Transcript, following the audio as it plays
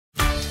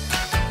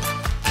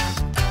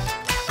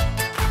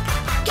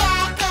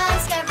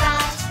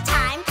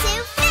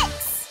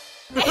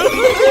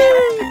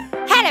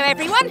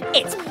everyone!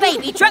 It's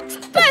Baby Truck's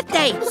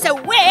birthday, so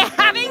we're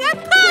having a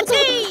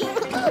party!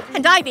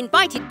 And I've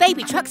invited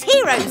Baby Truck's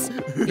heroes,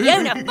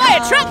 Fiona Fire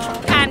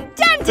Truck and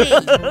Dandy!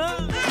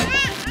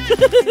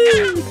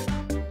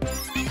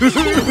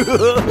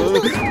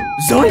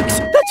 Zoinks!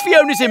 That's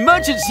Fiona's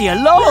emergency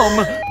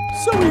alarm!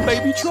 Sorry,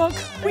 Baby Truck.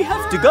 We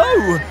have to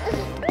go.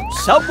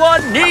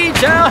 Someone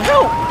needs our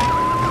help!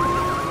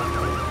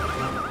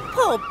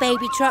 Poor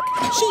Baby Truck.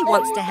 She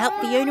wants to help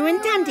Fiona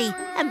and Dandy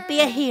and be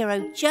a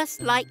hero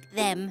just like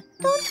them.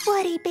 Don't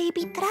worry,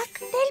 Baby Truck.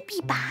 They'll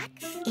be back.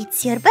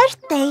 It's your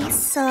birthday,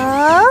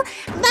 so...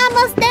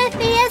 Vamos de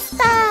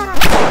fiesta!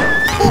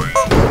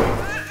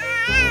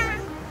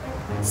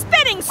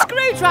 Spinning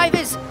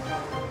screwdrivers!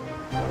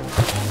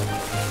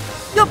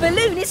 Your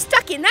balloon is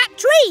stuck in that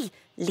tree!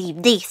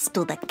 Leave this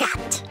to the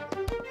cat.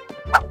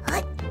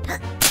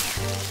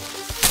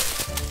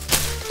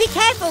 Be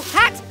careful,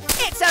 Cat!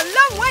 It's a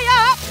long way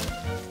up!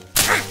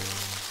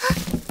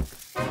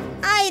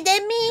 Ay de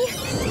mí!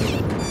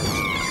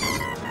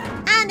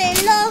 And a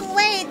long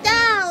way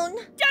down!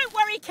 Don't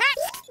worry, Cat!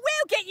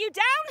 We'll get you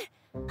down!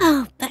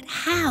 Oh, but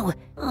how?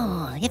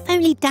 Oh, if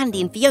only Dandy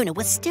and Fiona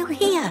were still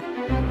here.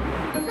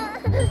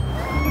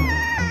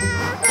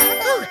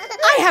 Oh,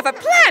 I have a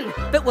plan!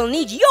 But we'll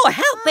need your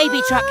help,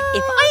 Baby Truck.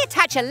 If I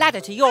attach a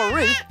ladder to your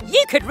roof,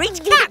 you could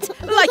reach Cat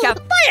like a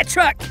fire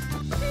truck!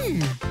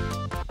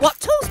 What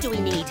tools do we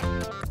need?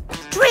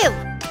 Drill!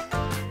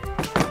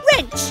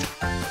 Wrench!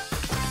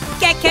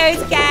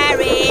 Gecko's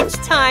garage,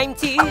 time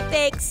to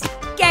fix.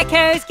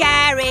 Gecko's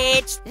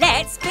garage,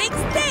 let's fix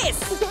this!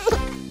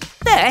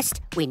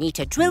 First, we need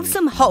to drill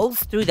some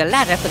holes through the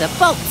ladder for the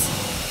bolts.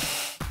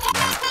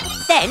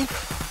 Then,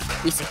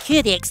 we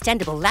secure the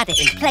extendable ladder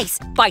in place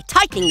by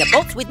tightening the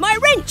bolts with my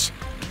wrench.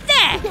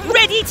 There,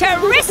 ready to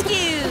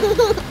rescue!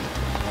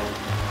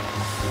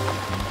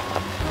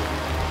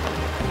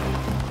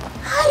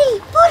 Hurry,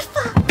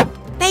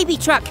 porfa! Baby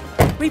Truck,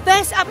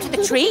 reverse up to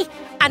the tree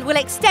and we'll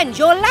extend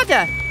your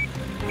ladder.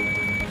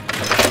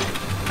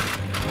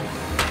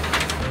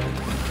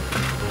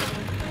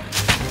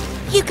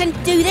 You can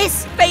do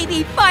this,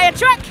 Baby Fire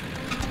Truck!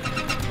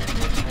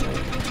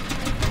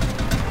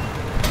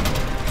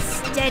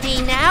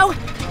 Steady now.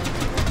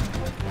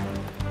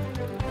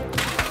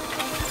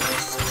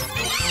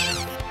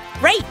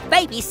 Brave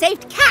Baby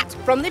saved Cat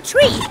from the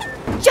tree,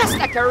 just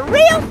like a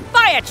real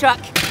fire truck.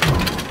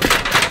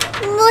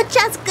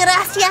 Muchas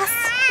gracias.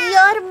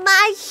 You're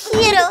my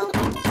hero.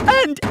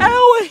 And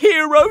our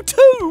hero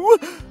too!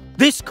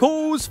 This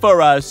calls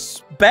for a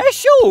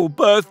special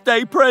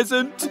birthday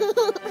present.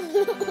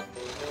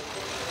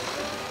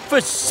 For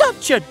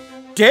such a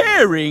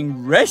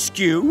daring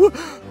rescue,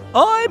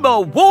 I'm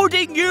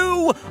awarding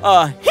you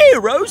a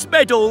Hero's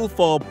Medal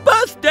for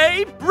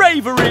birthday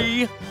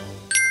bravery.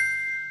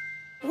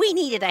 We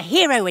needed a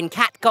hero when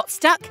Cat got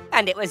stuck,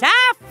 and it was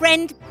our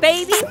friend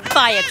Baby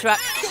Fire Truck.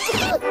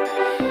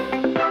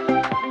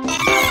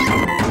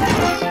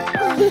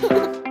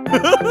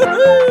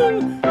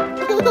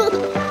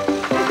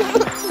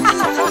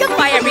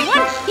 Goodbye,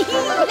 everyone.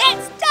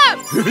 Let's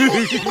dump.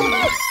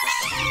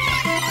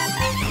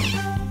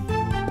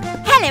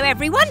 Hello,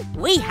 everyone.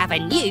 We have a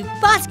new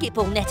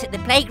basketball net at the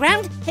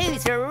playground.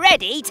 Who's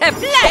ready to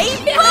play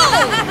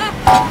ball?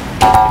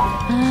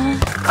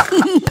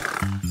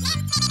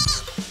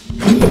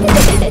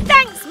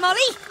 Thanks,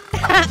 Molly.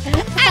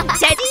 And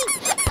Teddy.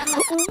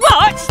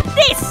 Watch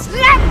this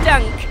slam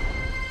dunk.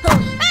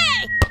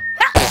 Hey!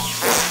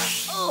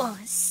 Oh,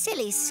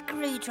 silly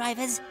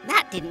screwdrivers.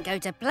 That didn't go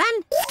to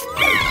plan.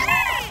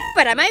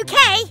 But I'm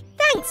okay.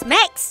 Thanks,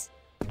 Max.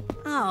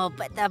 Oh,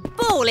 but the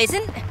ball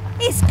isn't.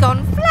 It's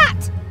gone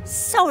flat.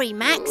 Sorry,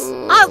 Max.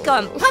 I'll go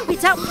and pump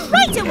it up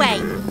right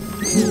away.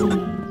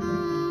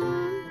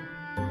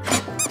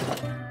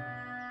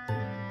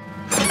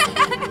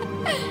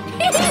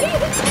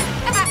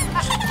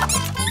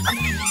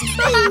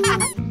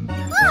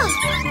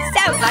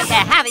 Sounds like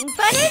they're having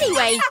fun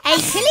anyway, eh,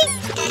 Tilly?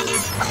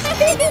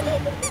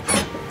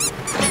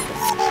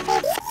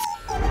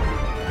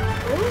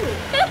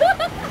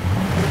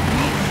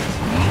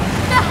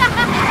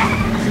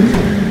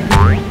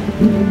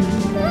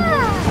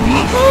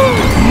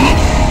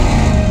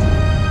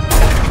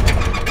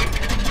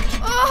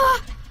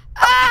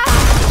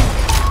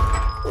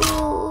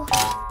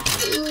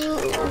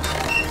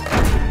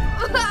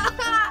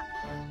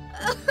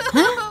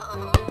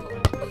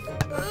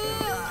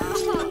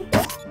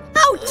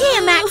 Oh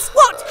dear, Max,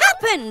 what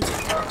happened?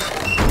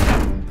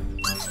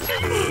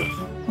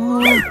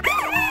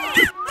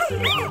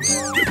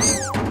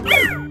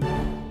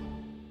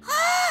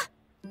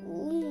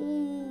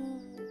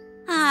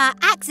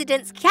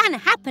 Accidents can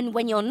happen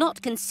when you're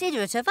not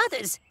considerate of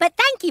others. But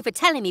thank you for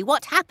telling me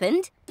what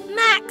happened.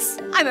 Max,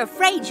 I'm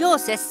afraid your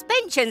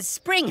suspension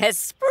spring has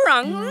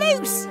sprung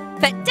loose.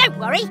 But don't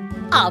worry,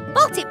 I'll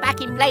bolt it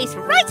back in place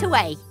right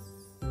away.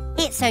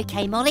 It's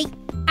okay, Molly.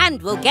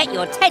 And we'll get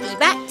your teddy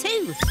back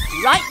too.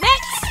 Right,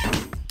 Max?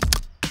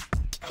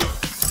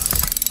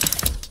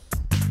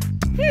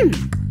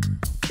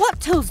 What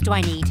tools do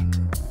I need?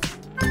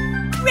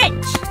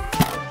 Wrench.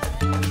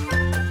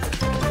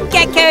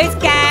 Gecko's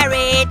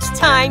garage,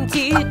 time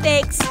to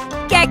fix.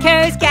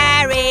 Gecko's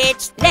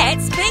garage,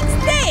 let's fix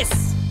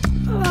this.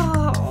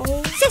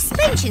 Oh.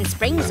 Suspension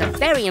springs are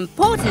very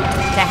important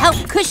to help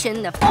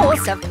cushion the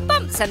force of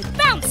bumps and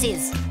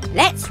bounces.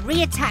 Let's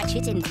reattach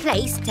it in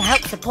place to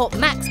help support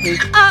Max move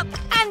up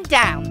and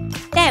down.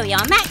 There we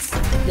are, Max.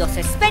 Your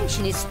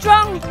suspension is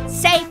strong,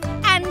 safe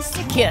and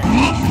secure.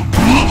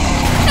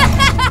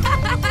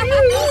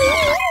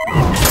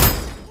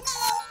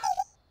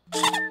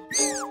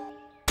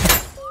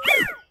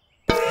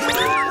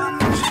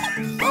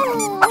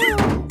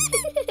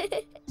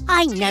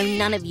 I know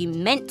none of you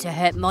meant to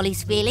hurt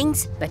Molly's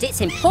feelings, but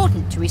it's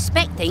important to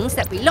respect things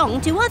that belong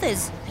to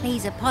others.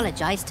 Please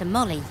apologise to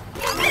Molly.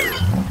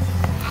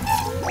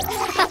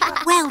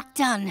 Well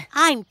done.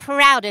 I'm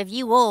proud of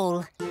you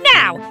all.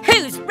 Now,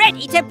 who's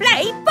ready to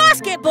play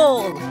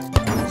basketball?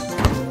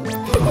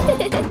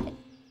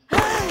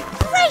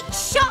 Great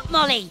shot,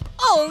 Molly.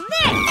 All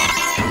net.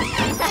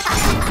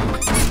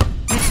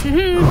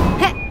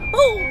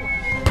 Oh,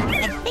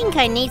 I think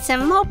I need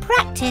some more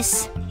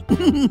practice.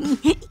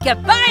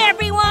 Goodbye,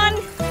 everyone.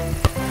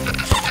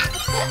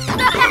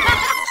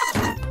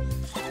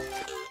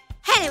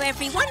 Hello,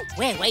 everyone.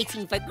 We're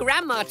waiting for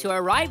Grandma to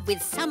arrive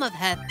with some of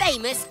her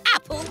famous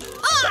apple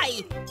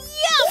pie.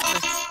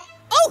 Yum!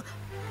 Oh,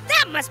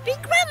 that must be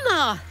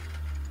Grandma.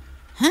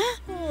 Huh?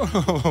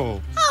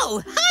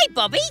 Oh, hi,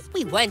 Bobby.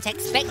 We weren't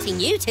expecting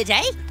you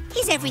today.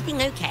 Is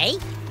everything okay?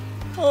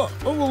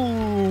 Wacky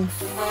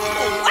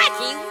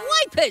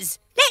wipers!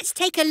 Let's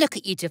take a look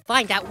at you to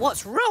find out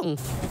what's wrong.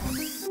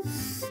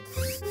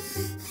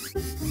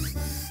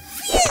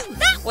 Phew,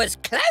 that was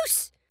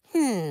close.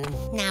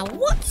 Now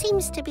what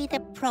seems to be the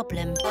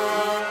problem?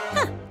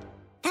 Huh,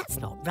 that's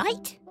not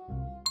right.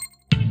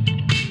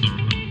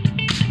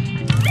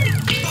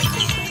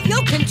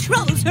 Your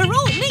controls are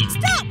all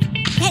mixed up.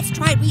 Let's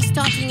try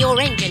restarting your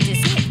engine to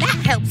see if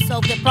that helps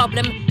solve the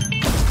problem.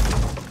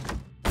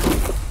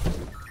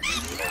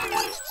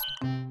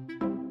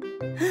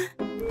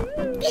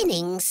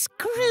 Spinning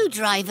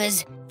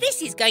screwdrivers.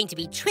 This is going to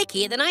be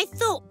trickier than I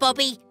thought,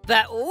 Bobby.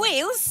 But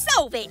we'll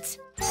solve it.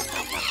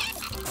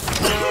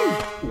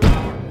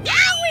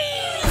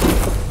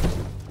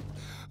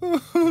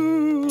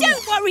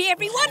 Don't worry,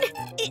 everyone.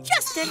 It's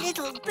just a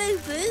little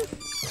boo-boo.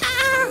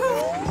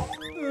 Ow!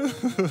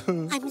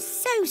 I'm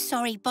so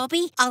sorry,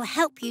 Bobby. I'll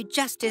help you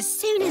just as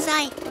soon as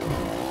I...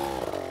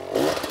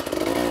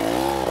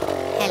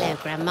 Hello,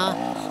 Grandma.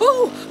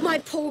 Oh, my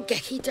poor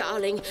Gecko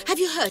darling. Have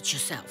you hurt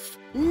yourself?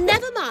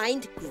 Never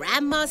mind.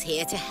 Grandma's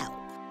here to help.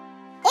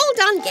 All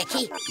done,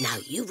 Gecko. Now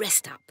you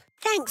rest up.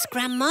 Thanks,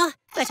 Grandma.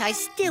 But I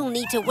still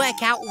need to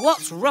work out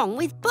what's wrong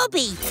with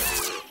Bobby.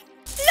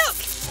 Look!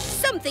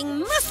 Something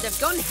must have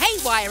gone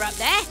haywire up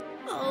there.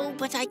 Oh,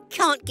 but I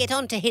can't get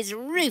onto his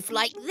roof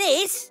like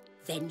this.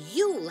 Then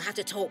you'll have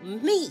to talk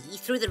me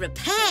through the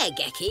repair,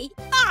 Gecko.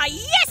 Ah,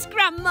 yes,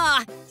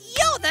 Grandma!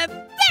 You're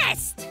the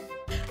best!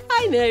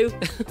 I know.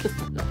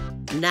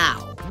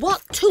 Now,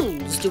 what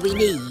tools do we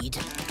need?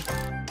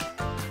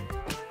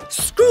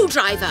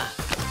 Screwdriver.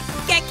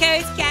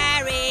 Gecko's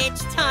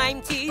garage,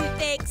 time to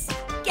fix.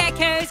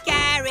 Gecko's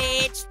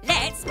garage,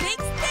 let's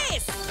fix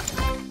this.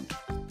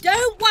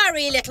 Don't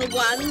worry, little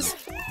ones.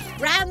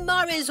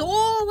 Grandma is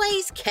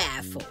always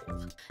careful.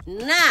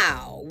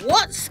 Now,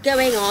 what's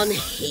going on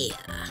here?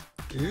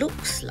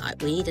 Looks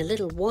like we need a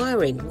little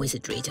wiring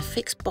wizardry to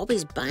fix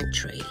Bobby's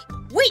battery.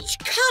 Which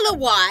colour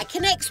wire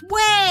connects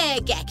where,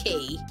 Gecko?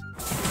 Blue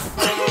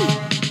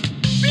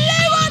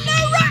or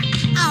no red?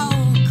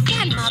 Oh,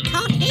 Grandma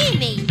can't hear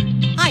me.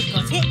 I've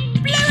got it.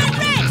 Blue and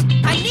red.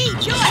 I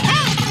need your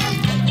help.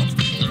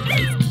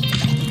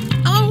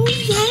 Oh,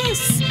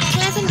 yes.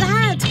 Clever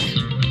lad.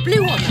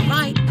 Blue on the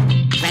right,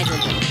 red on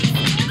the left.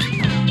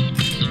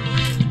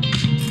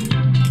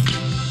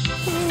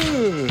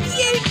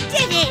 You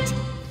did it!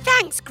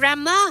 Thanks,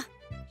 Grandma.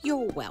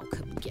 You're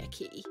welcome,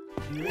 Gecko.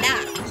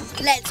 Now,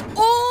 let's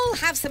all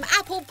have some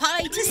apple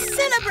pie to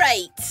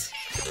celebrate.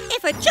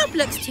 If a job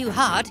looks too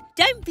hard,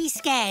 don't be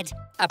scared.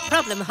 A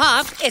problem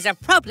half is a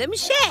problem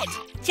shared.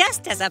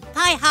 Just as a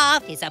pie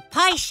half is a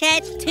pie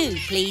shed too,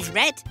 please,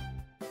 Red.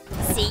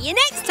 See you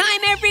next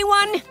time,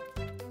 everyone.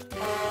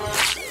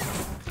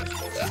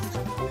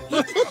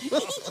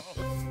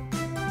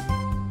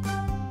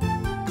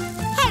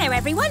 Hello,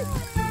 everyone.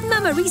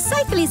 Mama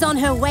Recycle is on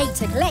her way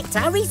to collect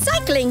our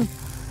recycling.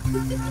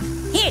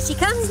 Here she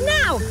comes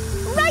now,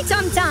 right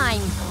on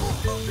time.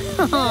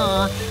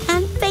 Oh,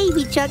 and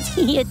Baby Chuck's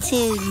here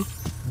too.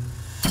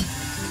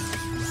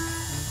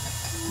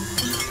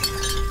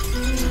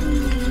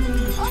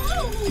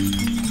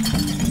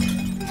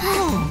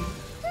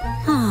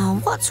 Oh,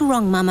 what's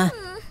wrong, Mama?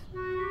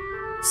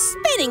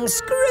 Spinning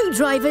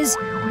screwdrivers.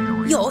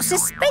 Your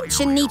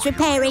suspension needs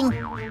repairing.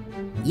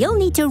 You'll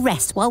need to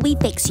rest while we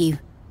fix you.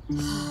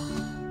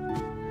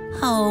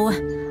 Oh,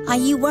 are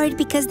you worried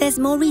because there's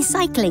more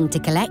recycling to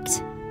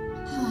collect?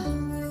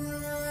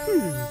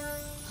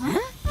 Huh?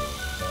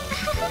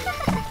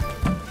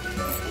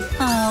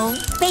 Oh,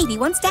 Baby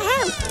wants to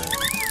help.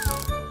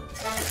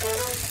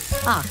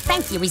 Ah,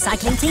 thank you,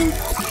 recycling team.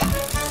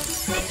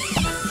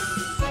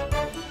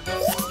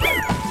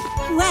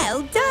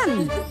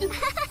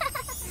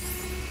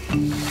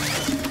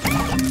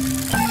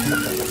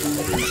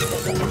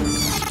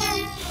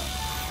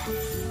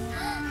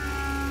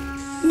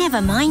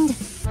 Never mind.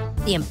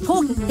 The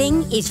important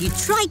thing is you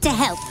tried to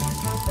help.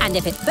 And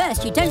if at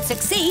first you don't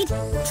succeed,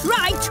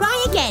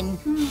 try again.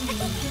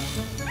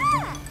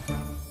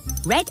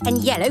 Red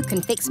and yellow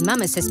can fix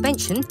Mama's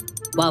suspension,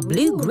 while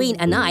blue, green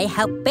and I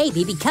help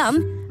Baby become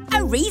a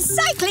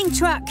recycling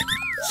truck.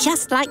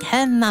 Just like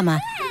her Mama.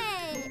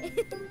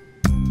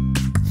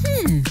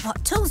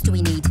 What tools do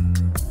we need?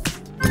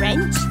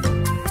 Wrench,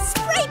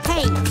 spray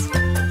paint.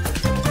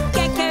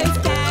 Gecko's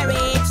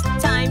garage,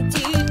 time to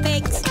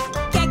fix.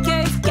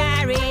 Gecko's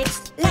garage,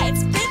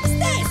 let's fix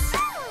this.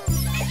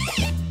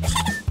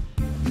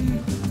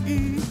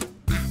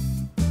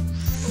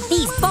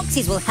 These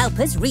boxes will help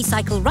us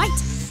recycle right.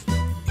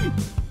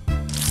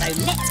 So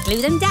let's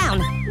glue them down,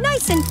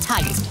 nice and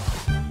tight.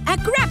 A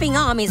grabbing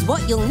arm is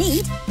what you'll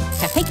need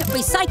to pick up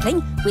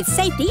recycling with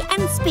safety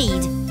and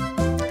speed.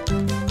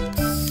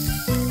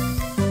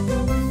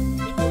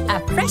 A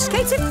fresh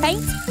coat of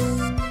paint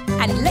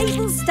and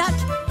labels stuck.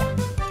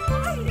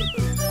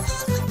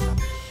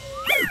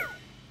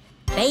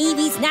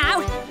 Baby's now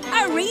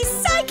a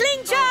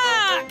recycling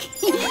truck!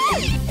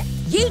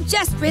 You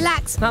just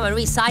relax, Mama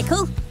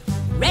Recycle.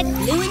 Red,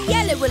 blue and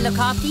yellow will look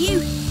after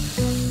you.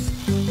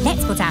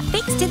 Let's put our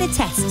fix to the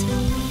test.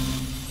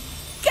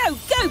 Go,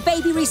 go,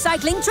 Baby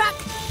Recycling Truck!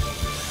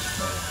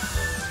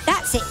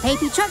 That's it,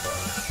 Baby Truck.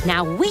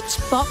 Now, which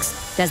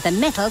box does the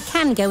metal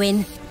can go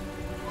in?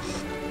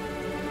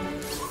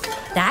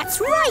 That's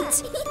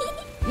right!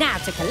 Now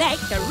to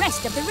collect the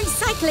rest of the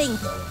recycling.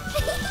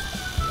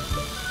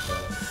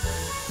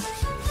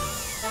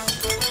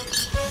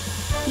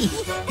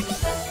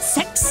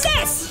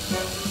 Success!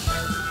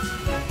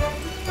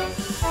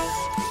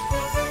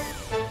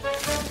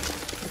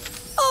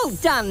 All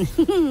done.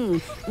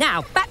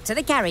 Now back to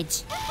the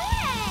garage.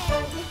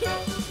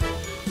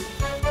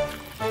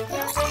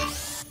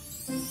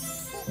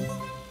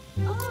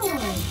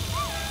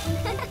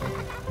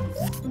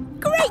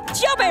 Great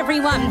job,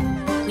 everyone!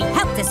 We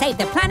helped to save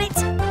the planet,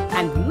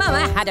 and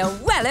Mama had a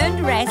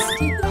well-earned rest.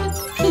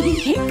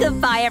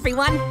 Goodbye,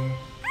 everyone.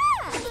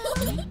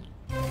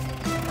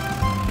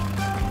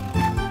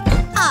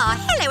 Ah,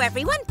 hello,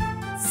 everyone.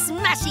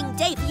 Smashing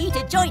day for you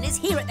to join us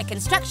here at the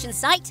construction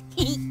site.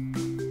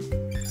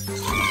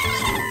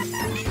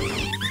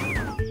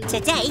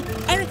 Today,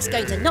 Eric's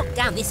going to knock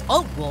down this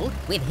old wall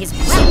with his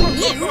brand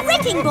new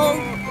wrecking ball.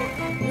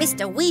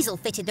 Mr. Weasel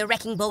fitted the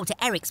wrecking ball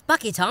to Eric's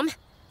bucket arm,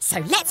 so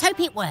let's hope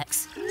it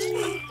works.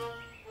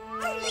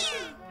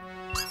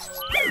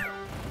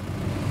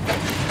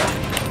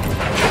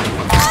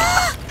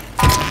 Ah!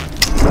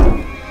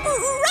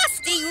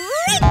 Rusty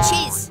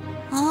wrenches!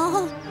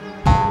 Oh.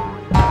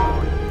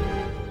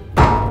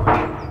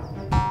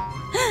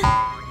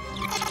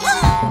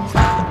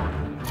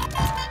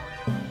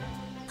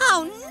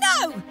 Oh no!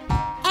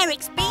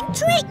 Eric's been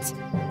tricked!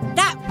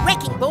 That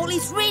wrecking ball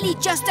is really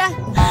just a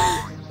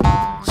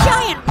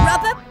giant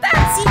rubber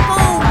bouncy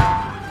ball!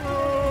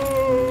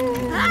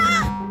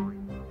 Ah!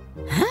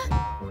 Huh?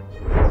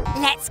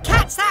 Let's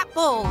catch that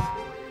ball!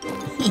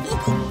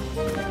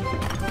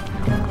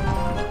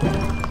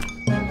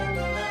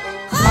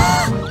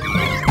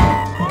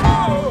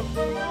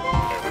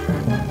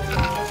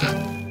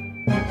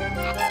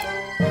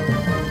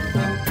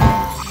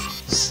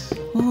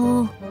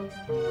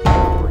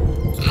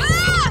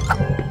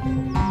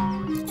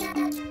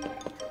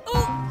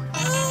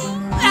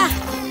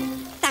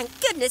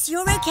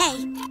 You're okay.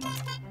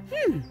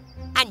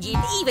 And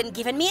you've even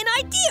given me an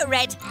idea,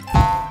 Red.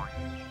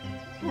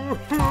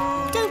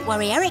 Don't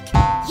worry, Eric.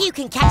 You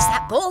can catch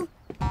that ball.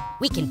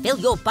 We can fill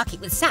your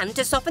bucket with sand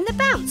to soften the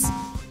bounce.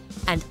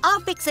 And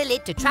I'll fix a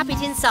lid to trap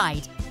it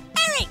inside.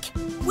 Eric,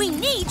 we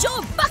need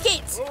your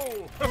bucket!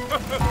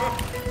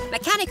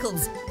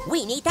 Mechanicals,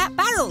 we need that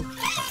barrel.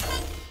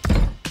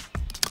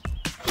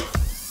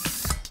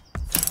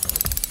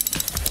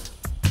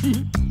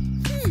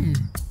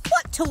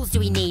 What tools do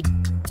we need?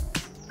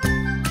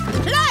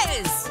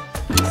 Pliers!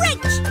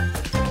 Wrench!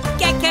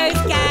 Gecko's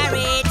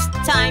garage,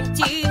 time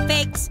to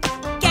fix.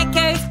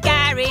 Gecko's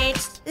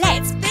garage,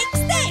 let's fix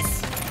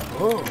this!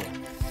 Oh.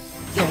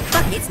 Your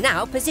bucket's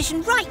now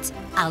positioned right.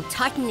 I'll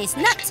tighten this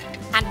nut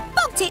and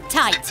bolt it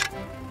tight.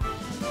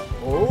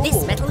 Oh.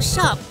 This metal's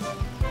sharp,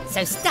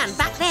 so stand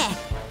back there.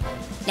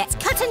 Let's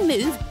cut and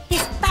move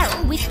this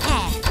barrel with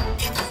care.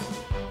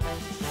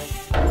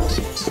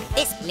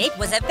 This lid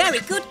was a very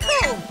good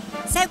call,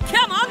 so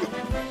come on!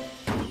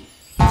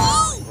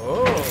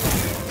 Oh.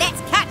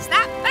 Let's catch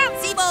that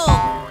bouncy ball!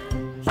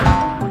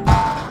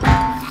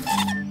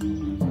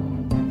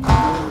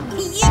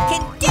 You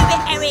can do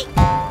it, Eric!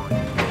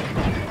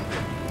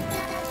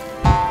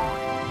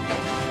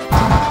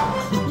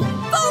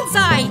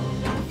 Bullseye!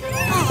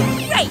 Oh,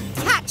 great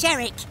catch,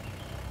 Eric!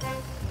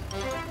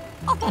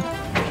 Oh.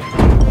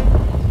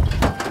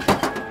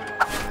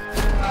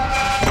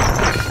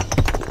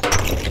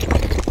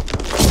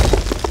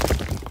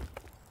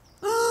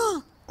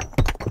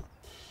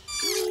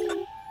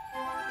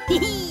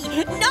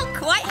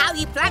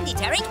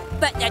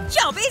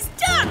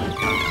 done!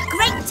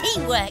 Great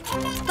teamwork.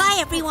 Bye,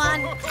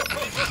 everyone.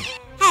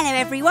 Hello,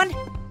 everyone.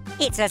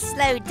 It's a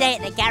slow day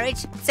at the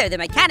garage, so the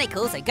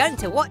mechanicals are going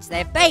to watch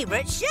their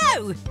favourite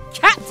show,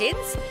 Captain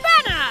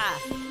Spanner.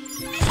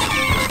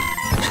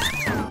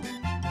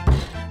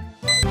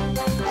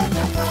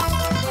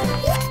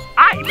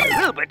 I'm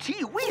Wilbur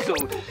T.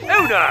 Weasel,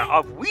 owner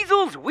of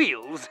Weasel's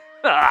Wheels.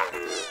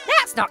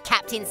 That's not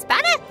Captain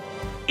Spanner.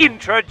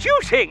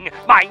 Introducing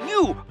my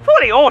new,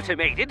 fully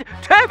automated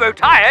Turbo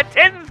Tire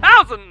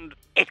 10,000.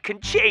 It can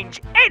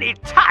change any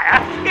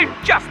tyre in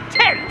just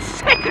 10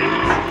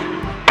 seconds.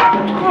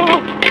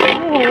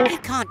 You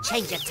can't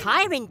change a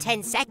tyre in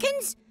 10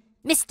 seconds.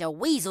 Mr.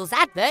 Weasel's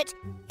advert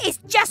is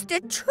just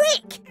a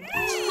trick.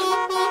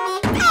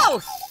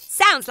 Oh,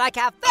 sounds like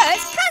our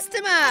first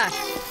customer.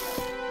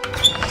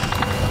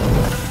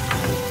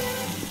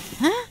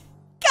 Huh?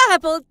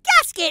 Gullible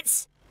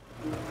gaskets.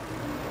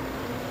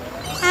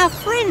 Our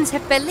friends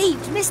have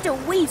believed Mr.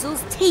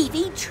 Weasel's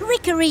TV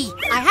trickery.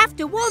 I have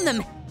to warn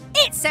them,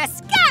 it's a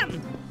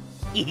scam.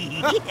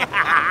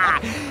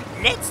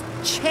 Let's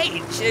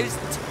change those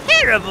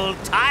terrible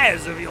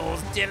tyres of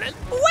yours, Dylan.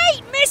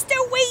 Wait, Mr.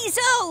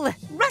 Weasel!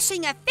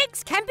 Rushing a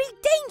fix can be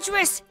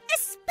dangerous,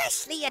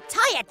 especially a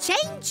tyre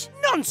change.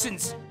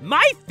 Nonsense!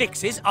 My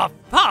fixes are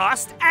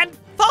fast and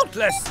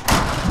faultless.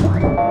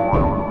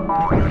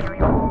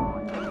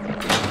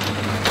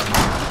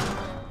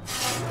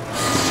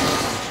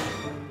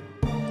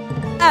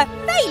 A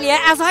failure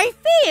as I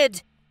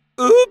feared.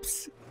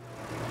 Oops!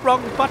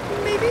 Wrong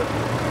button, maybe?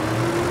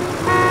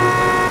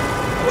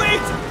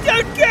 Wait!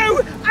 Don't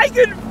go! I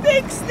can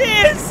fix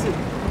this!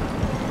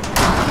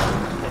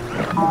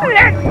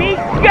 Let me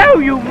go,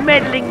 you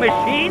meddling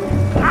machine!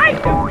 I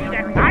don't need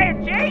a tyre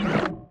change!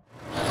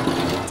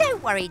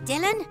 Don't worry,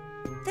 Dylan.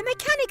 The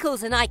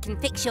mechanicals and I can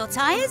fix your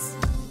tyres.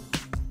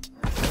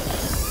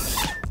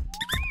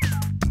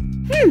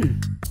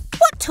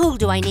 What tool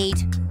do I need?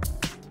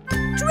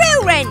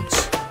 Drill wrench!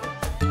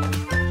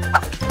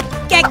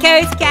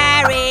 Gecko's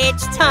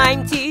garage,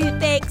 time to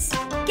fix.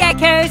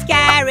 Gecko's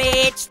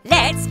garage,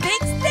 let's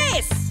fix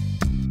this.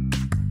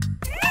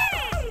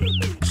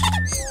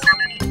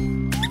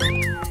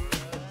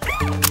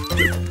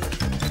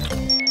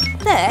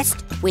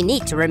 First, we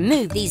need to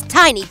remove these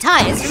tiny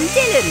tyres from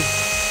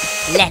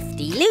Dylan.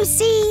 Lefty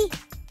loosey.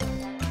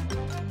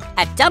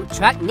 A dump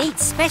truck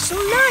needs special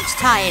large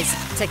tyres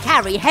to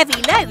carry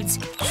heavy loads.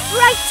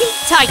 Righty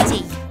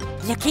tighty.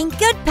 Looking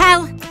good,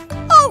 pal.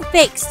 All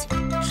fixed.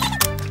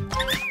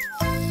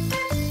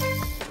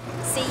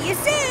 See you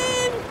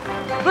soon.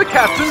 The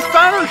Captain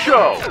Spanner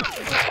Show!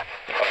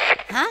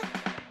 Huh?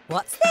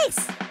 What's this?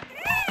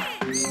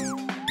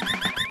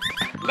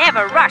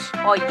 Never rush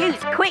or use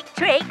quick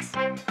tricks.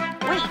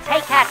 We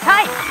take our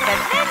time to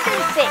mend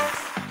and fix.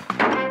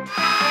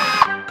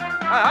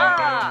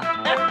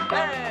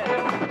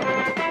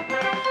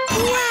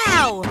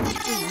 Wow!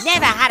 We've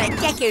never had a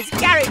Gecko's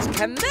Garage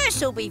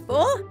commercial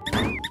before.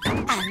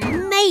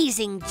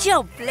 Amazing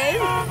job, Blue.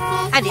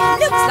 And it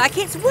looks like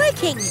it's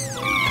working.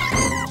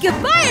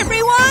 Goodbye,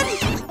 everyone!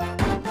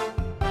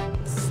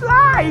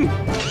 Sly!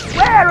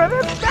 Where are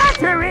the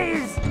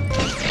batteries?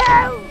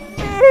 Help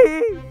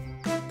me!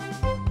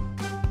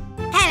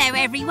 Hello,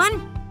 everyone.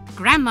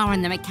 Grandma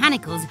and the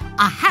mechanicals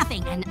are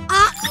having an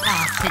art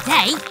class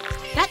today.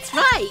 That's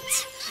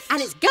right.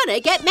 And it's gonna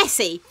get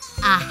messy.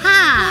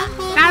 Aha!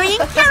 Barry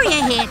and Carrie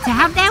are here to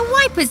have their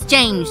wipers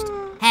changed.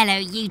 Hello,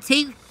 you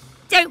two.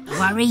 Don't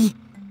worry.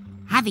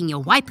 Having your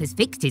wipers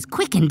fixed is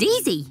quick and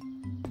easy.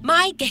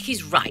 My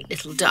Gecky's right,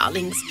 little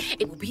darlings.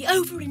 It will be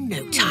over in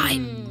no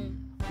time.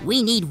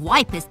 We need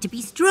wipers to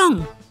be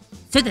strong,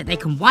 so that they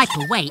can wipe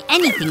away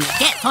anything that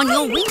gets on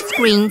your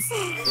windscreens.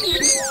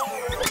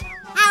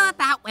 How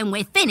about when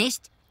we're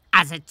finished,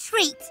 as a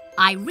treat,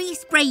 I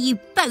respray you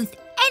both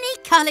any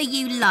colour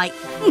you like.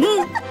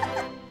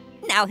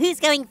 Now, who's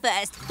going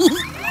first?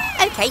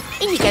 OK,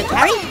 in you go,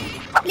 Carrie.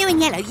 Blue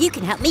and yellow, you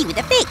can help me with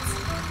the fix.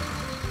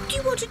 Do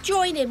you want to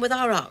join in with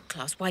our art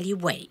class while you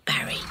wait,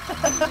 Barry?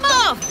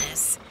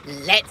 Marvellous.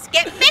 Let's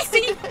get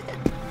messy.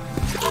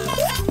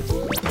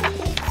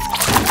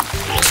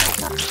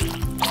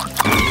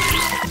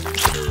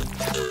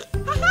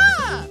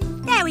 Aha!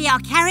 There we are,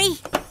 Carrie.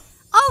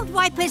 Old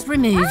wipers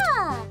removed.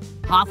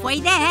 Halfway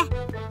there.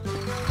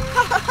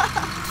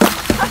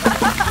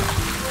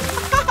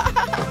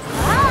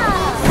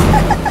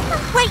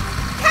 Wait,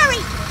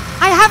 Carrie!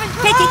 I haven't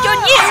fitted your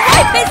new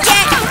wipers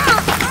yet!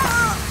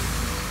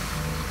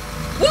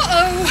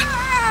 Whoa!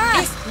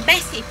 This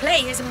messy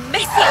play is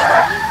messier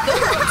than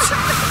we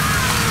thought.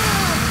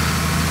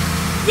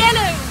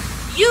 Yellow,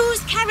 use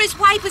Carrie's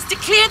wipers to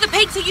clear the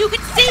paint so you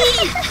can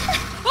see.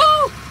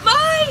 Oh,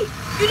 my!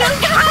 You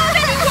don't have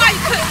any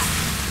wipers!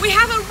 We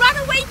have a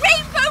runaway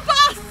rainbow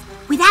bus!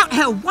 Without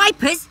her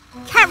wipers,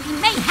 Carrie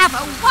may have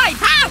a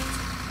wipe out!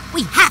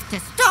 We have to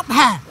stop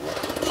her!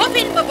 Hop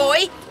in, my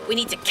boy. We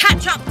need to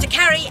catch up to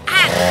Carrie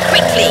and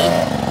quickly.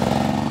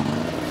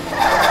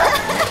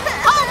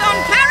 Hold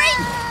on, Carrie!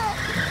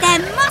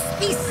 There must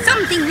be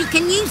something we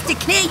can use to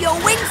clear your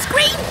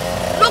windscreen.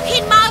 Look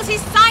in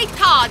Miles's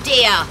sidecar,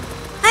 dear.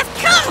 Of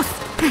course!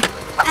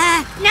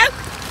 No.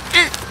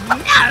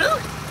 No!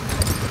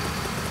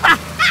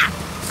 Aha!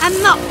 A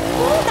mop.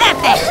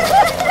 Perfect!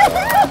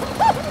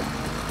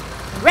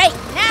 Great,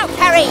 now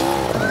Carrie!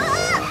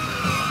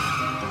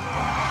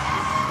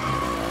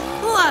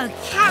 Whoa,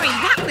 Carrie,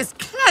 that was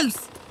close.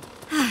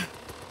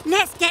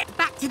 Let's get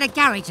back to the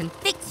garage and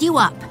fix you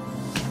up.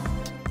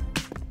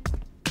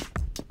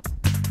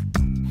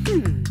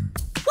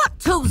 What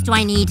tools do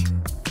I need?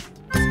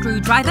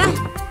 Screwdriver,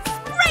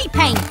 spray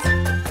paint.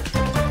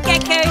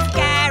 Gecko's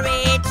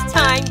garage,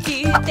 time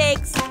to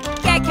fix.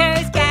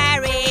 Gecko's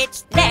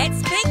garage,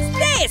 let's fix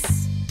this.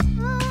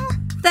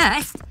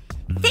 First,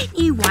 fit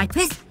new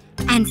wipers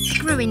and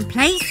screw in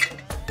place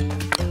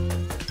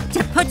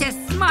to put a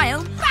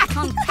smile back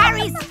on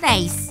Carrie's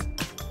face.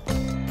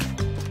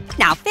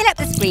 Now fill up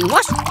the screen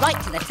wash right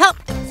to the top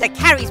so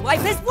Carrie's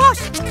wipers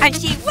wash and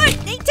she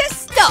won't need to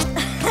stop.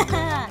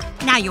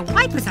 Now your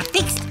wipers are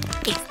fixed,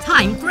 it's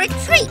time for a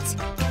treat.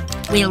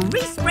 We'll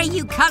respray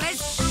you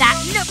colours that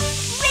look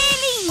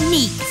really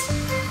neat.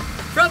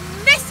 From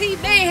messy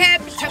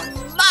mayhem to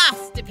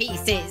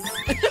masterpieces.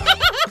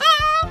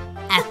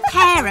 A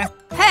pair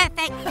of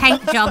perfect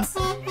paint jobs.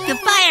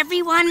 Goodbye,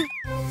 everyone.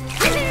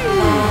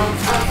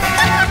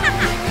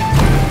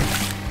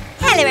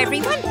 Hello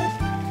everyone.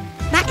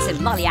 Max and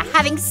Molly are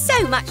having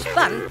so much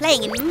fun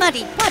playing in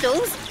muddy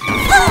puddles.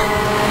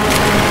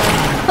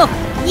 Oh,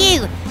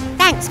 you.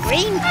 Thanks,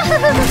 Green.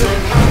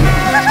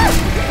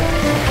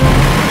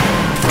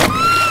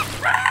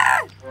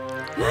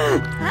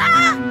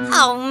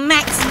 Oh,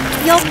 Max,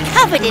 you're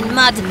covered in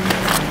mud.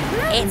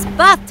 It's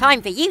bath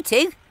time for you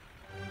two.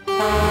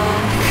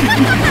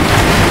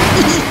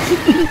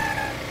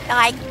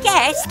 I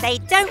guess they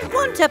don't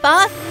want a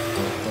bath.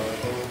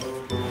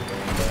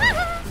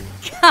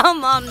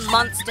 Come on,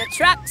 monster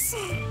trucks.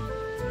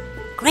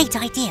 Great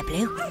idea,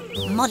 Blue.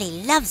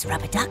 Molly loves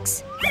rubber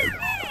ducks.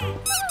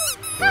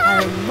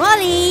 Oh,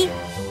 Molly,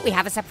 we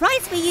have a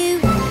surprise for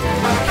you.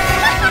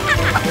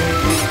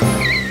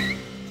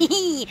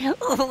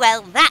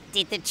 Well, that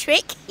did the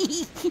trick.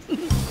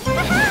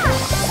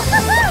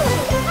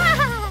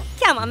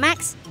 Come on,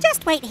 Max,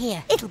 just wait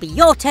here. It'll be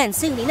your turn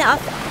soon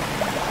enough.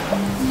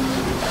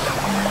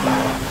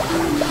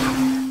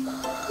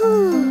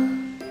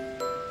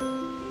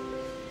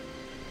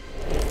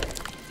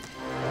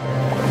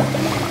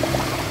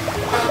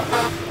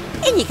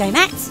 In you go,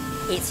 Max.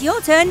 It's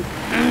your turn.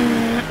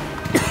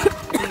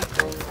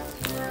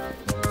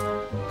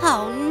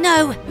 Oh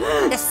no!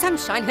 The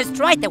sunshine has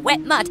dried the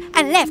wet mud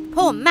and left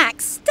poor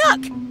Max stuck.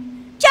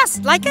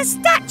 Just like a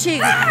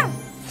statue.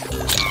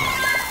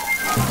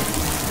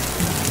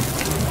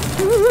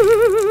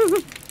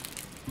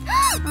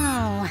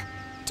 Oh,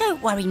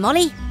 don't worry,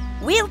 Molly.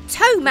 We'll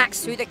tow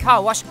Max through the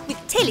car wash with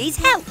Tilly's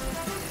help.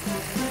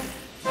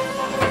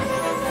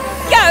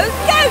 Go,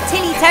 go,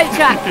 Tilly tow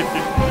truck!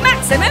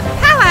 Maximum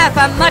power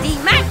for Muddy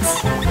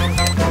Max!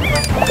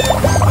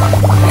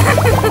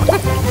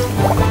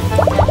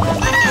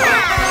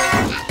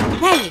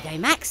 There you go,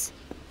 Max.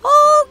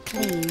 All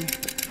clean.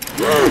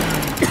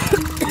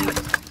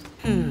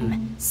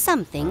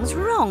 Something's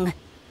wrong.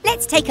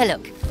 Let's take a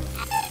look.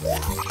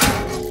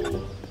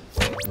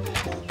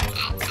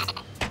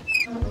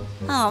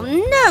 Oh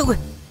no!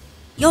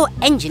 Your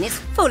engine is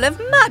full of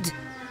mud.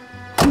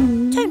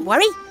 Don't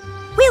worry,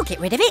 we'll get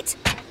rid of it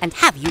and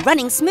have you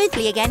running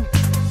smoothly again.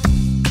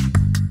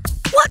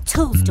 What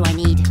tools do I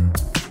need?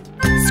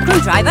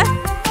 Screwdriver,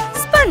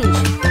 sponge.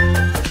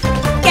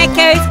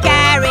 Gecko's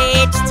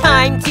garage,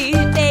 time to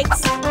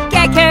fix.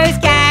 Gecko's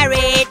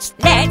garage,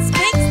 let's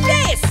fix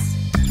this.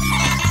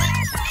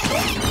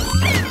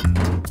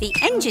 The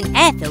engine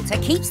air filter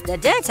keeps the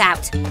dirt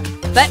out,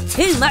 but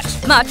too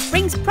much mud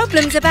brings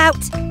problems about.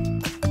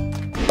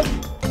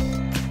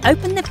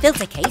 Open the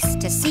filter case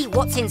to see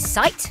what's in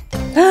sight.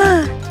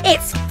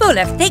 It's full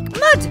of thick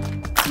mud.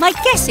 My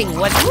guessing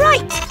was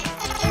right.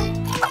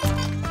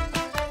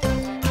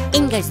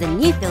 In goes the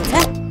new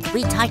filter,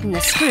 retighten the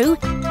screw,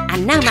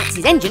 and now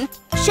Max's engine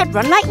should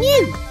run like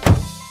new.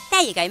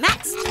 There you go,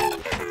 Max.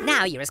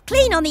 Now you're as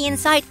clean on the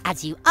inside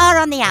as you are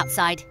on the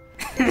outside.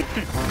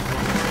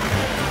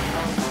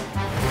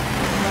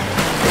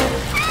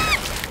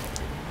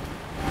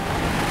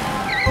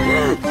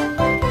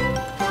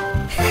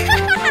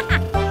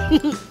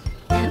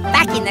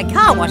 Back in the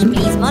car wash,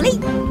 please, Molly.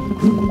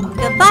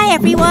 Goodbye,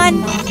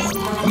 everyone.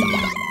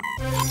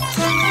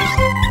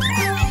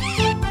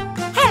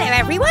 Hello,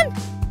 everyone.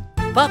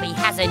 Bobby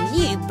has a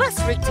new bus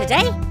route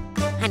today,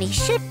 and he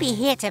should be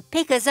here to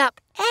pick us up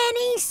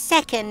any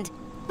second.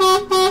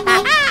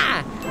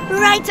 Aha!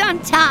 Right on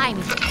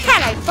time.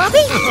 Hello,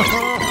 Bobby.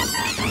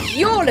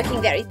 You're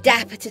looking very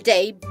dapper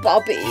today,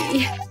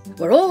 Bobby.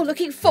 We're all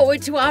looking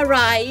forward to our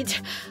ride.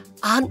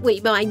 Aren't we,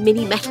 my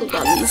mini metal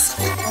ones?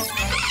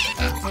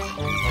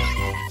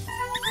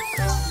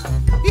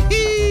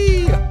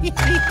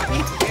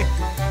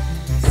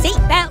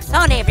 Seatbelts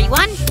on,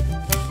 everyone.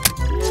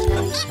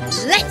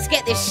 Let's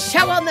get this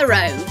show on the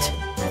road.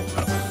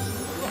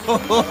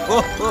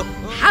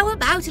 How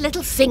about a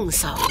little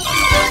sing-song?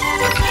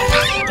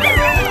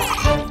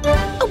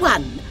 Oh,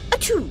 one, a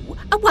two,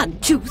 a 1,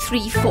 2,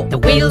 3, 4. The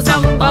wheels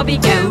on Bobby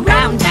go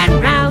round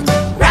and round,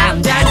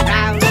 round and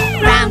round,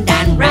 round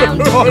and round.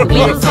 The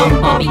wheels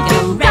on Bobby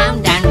go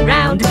round and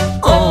round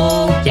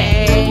all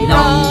day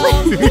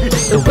long.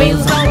 The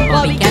wheels on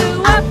Bobby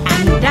go up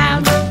and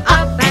down,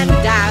 up and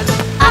down,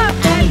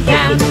 up and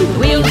down. The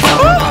wheels on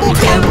Bobby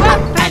go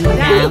up and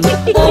down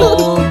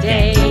all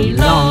day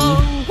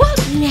long. What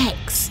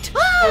next?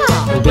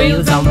 The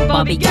wheels on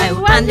Bobby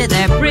go under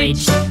the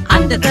bridge,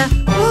 under the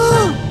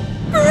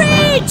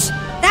Bridge!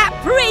 That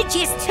bridge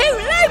is too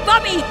low,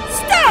 Bobby!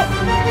 Stop!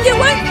 You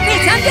won't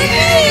fit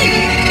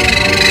underneath!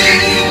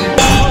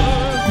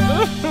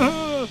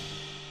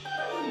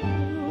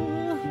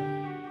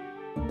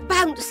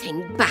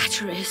 Bouncing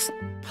batteries.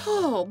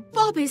 Poor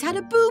Bobby's had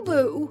a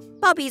boo-boo.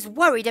 Bobby's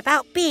worried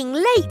about being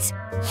late.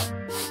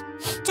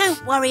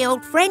 Don't worry,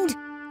 old friend.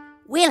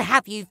 We'll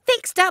have you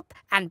fixed up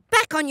and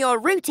back on your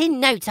route in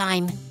no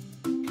time.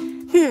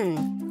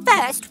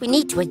 First, we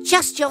need to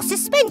adjust your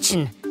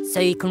suspension so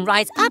you can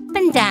rise up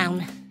and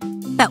down.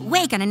 But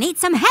we're going to need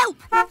some help.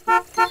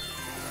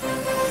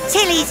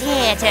 Tilly's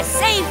here to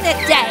save the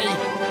day.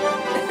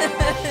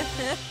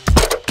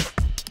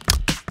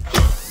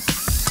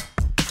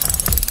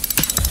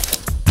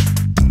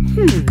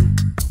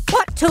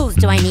 What tools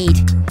do I need?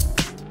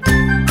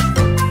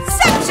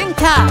 Suction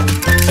cup.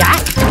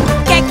 Jack.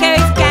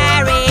 Gecko's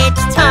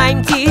garage,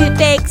 time to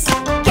fix.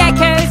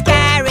 Gecko's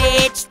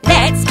garage,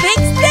 let's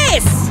fix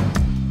this.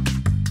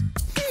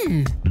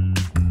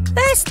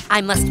 First,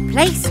 I must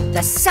place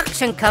the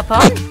suction cup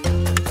on.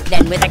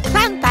 Then with a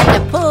clamp and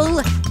a pull,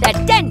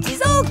 the dent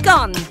is all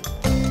gone.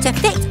 To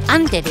fit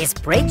under this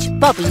bridge,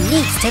 Bobby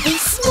needs to be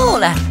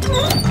smaller.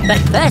 But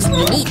first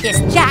we need this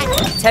jack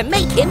to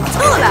make him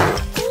taller.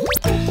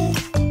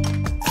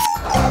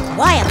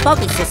 Wire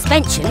Bobby's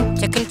suspension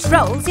to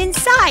controls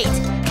inside.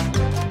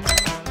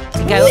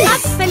 To go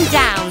up and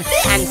down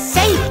and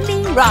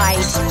safely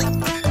ride.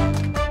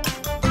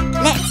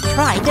 Let's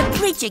try the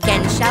bridge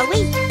again, shall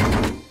we?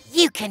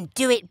 You can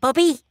do it,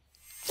 Bobby.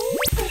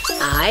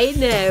 I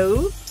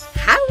know.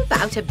 How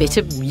about a bit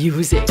of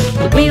music?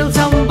 The wheels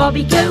on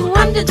Bobby go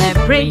under the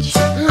bridge,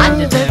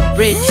 under the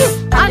bridge,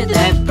 under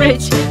the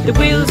bridge. The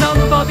wheels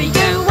on Bobby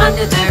go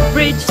under the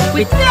bridge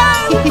with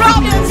no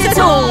problems at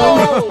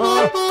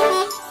all.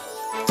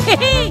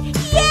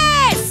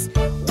 Yes!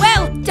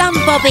 Well done,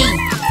 Bobby.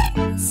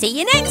 See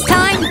you next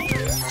time.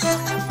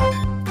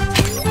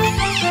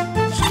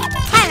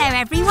 Hello,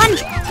 everyone.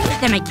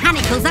 The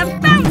mechanicals are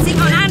bouncing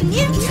on our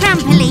new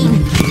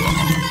trampoline.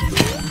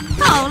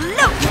 Oh,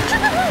 look!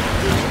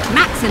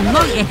 Max and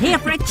Molly are here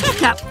for a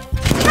checkup.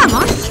 Come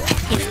on,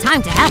 it's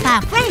time to help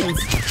our friends.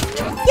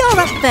 You're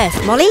up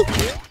first, Molly.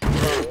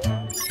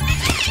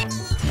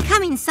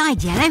 Come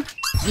inside, Yellow.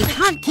 You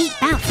can't keep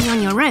bouncing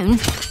on your own.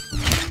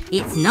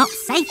 It's not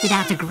safe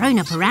without a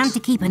grown-up around to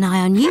keep an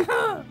eye on you.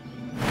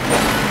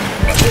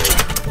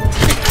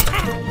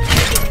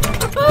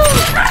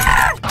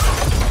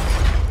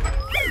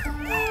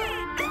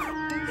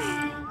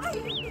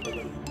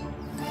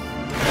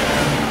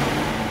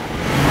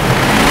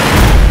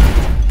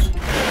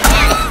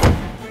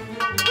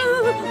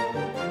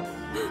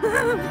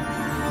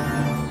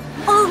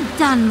 All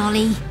done,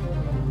 Molly.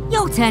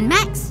 Your turn,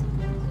 Max.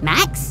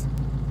 Max,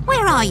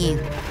 where are you?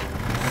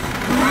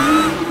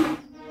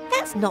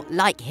 That's not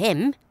like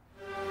him.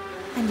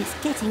 And it's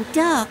getting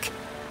dark.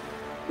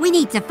 We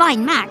need to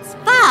find Max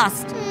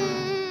fast.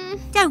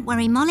 Don't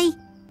worry, Molly.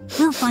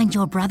 We'll find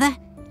your brother.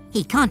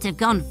 He can't have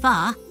gone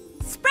far.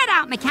 Spread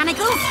out,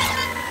 mechanicals.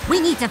 We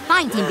need to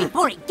find him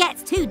before it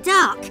gets too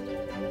dark.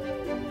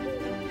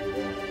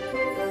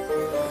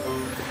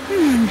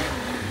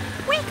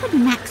 Where could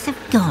Max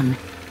have gone?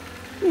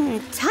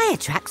 Tyre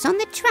tracks on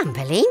the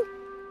trampoline?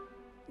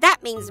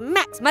 That means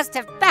Max must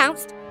have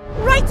bounced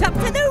right up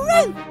to the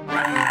roof.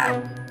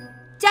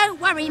 Don't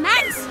worry,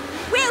 Max.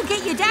 We'll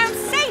get you down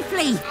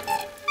safely.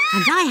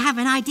 And I have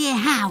an idea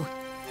how.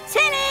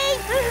 Tilly!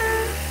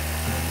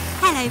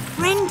 Hello,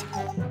 friend.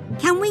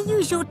 Can we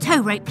use your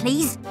tow rope,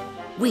 please?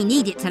 We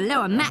need it to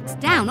lower Max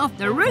down off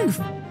the roof.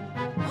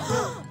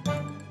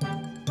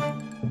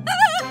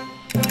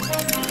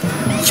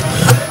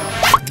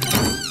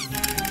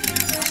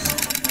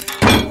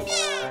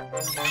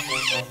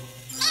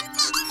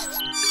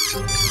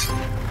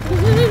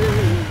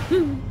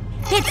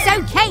 It's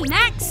okay,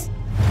 Max.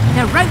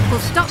 The rope will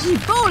stop you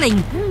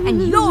falling,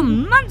 and your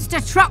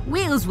monster truck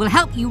wheels will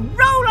help you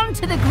roll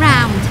onto the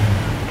ground.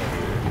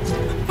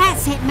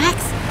 That's it,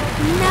 Max.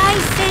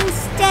 Nice and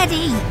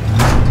steady.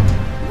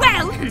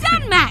 Well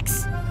done,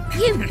 Max.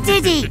 You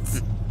did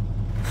it.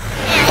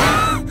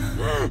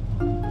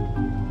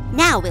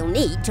 Now we'll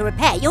need to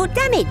repair your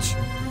damage.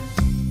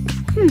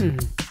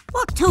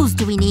 What tools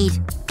do we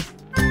need?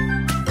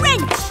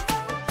 Wrench.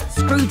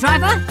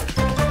 Screwdriver.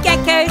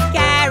 Gecko's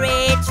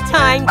garage,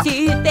 time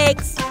to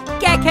fix.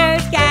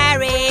 Gecko's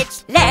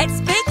garage, let's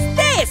fix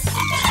this.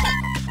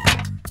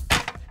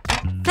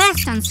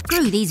 First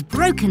unscrew these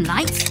broken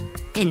lights,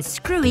 then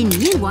screw in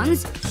new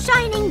ones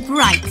shining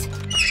bright.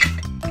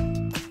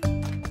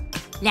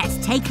 Let's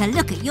take a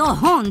look at your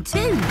horn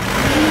too.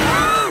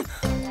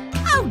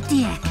 Oh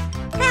dear,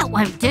 that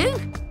won't do.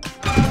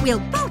 We'll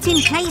bolt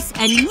in place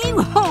a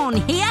new horn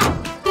here.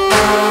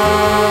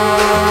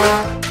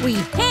 We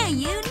hear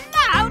you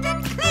loud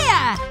and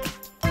clear.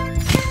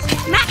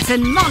 Max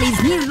and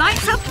Molly's new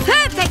lights are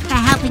perfect for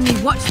helping you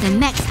watch the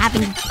mechs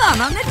having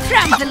fun on the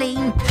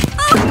trampoline.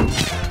 Oh,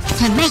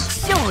 to make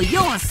sure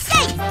you're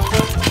safe.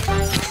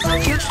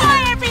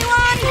 Goodbye,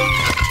 everyone.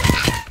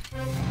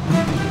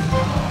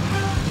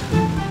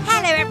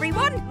 Hello,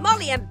 everyone.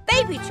 Molly and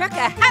Baby Truck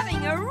are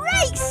having a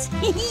race.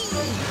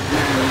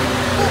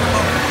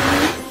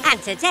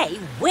 And today,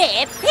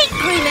 we're pit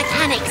crew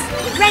mechanics,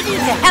 ready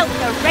to help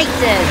the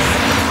racers.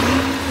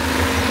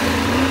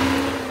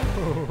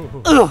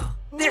 Ugh,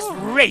 this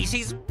race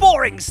is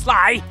boring,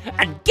 Sly,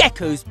 and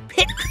Gecko's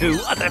pit crew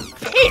are the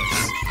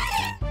pits.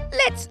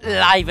 Let's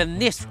liven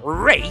this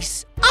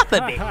race up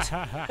a bit.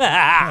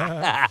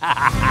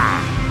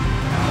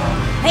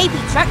 Baby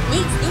Truck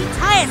needs new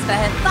tyres for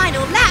her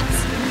final laps.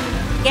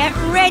 Get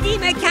ready,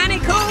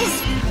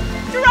 mechanicals.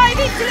 Drive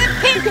into the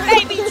pit,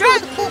 Baby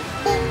Truck.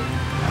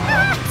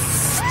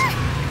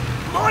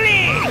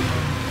 Molly!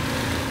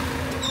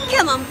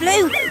 Come on,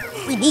 Blue.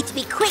 We need to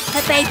be quick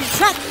for Baby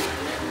Truck.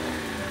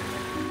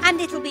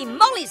 And it'll be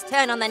Molly's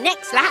turn on the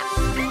next lap.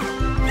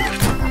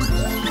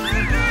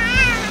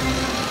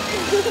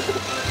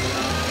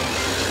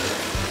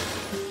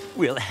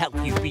 We'll help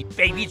you beat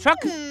Baby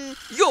Truck.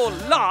 Your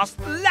last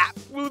lap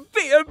will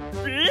be a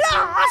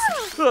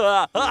blast!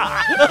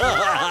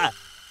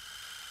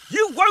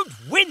 You won't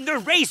win the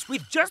race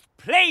with just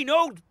plain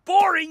old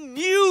boring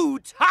new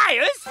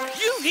tyres.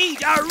 You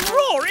need a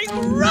roaring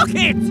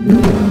rocket!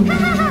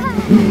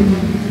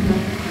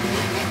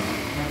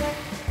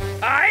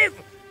 5,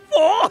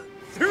 4,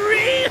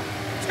 3,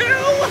 2,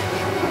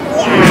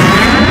 1!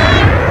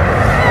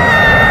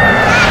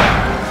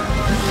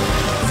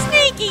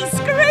 Sneaky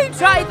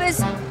screwdrivers!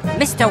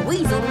 Mr.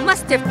 Weasel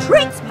must have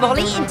tricked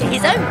Molly into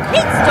his own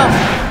pit stop.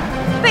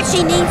 But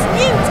she needs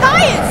new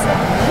tyres,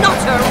 not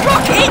a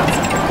rocket!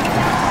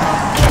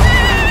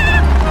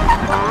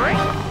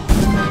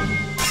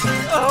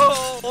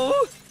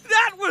 Oh,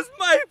 that was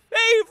my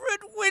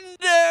favourite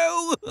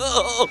window!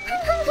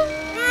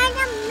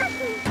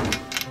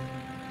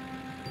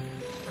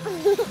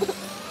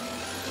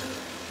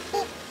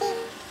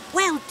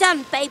 Well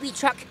done, Baby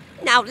Truck.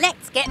 Now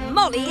let's get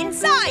Molly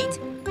inside.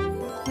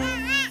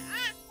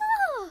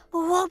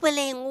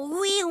 Wobbling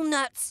wheel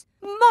nuts.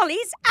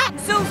 Molly's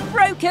axle's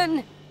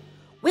broken.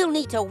 We'll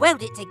need to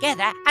weld it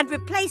together and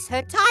replace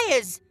her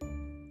tyres.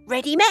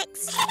 Ready,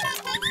 Mex?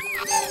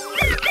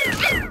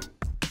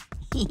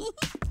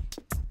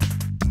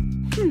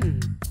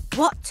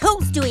 What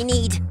tools do we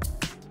need?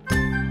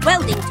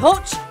 Welding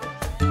torch,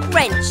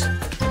 wrench.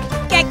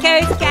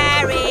 Gecko's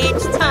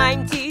garage,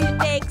 time to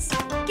fix.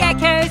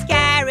 Gecko's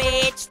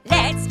garage,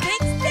 let's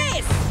fix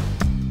this.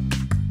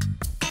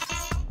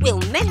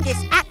 We'll mend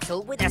this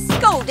axle with a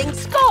scalding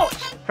scorch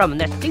from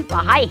the super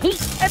high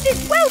heat of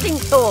this welding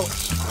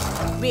torch.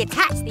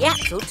 Reattach the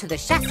axle to the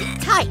chassis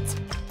tight.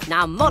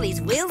 Now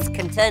Molly's wheels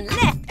can turn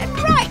left and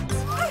right.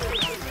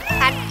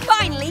 And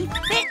finally,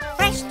 fit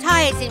fresh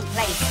tyres in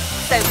place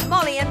so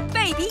Molly and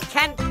Baby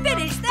can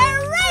finish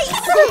their race.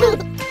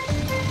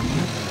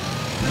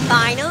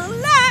 Final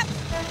lap.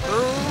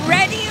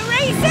 Ready,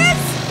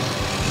 racers?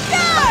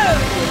 Go!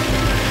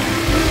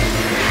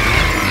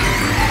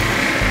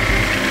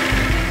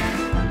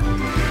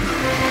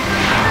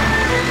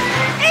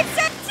 It's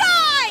a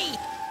tie!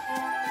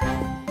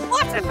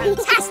 What a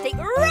fantastic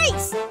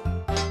race!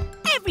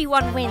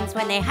 Everyone wins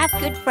when they have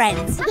good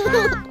friends.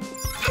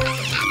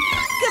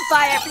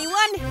 Goodbye,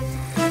 everyone.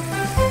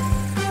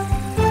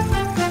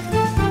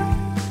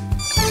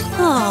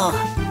 Oh,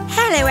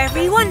 hello,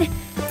 everyone.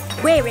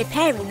 We're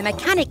repairing the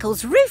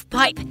mechanical's roof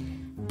pipe.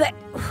 But,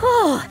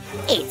 oh,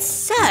 it's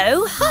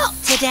so hot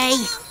today.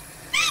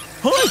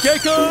 Hi,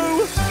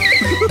 Gecko!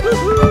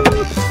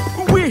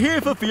 We're here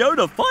for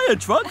Fiona Fire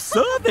Truck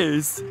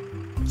service.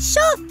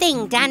 Sure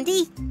thing,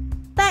 Dandy.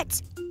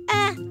 But,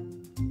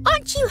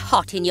 aren't you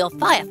hot in your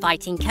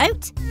firefighting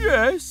coat?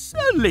 Yes,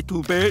 a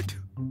little bit.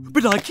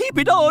 But I keep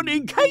it on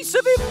in case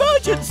of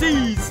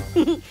emergencies.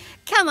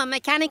 Come on,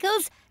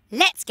 mechanicals.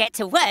 Let's get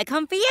to work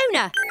on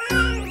Fiona.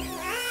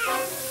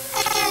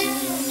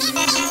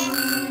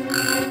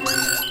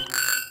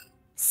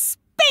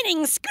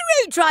 Spinning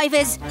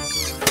screwdrivers!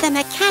 The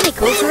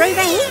mechanicals are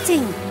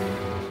overheating.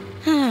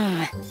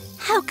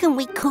 How can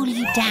we cool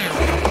you down?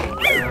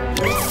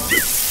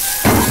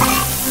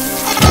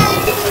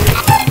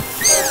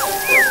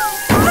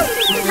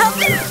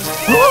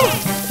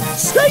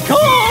 Stay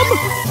calm!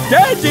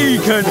 Daddy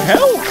can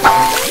help!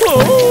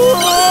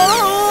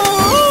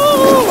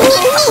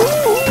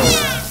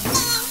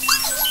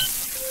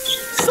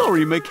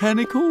 Sorry,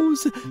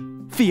 mechanicals.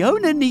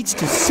 Fiona needs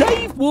to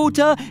save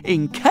water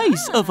in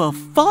case of a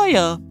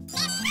fire.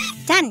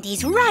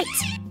 Dandy's right.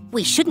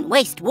 We shouldn't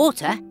waste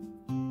water.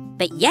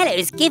 But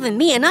Yellow's given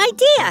me an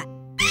idea.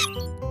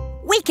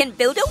 We can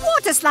build a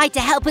water slide to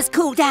help us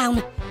cool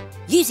down.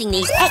 using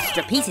these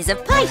extra pieces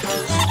of pipe.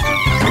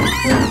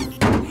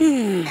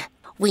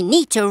 We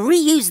need to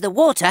reuse the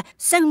water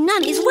so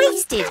none is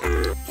wasted.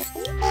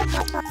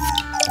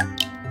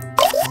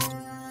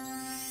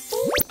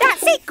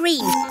 That's it,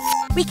 Green.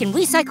 We can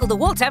recycle the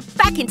water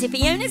back into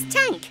Fiona's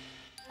tank.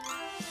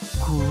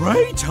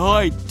 Great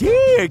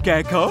idea,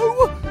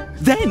 Gecko.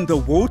 Then the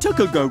water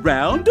can go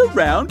round and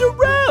round and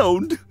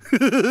round.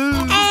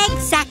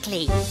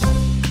 Exactly.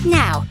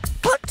 Now,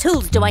 what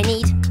tools do I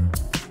need?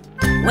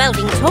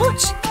 Welding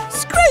torch,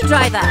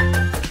 screwdriver.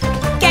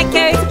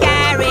 Gecko's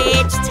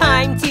garage,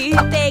 time to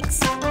fix.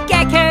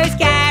 Gecko's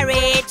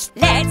garage,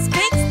 let's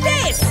fix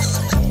this.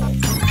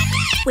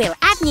 We'll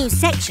add new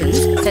sections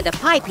so the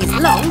pipe is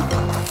long,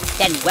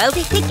 then weld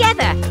it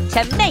together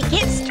to make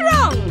it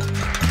strong.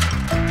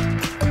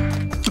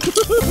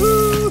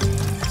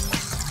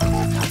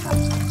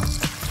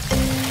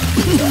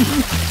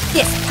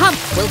 This pump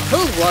will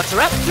pull water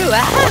up through a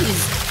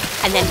hose,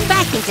 and then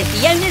back into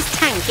Fiona's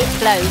tank it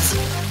flows.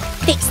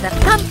 Fix the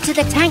pump to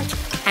the tank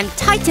and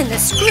tighten the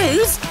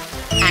screws,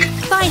 and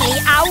finally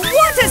our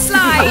water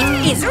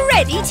slide is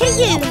ready to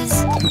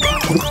use.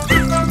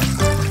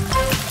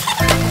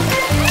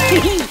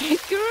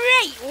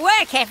 Great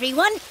work,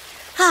 everyone.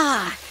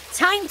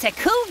 Time to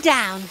cool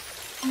down.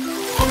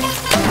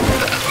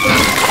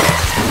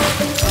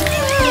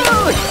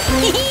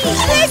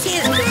 This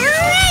is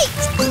great!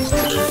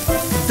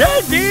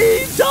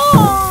 Daddy,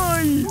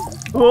 die!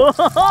 Oh,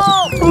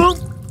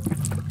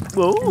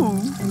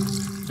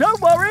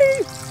 don't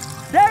worry,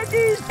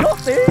 Daddy's got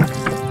this.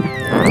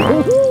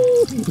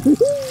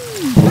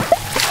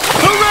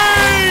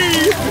 Hooray!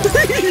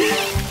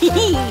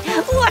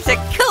 What a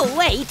cool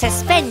way to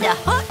spend a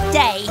hot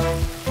day.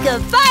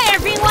 Goodbye,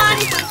 everyone!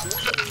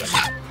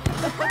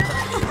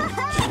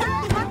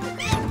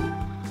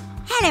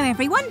 Hello,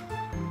 everyone.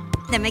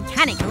 The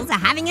Mechanicals are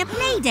having a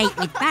play date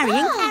with Barry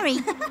and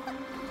Carrie.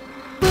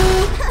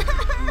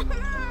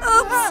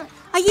 Oops!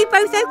 Are you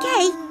both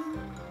okay?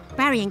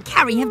 Barry and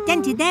Carrie have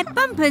dented their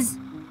bumpers.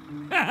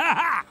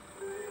 That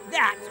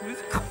was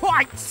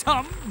quite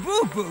some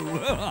boo-boo.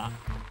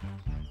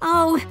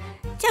 Oh,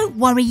 don't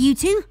worry, you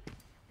two.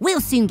 We'll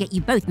soon get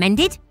you both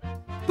mended.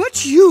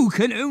 But you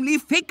can only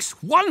fix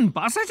one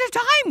bus at a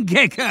time,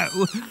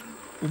 Gecko.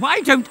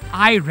 Why don't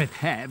I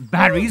repair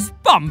Barry's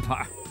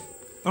bumper?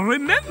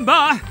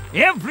 Remember,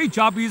 every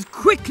job is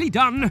quickly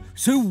done,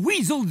 so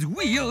Weasel's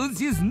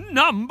Wheels is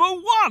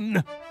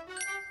 #1.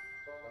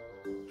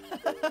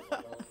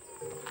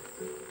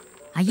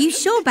 Are you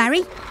sure,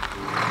 Barry?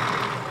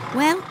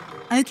 Well,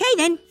 OK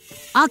then.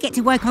 I'll get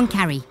to work on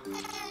Carrie.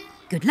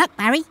 Good luck,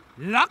 Barry.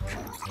 Luck?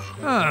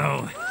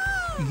 Oh,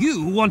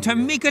 you want to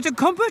make it a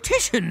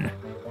competition?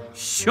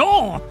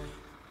 Sure.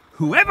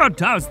 Whoever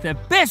does the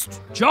best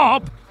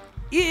job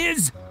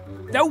is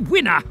the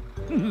winner.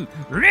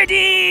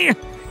 Ready?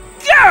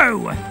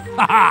 Go!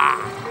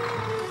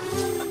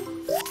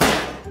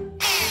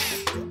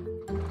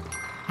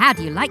 How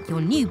do you like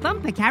your new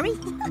bumper, Carrie?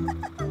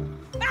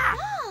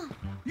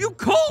 You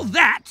call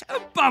that a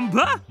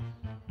bumper?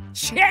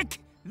 Check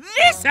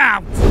this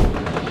out!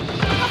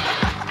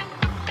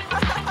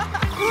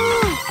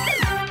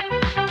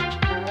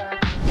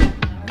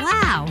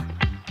 Wow!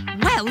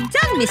 Well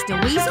done,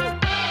 Mr. Weasel.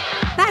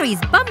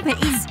 Barry's bumper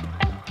is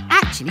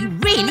actually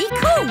really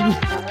cool.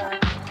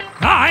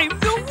 I'm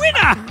the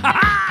winner!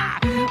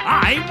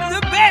 I'm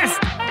the best!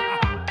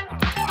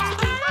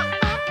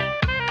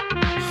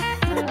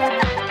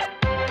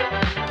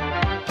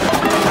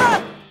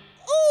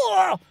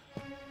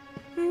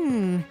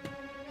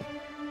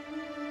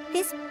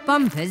 This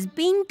bumper's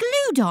been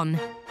glued on.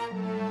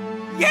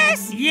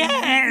 Yes,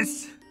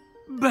 yes!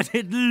 But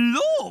it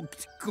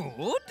looked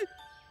good.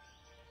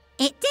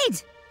 It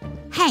did.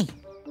 Hey,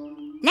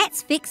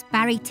 let's fix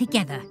Barry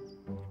together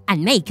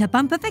and make a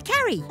bumper for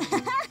Carrie.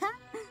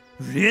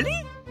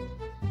 Really?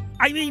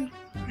 I mean,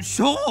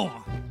 sure,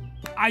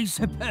 I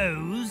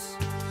suppose.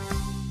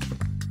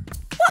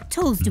 What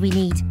tools do we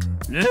need?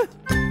 Huh?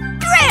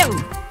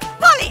 Drill!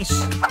 Polish!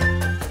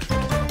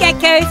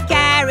 Gecko's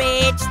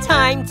garage,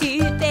 time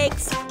to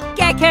fix.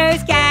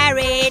 Gecko's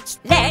garage,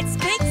 let's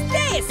fix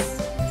this.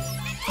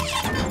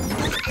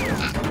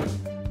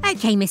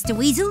 OK, Mr.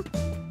 Weasel.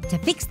 To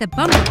fix the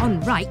bumper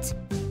on right,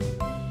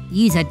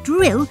 use a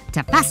drill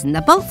to fasten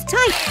the bolts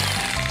tight.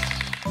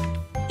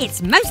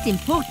 It's most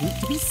important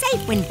to be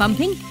safe when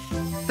bumping,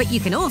 but you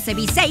can also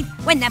be safe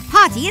when the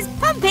party is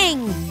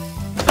pumping.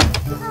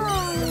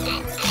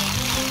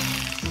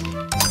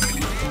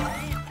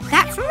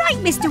 That's right,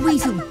 Mr.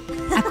 Weasel.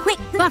 A quick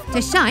buff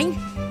to shine.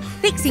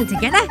 Fixing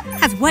together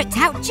has worked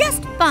out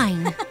just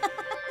fine.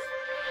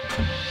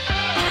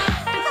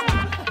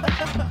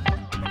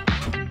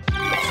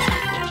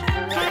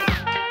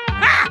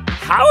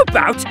 How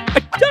about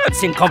a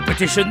dancing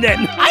competition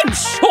then? I'm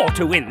sure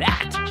to win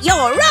that.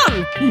 You're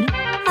wrong.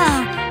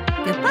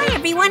 Goodbye,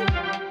 everyone.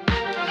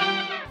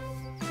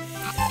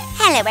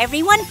 Hello,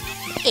 everyone.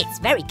 It's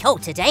very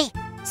cold today,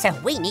 so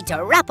we need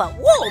to wrap up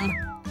warm.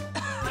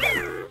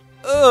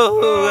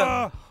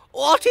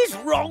 What is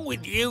wrong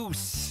with you,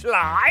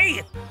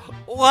 Sly?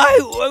 Why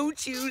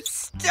won't you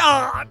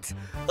start?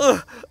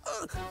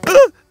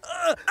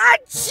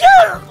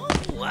 Achoo!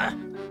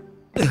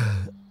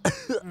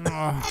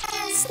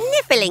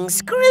 Sniffling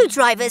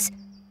screwdrivers.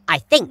 I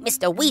think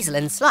Mr. Weasel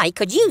and Sly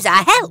could use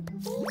our help.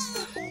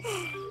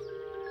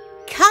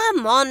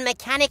 Come on,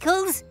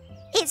 Mechanicals.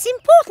 It's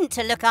important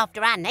to look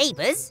after our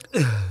neighbours.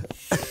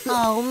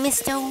 Oh,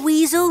 Mr.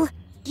 Weasel,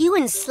 you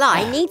and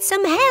Sly need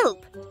some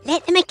help.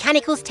 Let the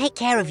Mechanicals take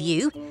care of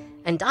you,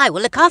 and I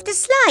will look after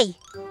Sly.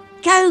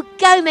 Go,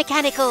 go,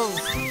 Mechanicals!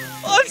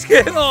 What's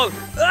going on?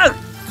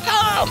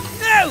 Oh,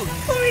 no!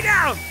 Pull me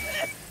down!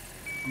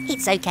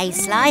 It's okay,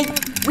 Sly.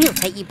 We'll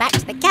take you back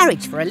to the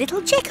garage for a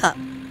little checkup.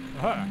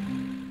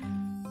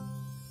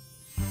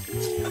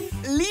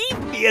 Leave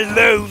me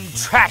alone,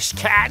 trash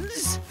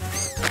cans!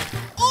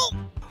 Oh,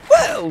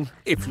 well,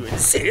 if you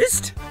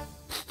insist.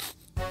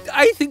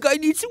 I think I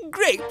need some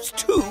grapes,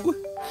 too.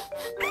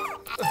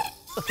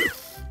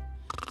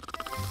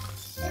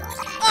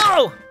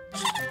 Oh!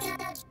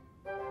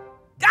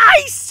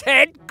 I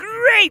said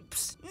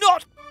grapes,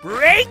 not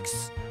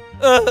brakes!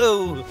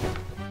 Oh!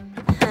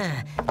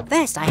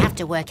 First, I have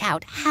to work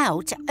out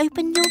how to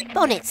open your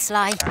bonnet,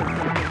 Sly.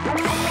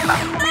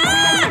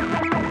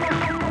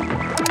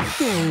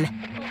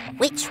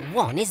 Which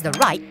one is the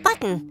right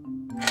button?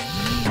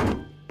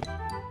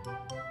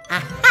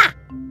 Aha!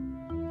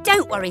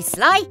 Don't worry,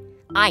 Sly.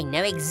 I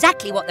know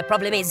exactly what the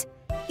problem is.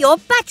 Your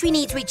battery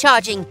needs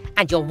recharging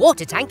and your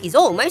water tank is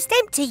almost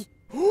empty.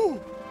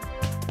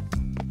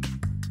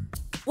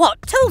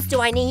 What tools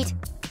do I need?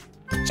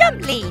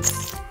 Jump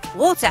leads,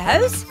 water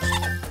hose.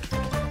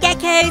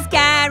 Gecko's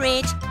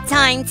garage,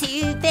 time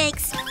to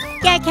fix.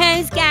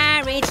 Gecko's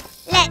garage,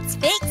 let's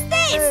fix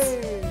this.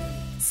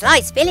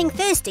 Sly's feeling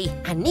thirsty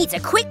and needs a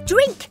quick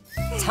drink.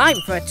 Time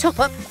for a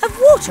top-up of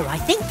water, I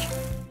think.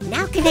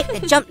 Now connect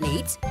the jump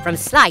leads from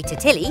Sly to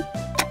Tilly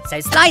so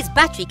Sly's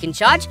battery can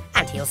charge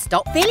and he'll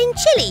stop feeling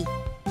chilly.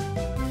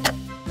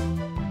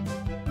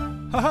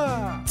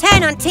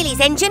 Turn on Tilly's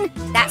engine,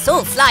 that's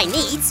all Sly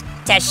needs,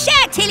 to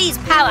share Tilly's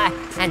power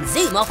and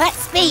zoom off at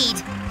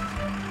speed.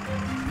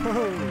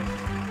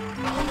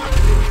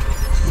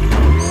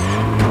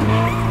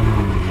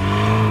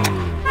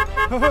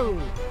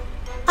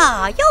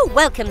 Ah, you're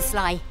welcome,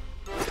 Sly.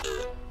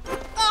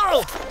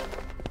 Oh!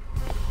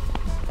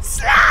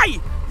 Sly!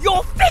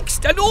 You're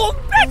fixed and all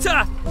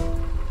better!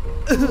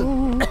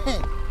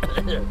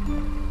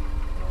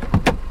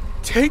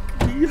 Take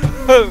me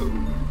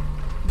home,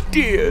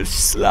 dear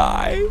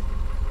Sly.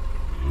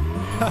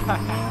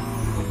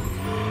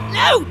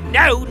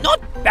 No, not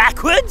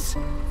backwards!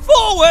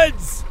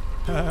 Forwards!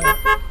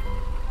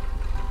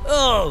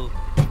 Oh,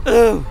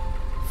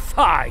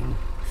 fine.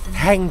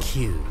 Thank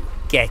you,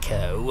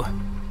 Gecko.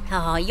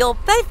 Ah, you're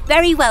both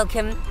very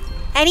welcome.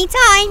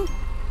 Anytime.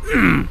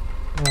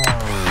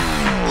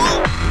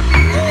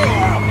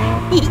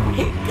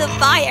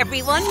 Goodbye,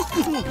 everyone.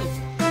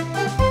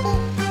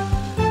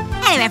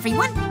 Hello,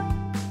 everyone.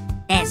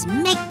 There's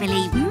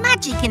make-believe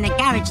magic in the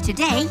garage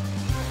today.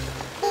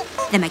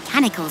 The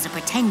Mechanicals are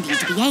pretending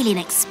to be alien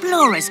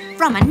explorers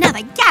from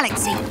another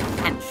galaxy,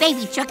 and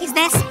Baby Truck is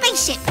their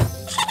spaceship.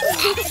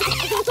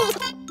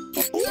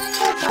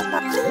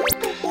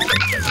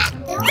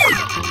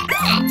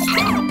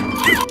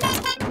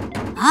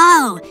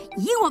 Oh,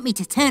 you want me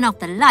to turn off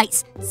the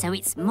lights so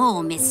it's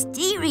more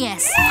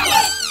mysterious.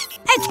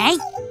 Okay.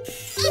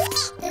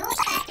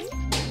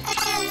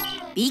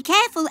 Be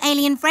careful,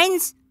 alien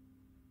friends.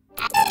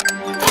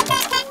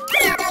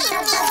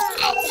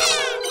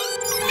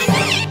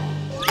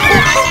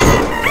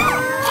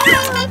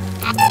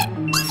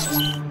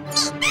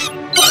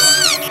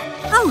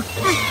 Oh,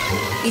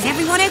 is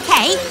everyone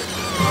okay?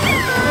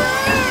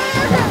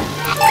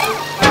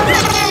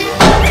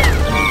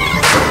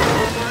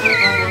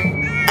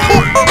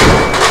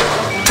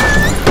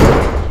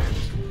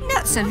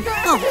 Nuts and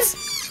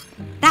bolts.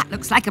 That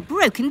looks like a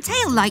broken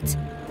tail light.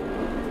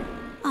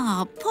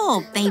 Oh,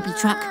 poor Baby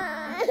Truck.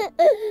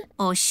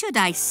 Or should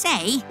I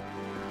say,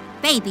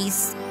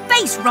 Baby's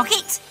space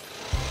rocket.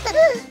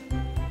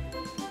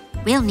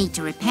 We'll need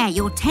to repair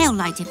your tail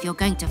light if you're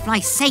going to fly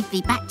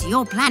safely back to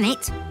your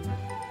planet.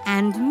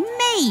 And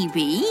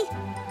maybe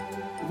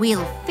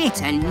we'll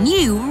fit a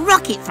new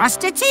rocket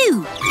thruster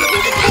too.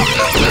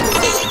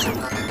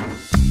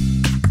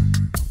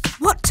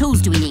 What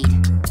tools do we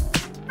need?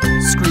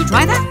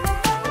 Screwdriver?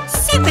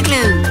 Super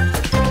glue.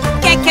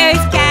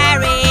 Gecko's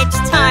garage,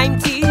 time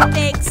to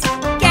fix.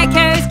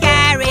 Gecko's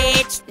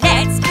garage,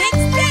 let's fix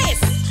this.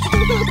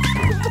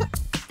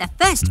 The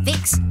first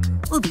fix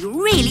will be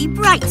really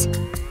bright,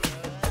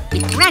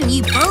 with brand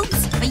new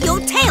bulbs for your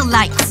tail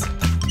lights.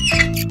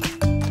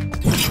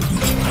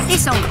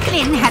 This old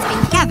Flynn has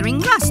been gathering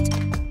rust.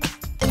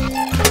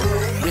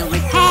 We'll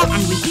repair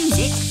and reuse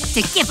it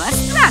to give us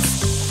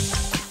thrust.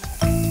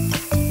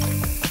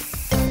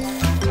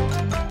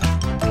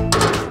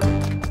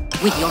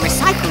 With your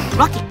recycled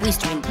rocket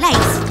booster in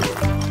place,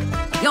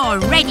 you're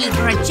ready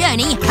for a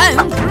journey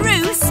home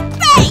through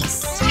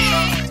space!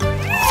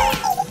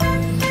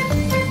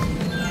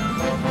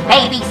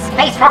 Baby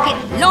space rocket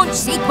launch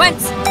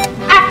sequence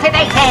active!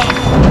 activated.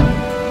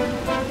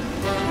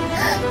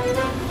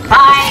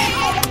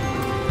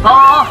 5,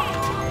 4,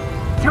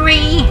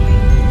 3,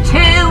 2,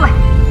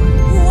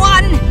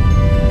 1.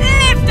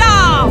 Lift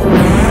off!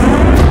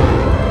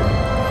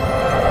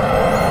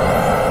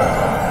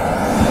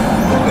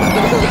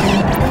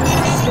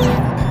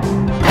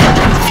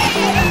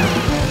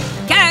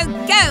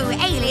 Go,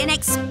 alien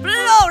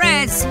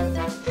explorers!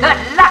 Good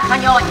luck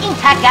on your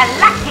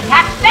intergalactic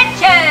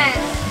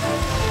adventures!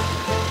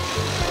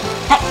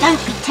 But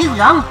don't be too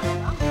long.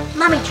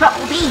 Mummy Truck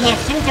will be here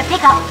soon to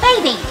pick up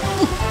baby.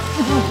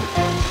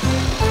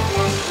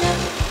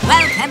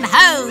 Welcome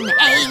home,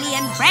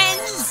 alien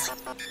friends!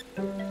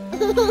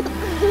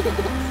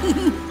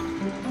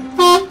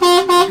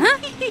 Huh?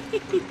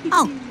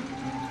 Oh,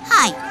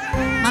 hi,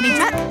 Mummy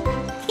Truck.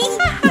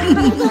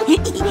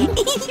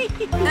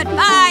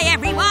 Goodbye,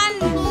 everyone!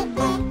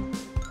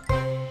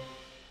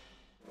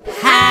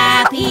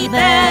 Happy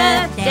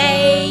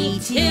birthday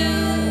to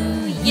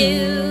you!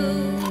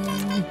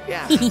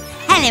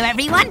 Hello,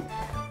 everyone.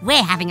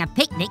 We're having a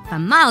picnic for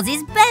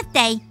Miles's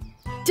birthday.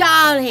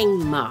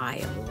 Darling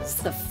Miles,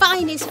 the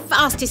finest,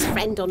 fastest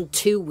friend on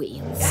 2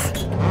 wheels.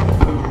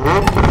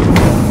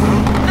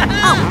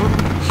 Oh,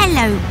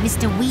 hello,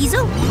 Mr.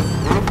 Weasel.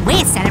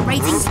 We're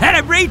celebrating...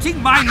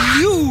 Celebrating my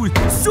new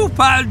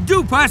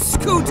super-duper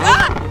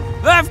scooter?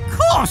 Of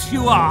course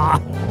you are!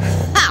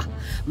 Ha!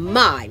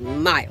 My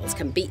Miles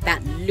can beat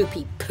that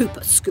loopy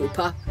pooper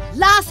scooper.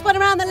 Last one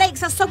around the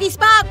lake's a soggy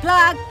spark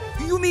plug.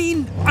 You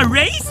mean a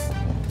race?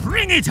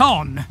 Bring it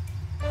on!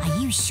 Are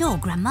you sure,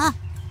 Grandma?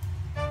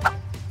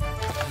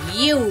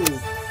 You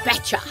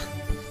betcha.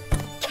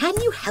 Can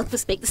you help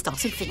us make the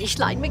start and finish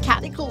line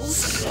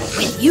mechanicals?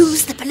 We'll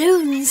use the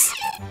balloons.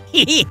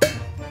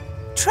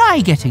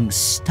 Try getting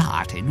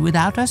started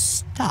without a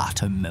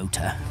starter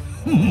motor.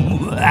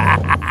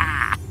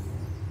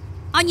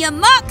 On your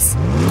marks,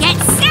 get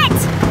set,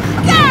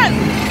 go!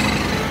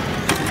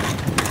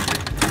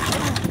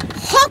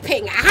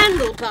 Hopping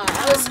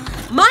handlebars.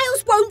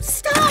 Miles won't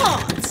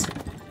start.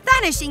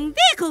 Vanishing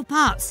vehicle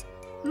parts.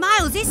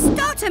 Miles's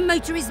starter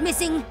motor is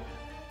missing.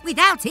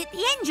 Without it,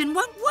 the engine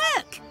won't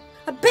work.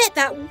 I bet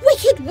that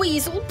wicked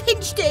weasel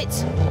pinched it.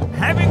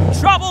 Having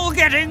trouble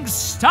getting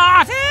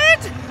started?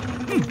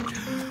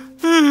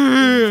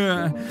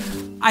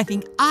 I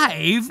think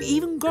I've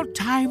even got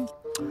time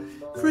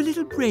for a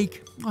little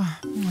break.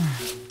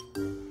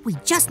 We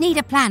just need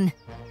a plan.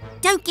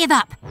 Don't give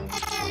up.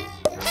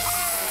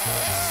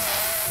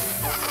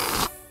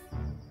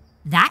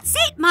 That's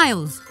it,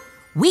 Miles.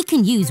 We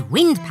can use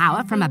wind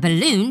power from a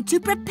balloon to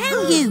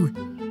propel you.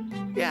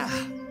 Yeah.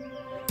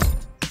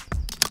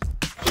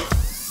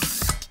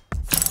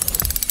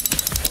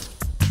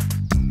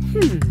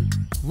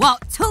 What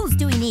tools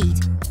do we need?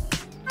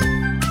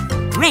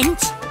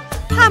 Wrench,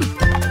 pump.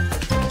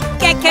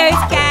 Gecko's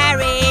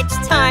garage,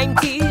 time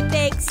to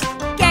fix.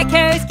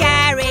 Gecko's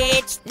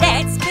garage,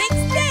 let's fix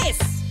this.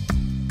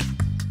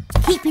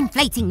 Keep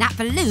inflating that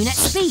balloon at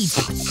speed.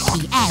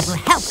 The air will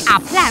help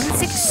our plan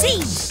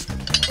succeed.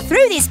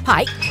 Through this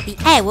pipe, the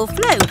air will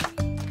flow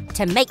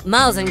to make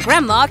Miles and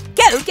Grandma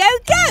go, go,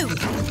 go.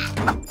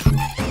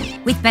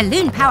 With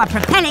balloon power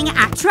propelling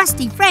our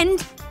trusty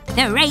friend,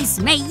 the race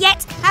may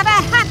yet have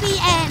a happy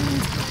end.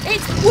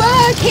 It's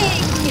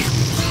working.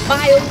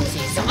 Miles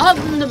is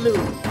on the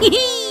moon.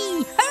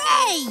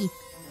 Hooray!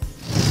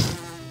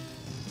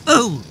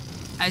 Oh,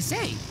 I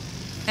say,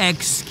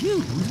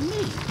 excuse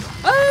me.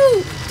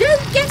 Oh,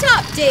 don't get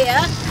up,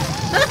 dear.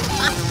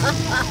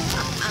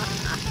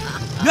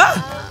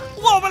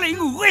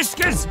 Wobbling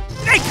whiskers!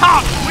 They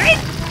can't win!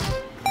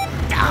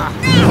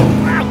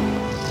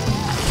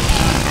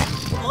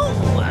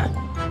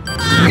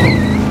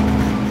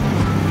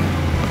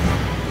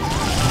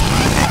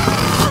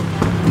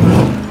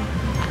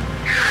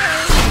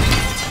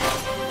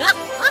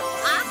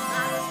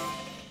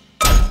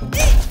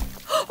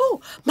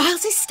 Oh,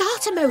 Miles'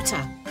 starter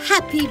motor.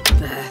 Happy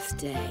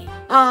birthday.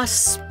 Our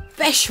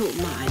special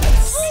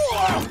Miles.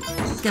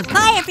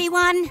 Goodbye,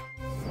 everyone.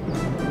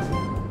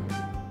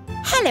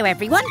 Hello,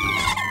 everyone.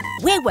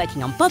 We're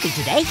working on Bobby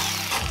today.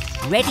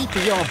 Ready for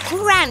your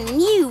brand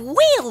new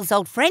wheels,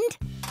 old friend.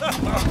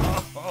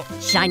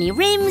 Shiny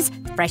rims,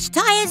 fresh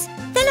tyres,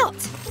 the lot.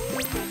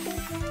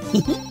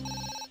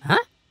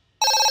 Huh?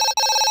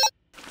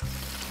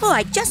 Oh,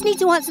 I just need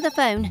to answer the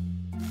phone.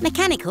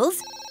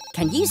 Mechanicals,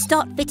 can you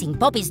start fitting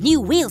Bobby's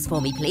new wheels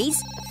for me,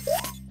 please?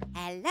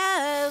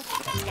 Hello,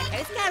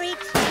 Gecko's garage.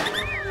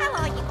 How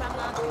are you,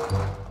 Grandma?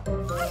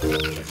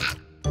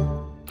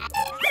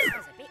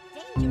 Smells a bit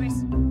dangerous.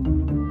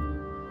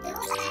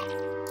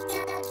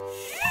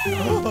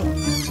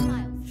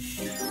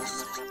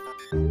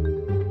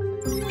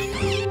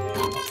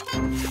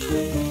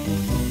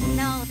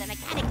 No, the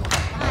mechanical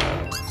fire.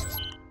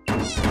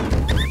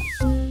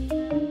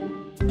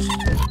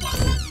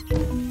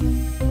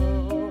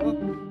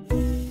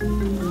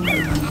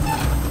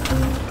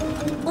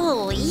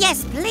 Oh,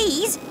 yes,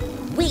 please.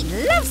 We'd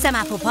love some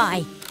apple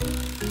pie.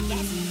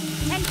 Yes,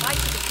 10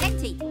 bites is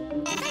plenty.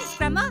 Thanks,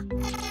 Grandma.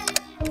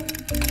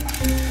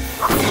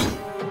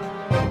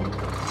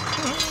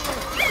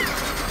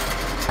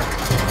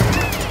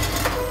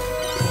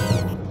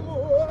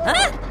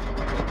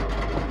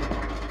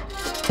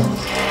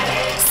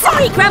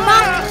 Hurry, Grandma!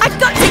 I've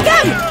got to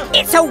go!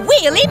 It's a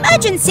wheel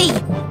emergency!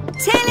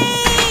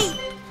 Tilly!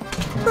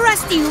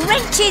 Rusty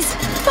wrenches!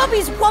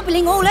 Bobby's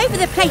wobbling all over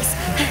the place.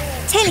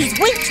 Tilly's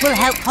winch will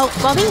help halt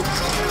Bobby.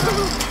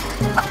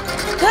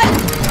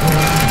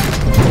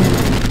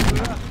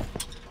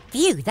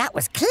 Phew, that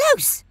was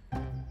close.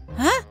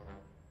 Huh?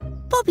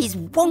 Bobby's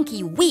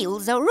wonky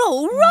wheels are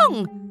all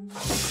wrong.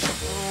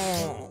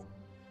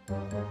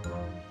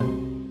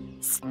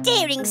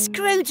 Steering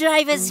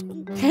screwdrivers.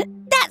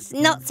 That's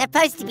not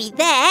supposed to be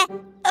there.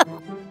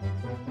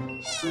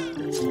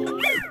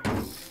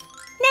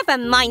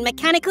 Never mind,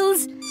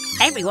 mechanicals.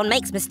 Everyone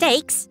makes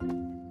mistakes.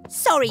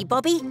 Sorry,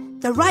 Bobby.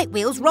 The right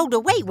wheels rolled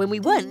away when we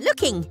weren't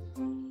looking.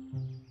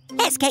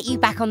 Let's get you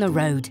back on the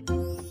road.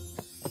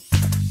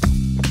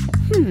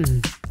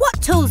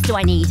 What tools do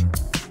I need?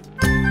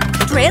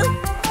 Drill?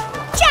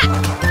 Jack!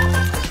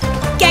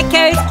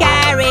 Gecko's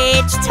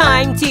garage,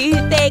 time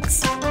to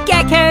fix.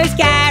 Gecko's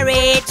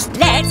garage,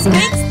 let's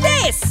fix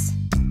this!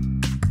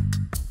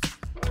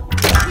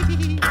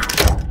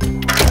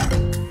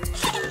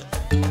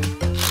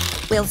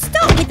 We'll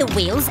start with the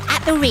wheels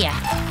at the rear.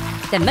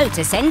 The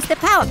motor sends the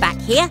power back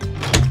here.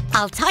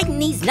 I'll tighten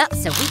these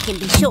nuts so we can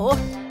be sure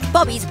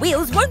Bobby's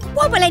wheels won't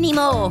wobble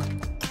anymore.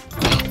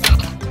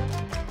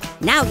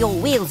 Now your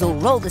wheels all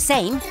roll the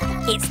same,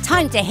 it's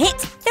time to hit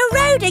the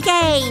road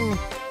again.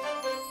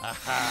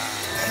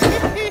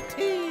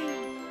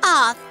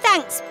 Ah,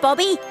 thanks,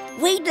 Bobby.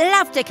 We'd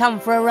love to come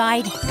for a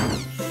ride.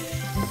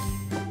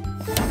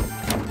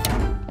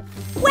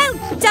 Well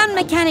done,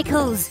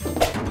 mechanicals.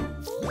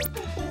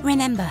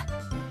 Remember,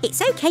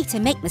 it's okay to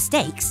make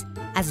mistakes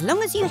as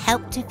long as you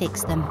help to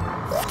fix them.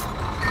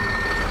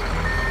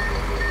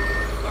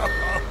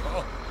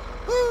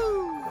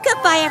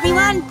 Goodbye,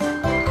 everyone.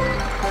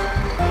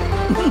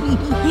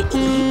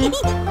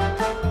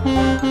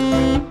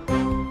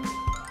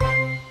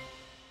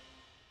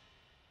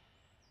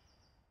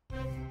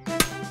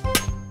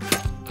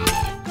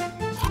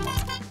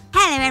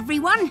 Hello,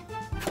 everyone.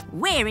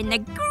 We're in the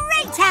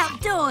great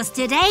outdoors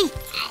today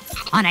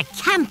on a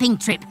camping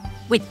trip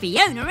with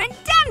Fiona and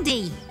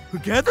Dandy.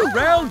 Gather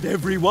round,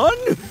 everyone.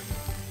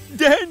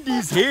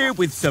 Dandy's here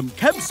with some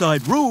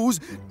campsite rules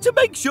to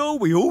make sure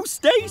we all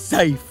stay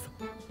safe.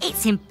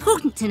 It's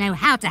important to know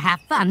how to have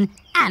fun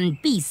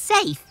and be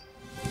safe.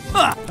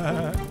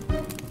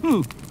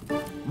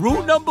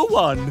 Rule number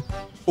 1,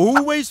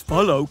 always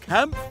follow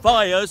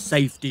campfire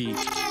safety.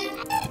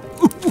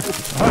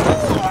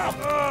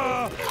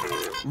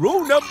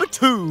 Rule number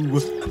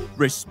 2,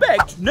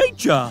 respect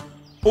nature.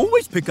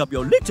 Always pick up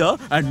your litter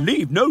and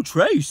leave no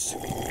trace.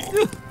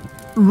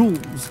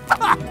 Rules.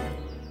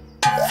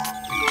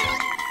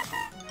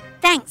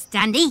 Thanks,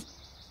 Dandy.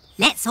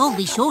 Let's all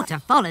be sure to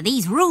follow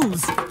these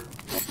rules.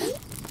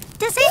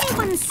 Does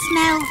anyone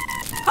smell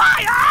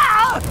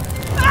fire?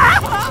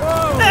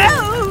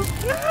 No!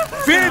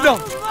 Fear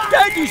not!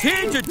 Dandy's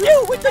here to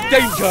deal with the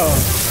danger!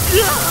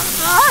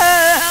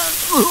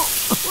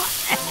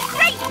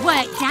 Great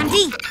work,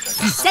 Dandy!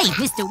 You saved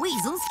Mr.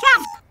 Weasel's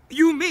camp.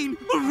 You mean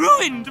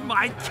ruined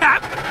my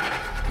camp?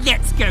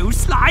 Let's go,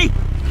 Sly.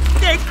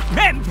 They're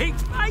cramping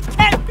my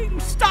camping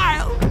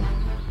style.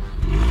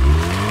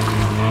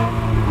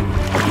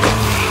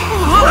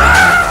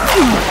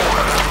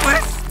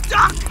 We're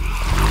stuck.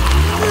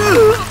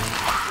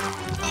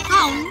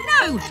 Oh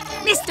no!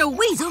 Mr.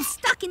 Weasel's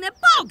stuck in the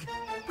bog.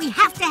 We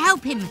have to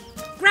help him.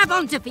 Grab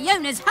onto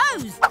Fiona's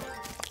hose.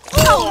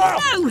 Oh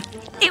no!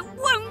 It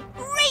won't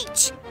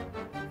reach.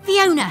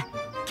 Fiona,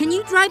 can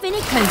you drive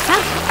any closer?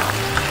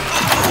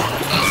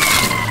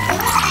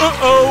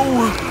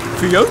 Uh-oh!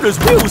 Fiona's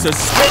wheels are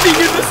spinning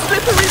in the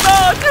slippery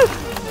mud!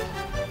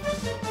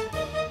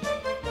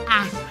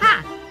 Aha!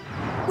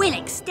 We'll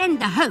extend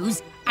the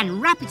hose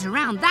and wrap it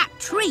around that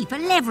tree for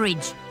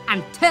leverage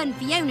and turn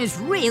Fiona's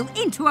reel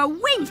into a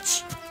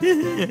winch.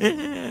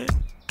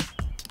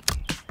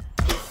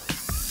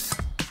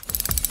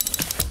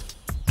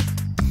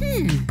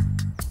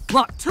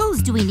 What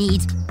tools do we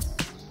need?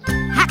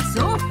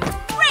 Hacksaw,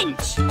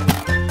 wrench.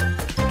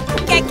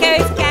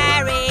 Gecko's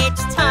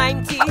garage,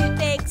 time to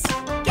fix.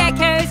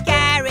 Gecko's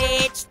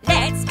garage,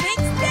 let's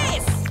fix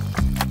this.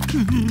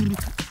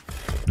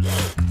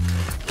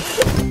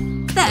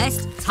 First,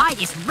 tie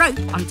this rope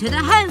onto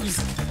the hose,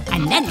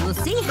 and then we'll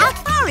see how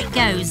far it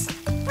goes.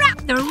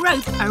 Wrap the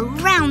rope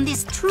around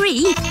this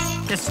tree,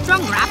 the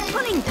stronger our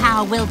pulling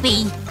power will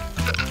be.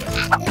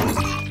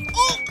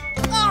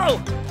 Oh!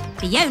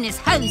 Fiona's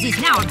hose is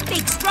now a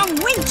big, strong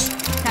winch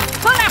to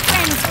pull our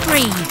friends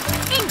free,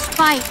 inch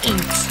by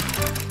inch.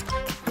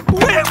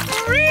 We're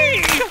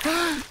free.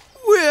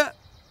 We're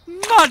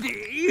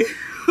muddy.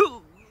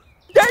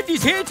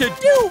 Dandy's here to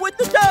deal with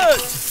the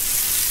dirt!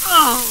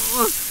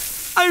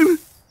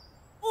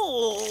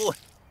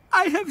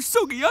 I have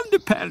soggy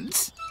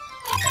underpants.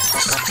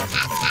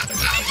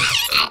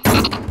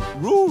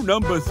 Rule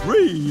number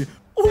 3,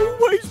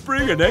 always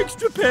bring an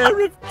extra pair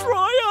of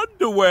dry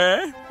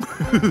underwear.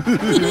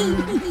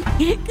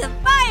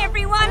 Goodbye,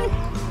 everyone.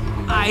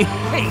 I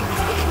hate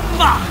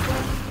mud.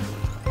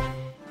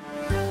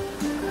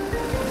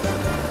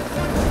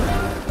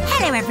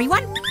 Hello,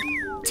 everyone.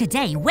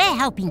 Today, we're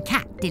helping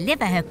Cat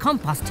deliver her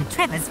compost to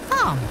Trevor's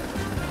farm.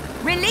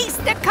 Release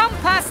the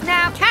compost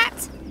now, Cat.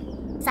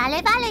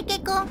 Sale vale,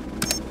 Gecko.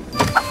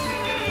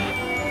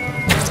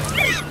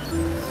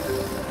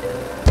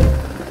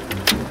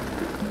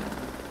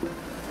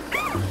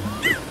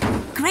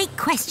 Great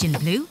question,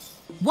 Blue.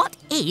 What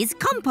is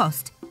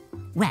compost?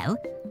 Well,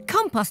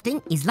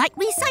 composting is like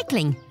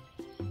recycling.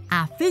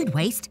 Our food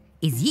waste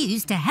is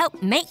used to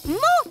help make more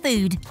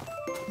food.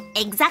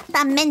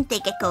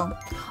 Exactamente, Gecko.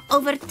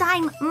 Over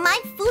time, my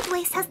food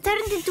waste has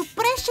turned into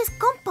precious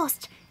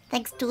compost,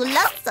 thanks to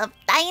lots of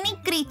tiny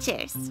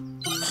creatures.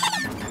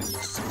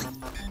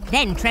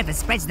 Then Trevor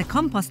spreads the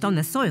compost on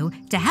the soil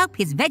to help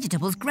his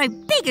vegetables grow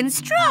big and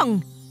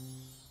strong.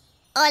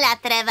 Hola,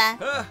 Trevor.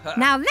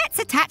 Now let's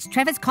attach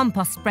Trevor's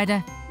compost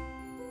spreader.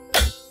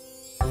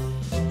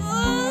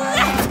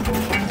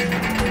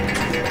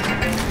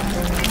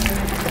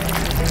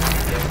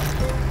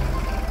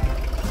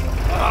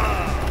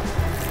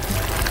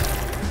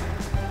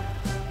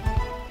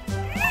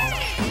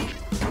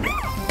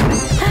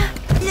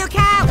 Look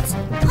out!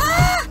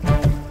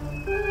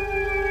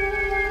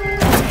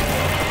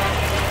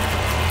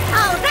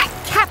 Oh, that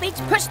cabbage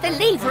pushed the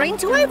lever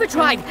into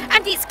overdrive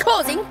and it's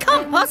causing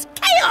compost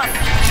chaos!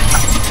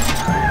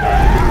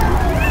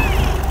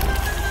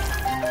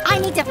 I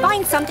need to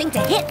find something to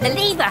hit the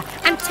lever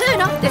and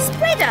turn off the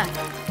spreader.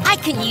 I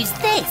can use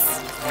this.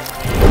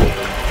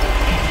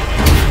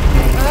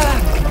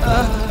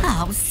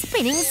 Oh,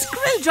 spinning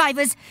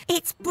screwdrivers!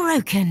 It's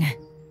broken.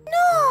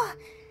 No!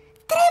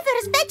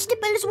 Trevor's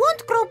vegetables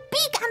won't grow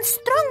big and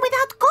strong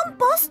without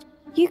compost.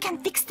 You can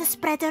fix the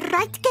spreader,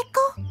 right,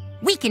 Gecko?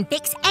 We can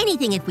fix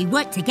anything if we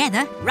work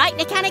together, right,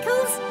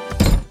 Mechanicals?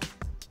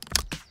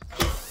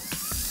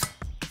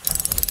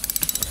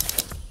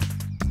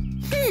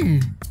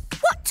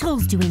 What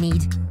tools do we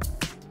need?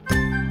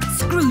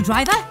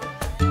 Screwdriver?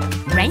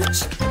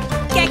 Wrench?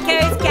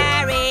 Gecko's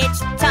garage,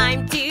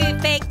 time to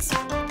fix.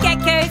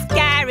 Gecko's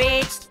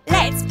garage,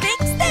 let's fix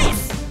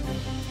this.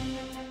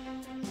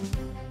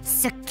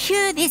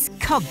 Secure this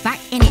cog back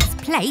in its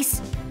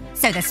place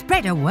so the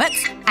spreader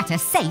works at a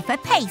safer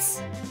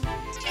pace.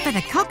 For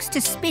the cogs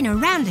to spin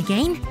around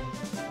again,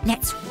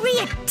 let's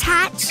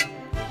reattach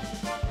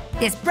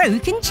this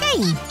broken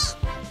chain.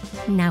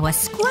 Now a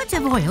squirt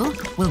of oil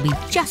will be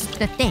just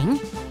the thing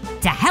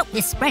to help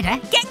this spreader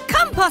get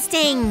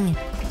composting.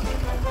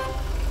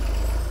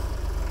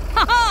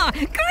 Ha-ha!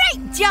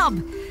 Great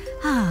job!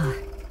 Ah,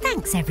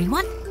 thanks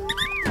everyone.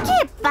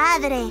 Que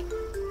padre!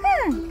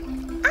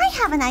 I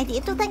have an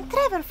idea to thank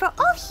Trevor for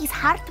all his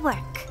hard work.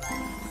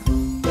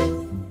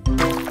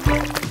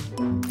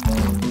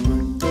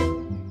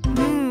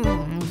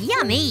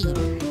 Yummy!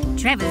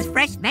 Trevor's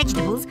fresh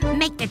vegetables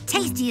make the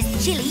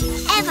tastiest chili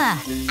ever.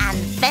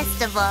 And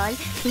best of all,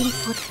 we'll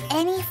put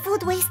any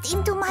food waste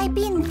into my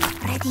bin,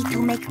 ready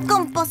to make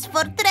compost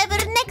for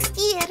Trevor next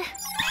year.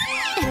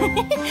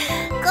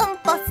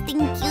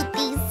 Composting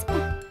cuties.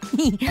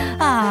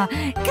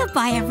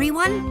 Goodbye,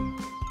 everyone.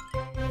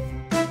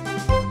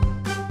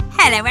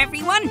 Hello,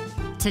 everyone.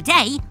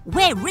 Today,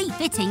 we're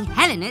refitting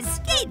Helena's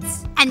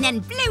skids. And then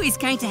Blue is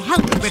going to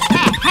help me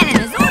repair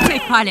Helena's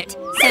autopilot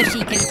so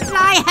she can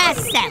fly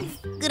herself.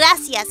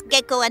 Gracias,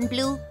 Gecko and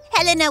Blue.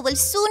 Helena will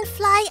soon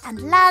fly and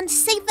land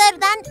safer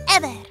than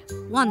ever.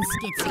 One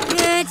skid's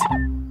good.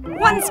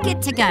 One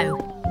skid to go.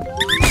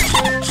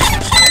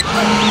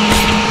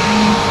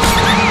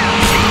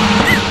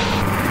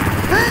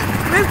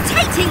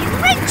 Rotating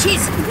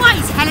wrenches! Why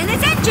is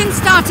Helena's engine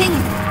starting?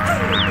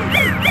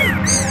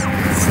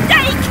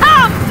 Stay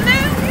calm,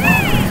 Blue!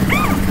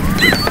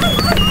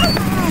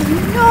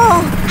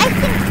 No! I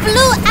think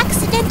Blue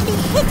accidentally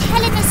hit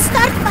Helena's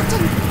start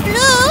button.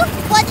 Blue,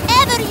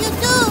 whatever you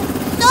do,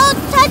 don't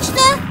touch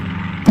the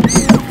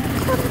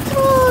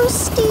control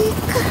stick.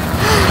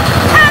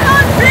 Come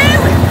on,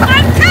 Blue!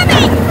 I'm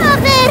coming! A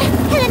ver,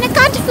 Helena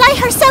can't fly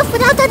herself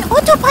without an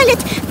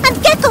autopilot, and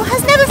Gecko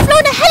has never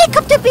flown a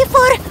helicopter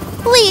before.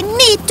 We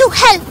need to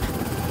help.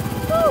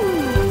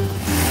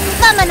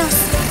 Vámonos.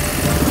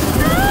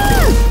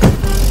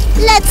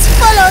 Let's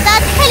follow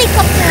that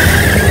helicopter.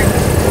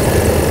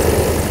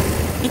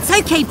 It's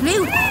okay,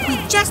 Blue. We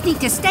just need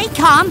to stay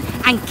calm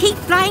and keep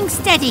flying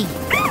steady.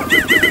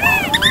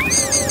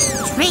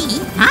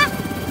 Tree? Huh?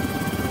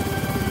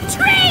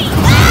 Tree!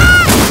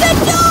 Ah! The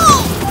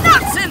door!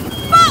 Nuts and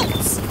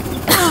bolts!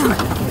 Oh,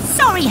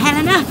 sorry,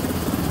 Helena.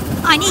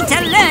 I need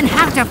to learn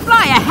how to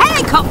fly a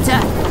helicopter.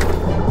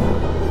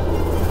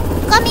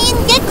 Come in,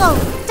 Gecko.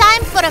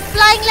 Time for a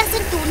flying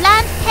lesson to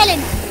land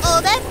Helena.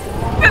 Over.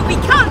 But we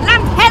can't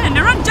land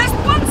Helena on just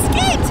one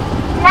skid.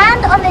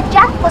 Land on the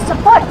jack for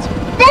support.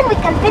 Then we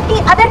can fit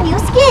the other new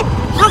skid.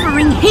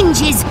 Hovering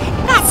hinges.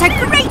 That's a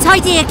great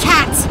idea,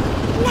 Cat.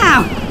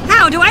 Now,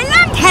 how do I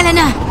land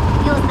Helena?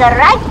 Use the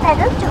right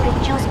pedal to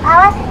reduce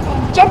power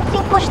and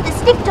gently push the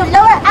stick to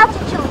lower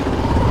altitude.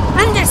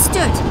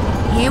 Understood.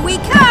 Here we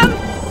come.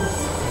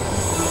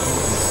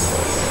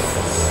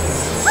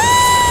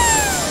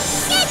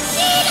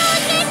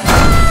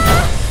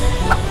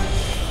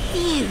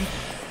 Phew.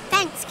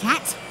 Thanks,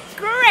 Cat.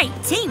 Great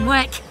Great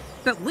teamwork.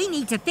 But we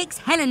need to fix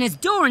Helena's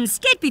door and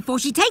skid before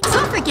she takes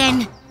off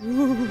again.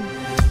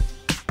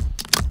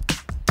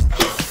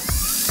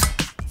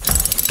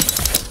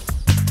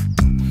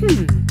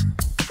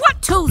 What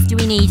tools do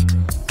we need?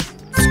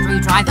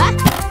 Screwdriver?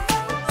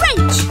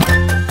 Wrench!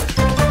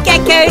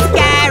 Gecko's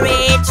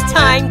garage,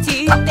 time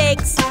to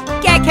fix.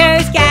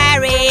 Gecko's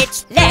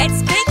garage,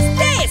 let's fix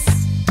this.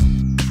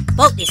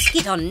 Bolt this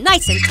skid on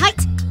nice and tight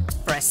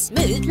for a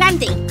smooth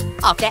landing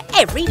after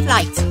every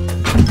flight.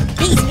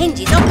 These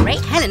hinges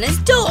operate Helena's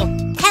door,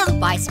 held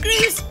by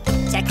screws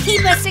to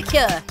keep her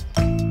secure.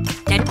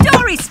 The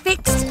door is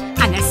fixed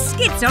and the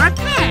skids are a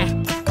pair.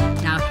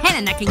 Now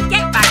Helena can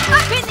get back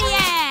up in the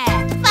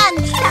air.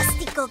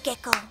 Fantastical,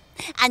 Gecko.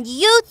 And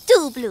you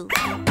too, Blue.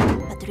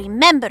 But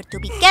remember to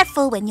be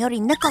careful when you're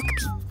in the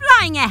cockpit.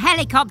 Flying a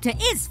helicopter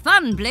is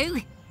fun,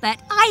 Blue, but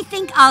I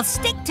think I'll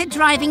stick to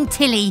driving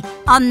Tilly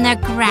on the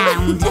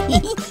ground.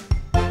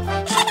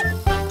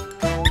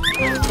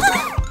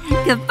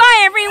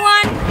 Goodbye,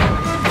 everyone.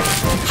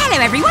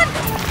 Hello, everyone.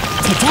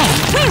 Today,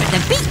 we're at the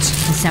beach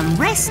for some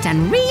rest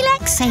and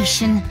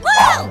relaxation.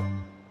 Whoa!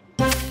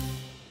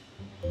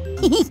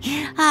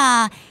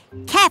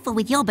 Careful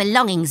with your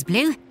belongings,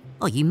 Blue,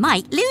 or you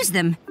might lose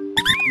them.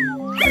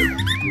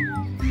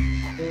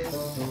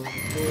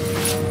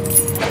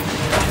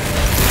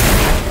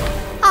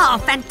 Oh,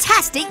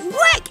 fantastic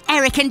work,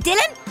 Eric and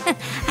Dylan.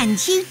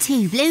 And you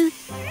too, Blue.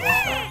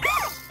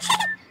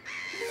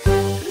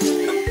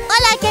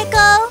 Hola,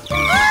 Gecko.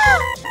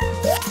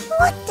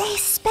 What a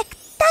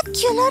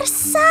spectacular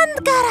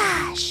sand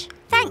garage.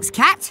 Thanks,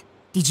 Cat.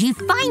 Did you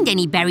find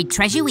any buried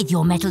treasure with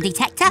your metal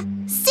detector?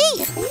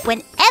 See,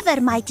 whenever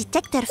my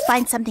detector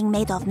finds something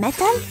made of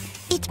metal,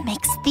 it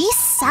makes this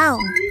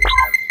sound.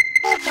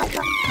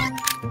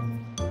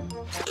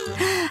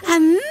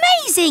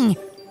 Amazing!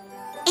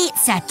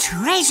 It's a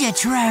treasure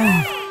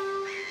trove.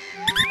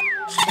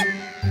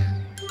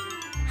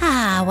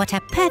 Ah, what a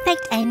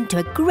perfect end to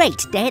a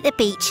great day at the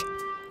beach.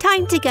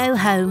 Time to go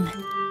home.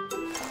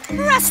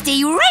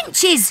 Rusty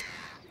wrenches!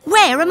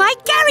 Where are my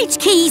garage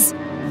keys?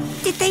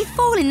 Did they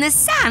fall in the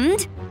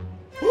sand?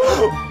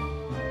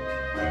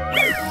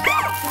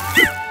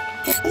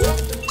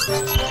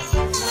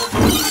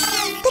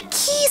 The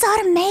keys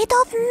are made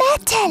of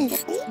metal.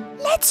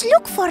 Let's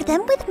look for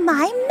them with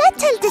my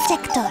metal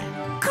detector.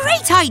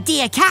 Great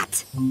idea,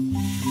 Cat.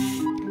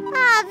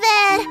 Ah,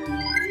 there.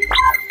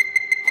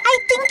 I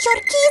think your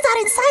keys are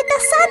inside the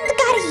sand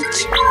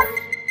garage.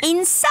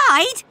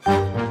 Inside?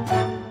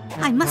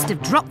 I must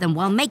have dropped them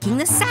while making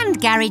the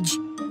sand garage.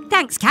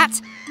 Thanks,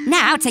 Cat.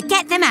 Now to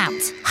get them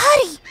out.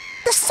 Hurry!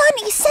 The sun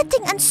is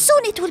setting and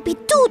soon it will be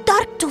too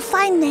dark to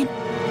find them.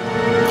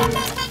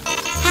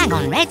 Hang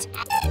on, Red.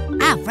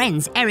 Our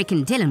friends Eric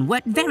and Dylan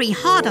worked very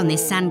hard on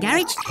this sand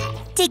garage.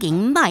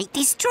 Digging might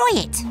destroy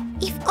it.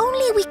 If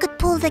only we could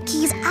pull the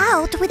keys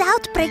out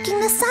without breaking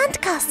the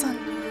sandcastle.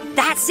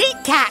 That's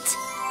it, Cat.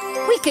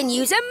 We can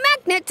use a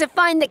magnet to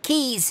find the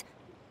keys.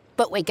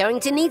 But we're going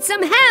to need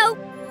some help.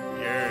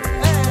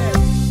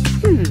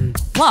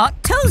 What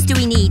tools do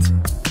we need?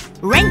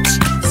 Wrench,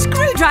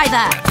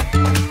 screwdriver.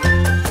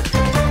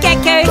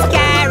 Gecko's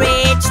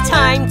garage,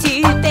 time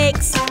to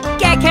fix.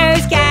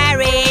 Gecko's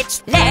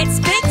garage, let's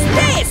fix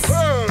this.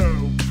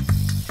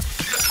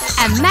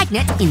 A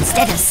magnet,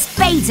 instead of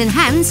spades and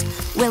hands,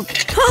 will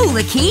pull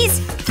the keys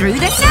through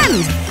the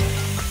sand.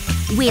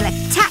 We'll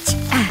attach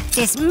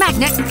this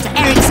magnet to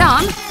Eric's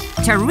arm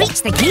to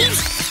reach the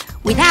keys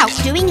without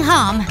doing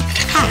harm.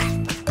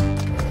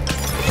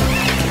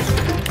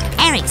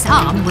 Eric's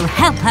arm will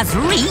help us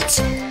reach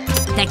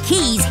the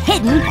keys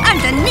hidden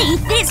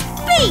underneath this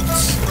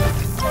beach.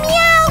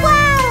 Meow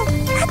wow!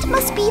 That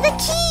must be the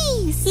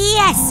keys.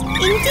 Yes,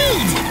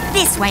 indeed.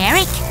 This way,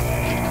 Eric.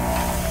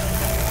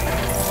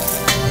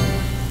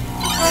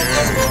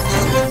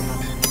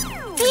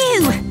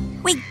 Phew!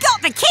 We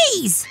got the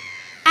keys!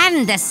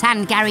 And the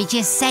sand garage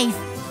is safe.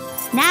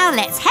 Now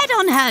let's head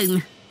on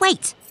home.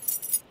 Wait,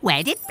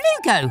 where did Blue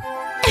go?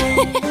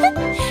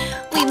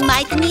 We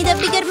might need a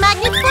bigger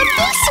magnet for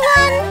this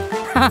one.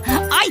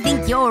 I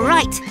think you're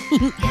right.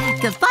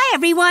 Goodbye,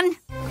 everyone.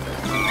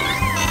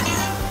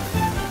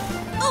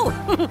 Oh,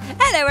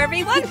 hello,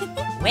 everyone.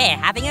 We're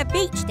having a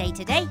beach day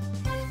today.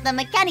 The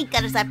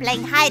mechanicals are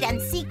playing hide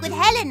and seek with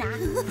Helena.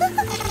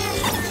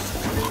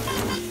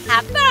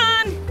 Have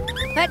fun!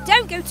 But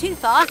don't go too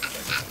far.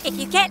 If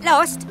you get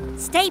lost,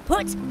 stay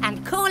put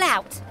and call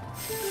out.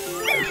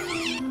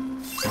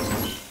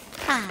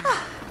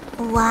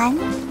 1,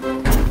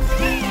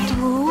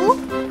 2,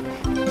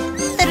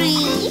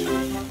 3,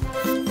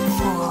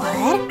 4,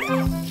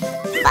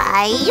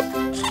 5,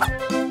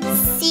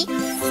 6,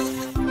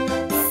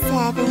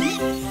 7,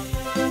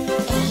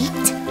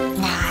 8,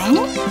 9,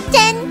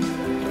 10.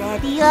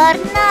 Ready or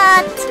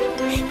not,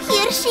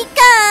 here she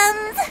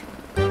comes.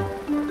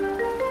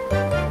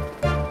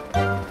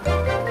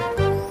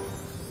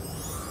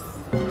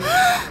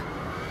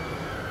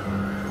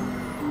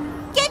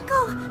 Gecko,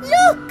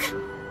 look!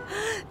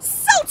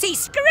 Salty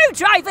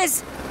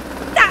screwdrivers!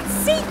 That's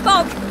seed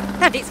bog,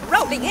 and it's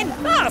rolling in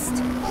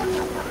fast.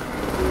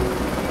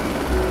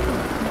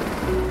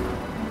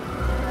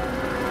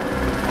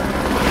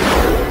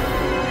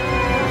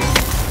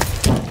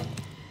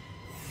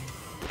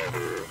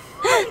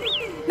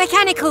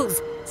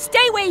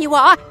 where you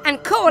are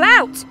and call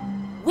out.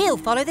 We'll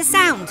follow the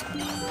sound.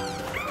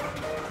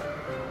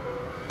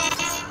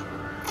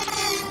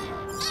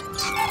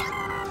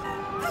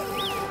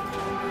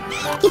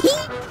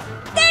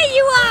 There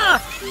you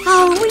are!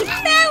 Oh, we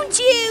found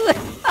you!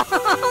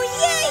 Oh,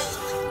 yay!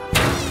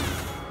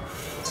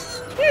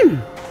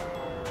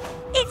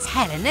 It's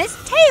Helena's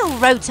tail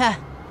rotor.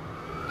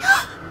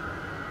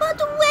 But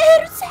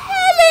where's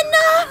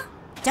Helena?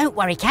 Don't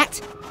worry,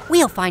 Cat.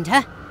 We'll find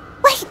her.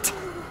 Wait!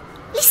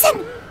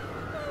 Listen!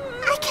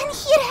 I can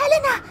hear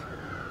Helena!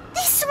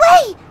 This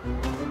way!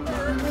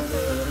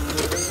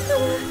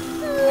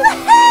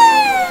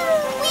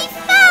 We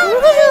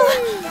found you!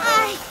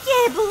 Ay, qué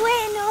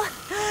bueno!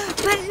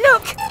 But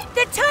look!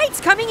 The tide's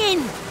coming in!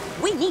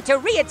 We need to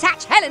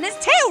reattach Helena's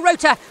tail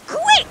rotor!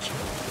 Quick!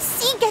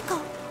 See,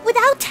 Gecko,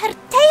 without her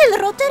tail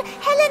rotor,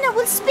 Helena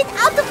will spin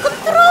out of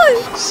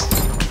control!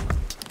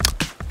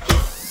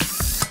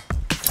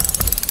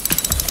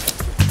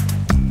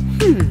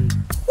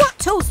 What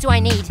tools do I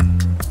need?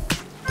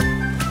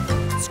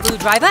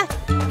 Screwdriver,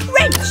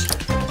 wrench!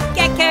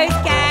 Gecko's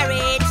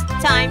garage,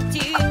 time to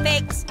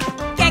fix.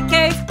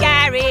 Gecko's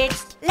garage,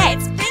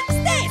 let's fix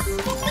this.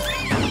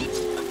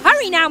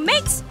 Hurry now,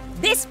 mates!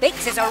 This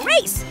fix is a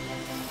race!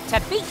 To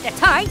beat the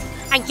tide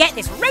and get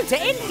this rotor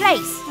in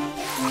place!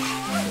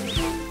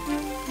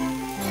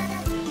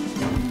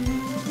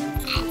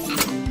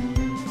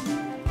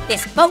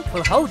 This bolt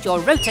will hold your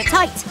rotor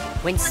tight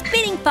when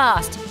spinning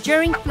fast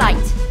during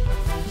flight.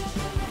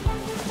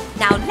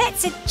 Now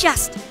let's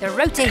adjust the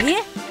rotor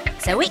here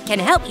so it can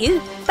help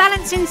you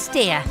balance and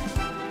steer.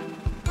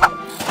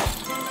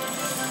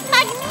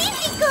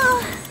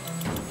 Magnifico!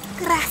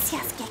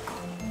 Gracias, Gecko.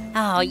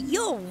 Oh,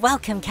 you're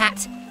welcome,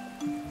 Cat.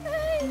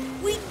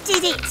 We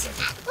did it!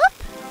 Oop.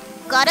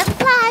 Gotta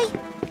fly.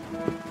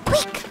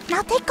 Quick,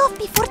 now take off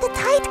before the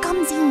tide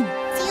comes in.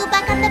 See you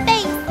back on the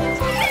base.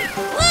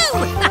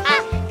 Woo!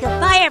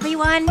 Goodbye,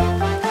 everyone.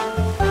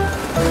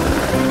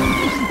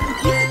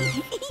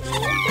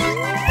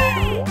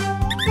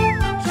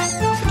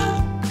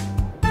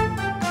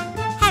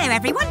 Hello,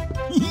 everyone.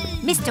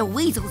 Mr.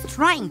 Weasel's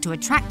trying to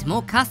attract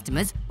more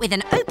customers with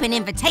an open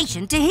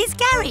invitation to his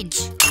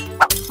garage.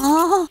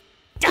 Oh.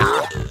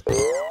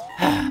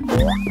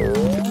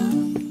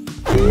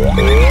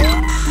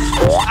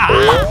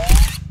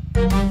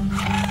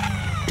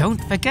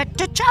 Don't forget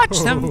to charge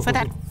them for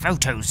that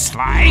photo,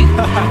 Sly.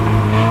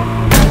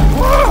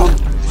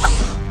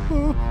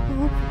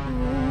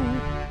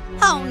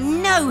 Oh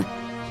no!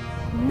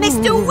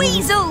 Mr.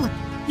 Weasel!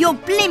 Your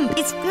blimp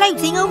is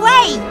floating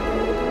away!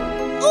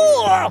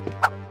 Oh!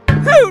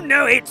 Oh,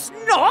 no, it's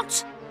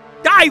not!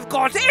 I've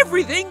got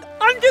everything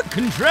under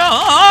control!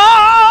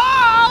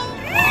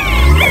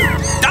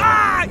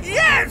 Ah,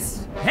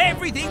 yes!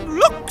 Everything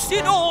looks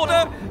in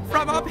order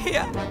from up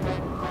here.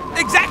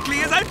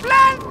 Exactly as I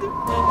planned!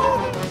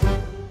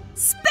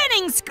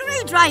 Spinning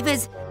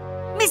screwdrivers!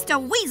 Mr.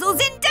 Weasel's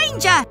in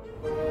danger!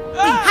 We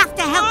have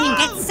to help him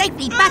get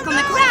safely back on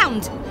the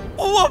ground!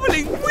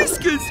 Wobbling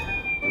whiskers!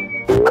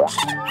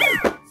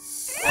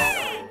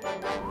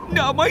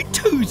 Now my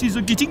toesies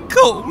are getting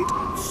cold!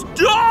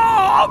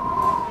 Stop!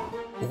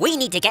 We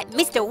need to get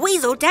Mr.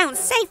 Weasel down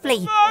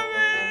safely!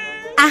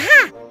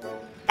 Aha!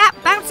 That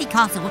bouncy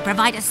castle will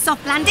provide a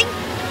soft landing.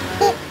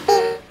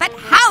 But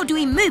how do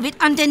we move it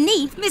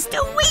underneath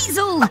Mr.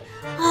 Weasel?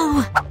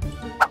 Oh,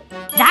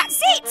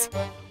 that's it!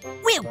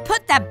 We'll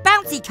put the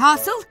bouncy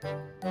castle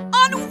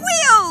on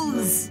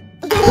wheels!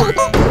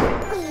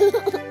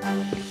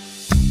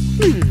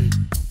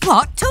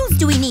 What tools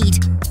do we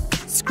need?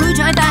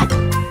 Screwdriver,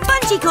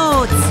 bungee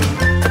cords.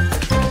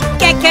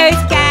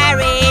 Gecko's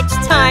garage,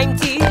 time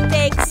to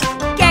fix.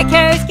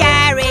 Gecko's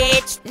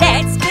garage,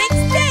 let's fix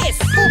this.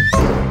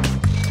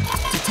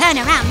 To turn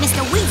around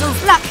Mr.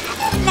 Weasel's luck,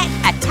 let's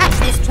attach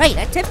this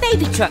trailer to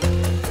Baby Truck.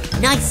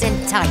 Nice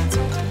and tight.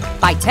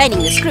 By turning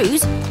the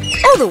screws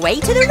all the way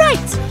to the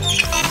right.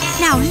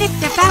 Now lift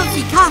the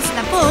bouncy castle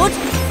aboard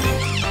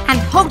and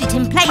hold it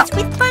in place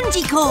with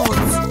bungee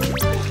cords.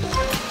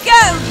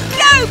 Go,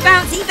 go,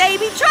 bouncy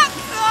Baby Truck!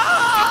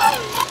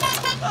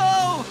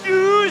 Oh,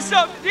 do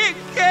something,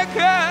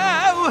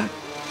 Gecko!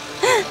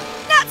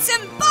 Nuts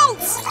and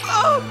bolts!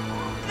 Oh,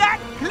 that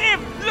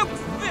cliff looks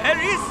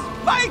very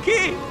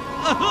spiky!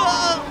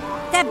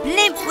 The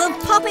blimp will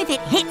pop if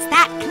it hits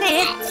that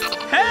cliff.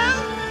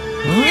 Help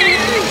me!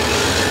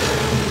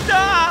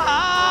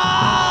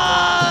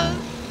 Ah!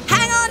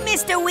 Hang on,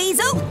 Mr.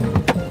 Weasel.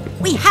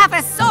 We have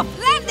a soft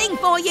landing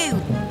for you.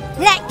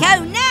 Let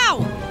go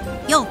now.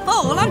 You'll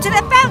fall onto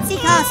the bouncy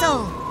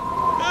castle.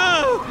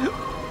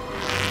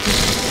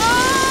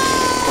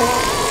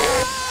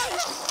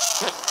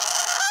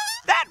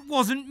 That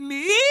wasn't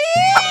me!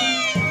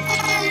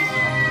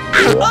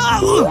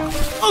 Oh!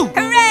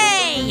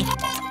 Hooray!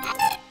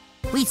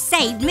 We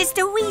saved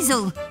Mr.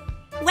 Weasel.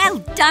 Well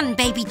done,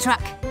 Baby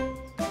Truck.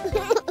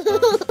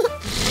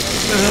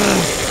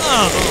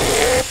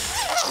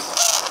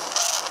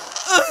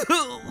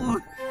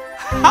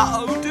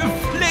 How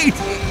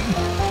deflating!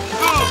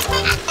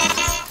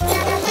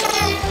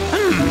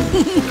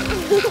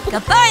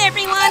 Goodbye,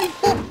 everyone.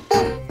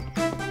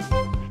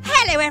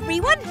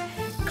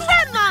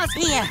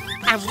 Blue's here,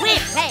 and we're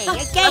playing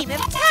a game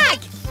of tag.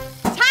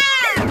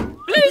 Tag!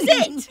 Blue's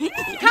it!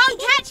 Can't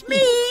catch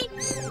me!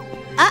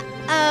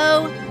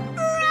 Uh-oh.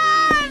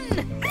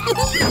 Run!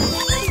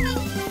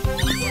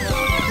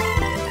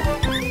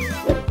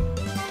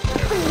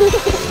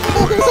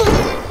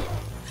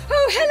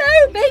 Oh,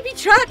 hello, baby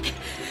truck.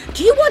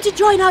 Do you want to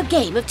join our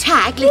game of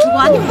tag, little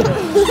one?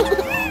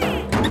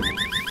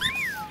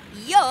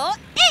 You're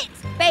it,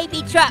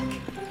 baby truck.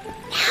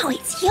 Now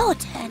it's your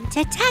turn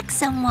to tag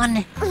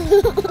someone.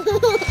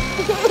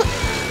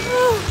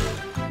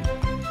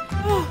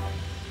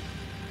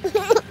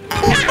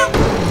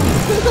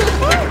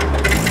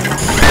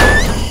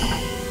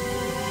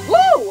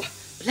 Whoa!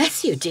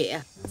 Bless you,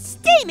 dear.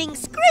 Steaming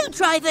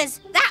screwdrivers!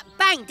 That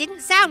bang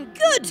didn't sound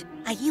good.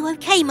 Are you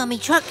okay, Mummy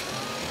Truck?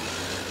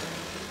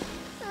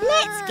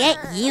 Let's get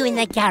you in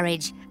the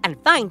garage and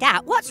find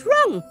out what's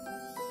wrong.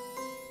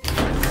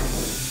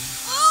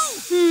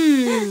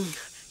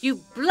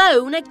 You've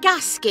blown a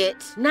gasket.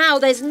 Now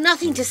there's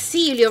nothing to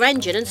seal your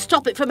engine and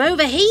stop it from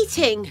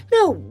overheating.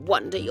 No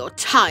wonder you're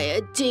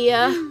tired,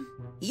 dear.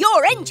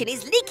 Your engine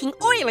is leaking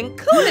oil and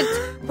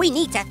coolant. We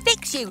need to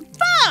fix you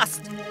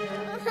fast.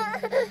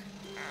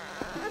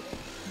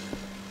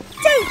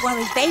 Don't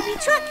worry, baby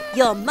truck.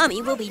 Your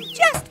mummy will be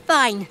just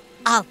fine.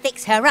 I'll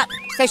fix her up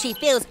so she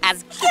feels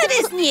as good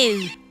as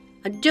new.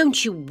 And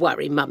don't you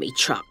worry, Mummy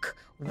Truck.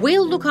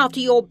 We'll look after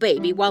your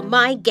baby while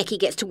my Gecko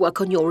gets to work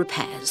on your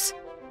repairs.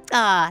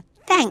 Ah,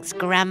 thanks,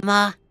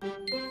 Grandma.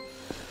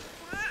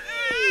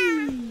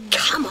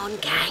 Come on,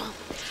 gang.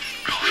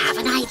 I have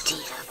an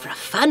idea for a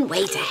fun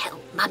way to help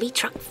Mummy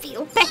Truck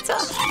feel better.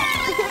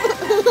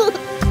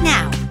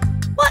 Now,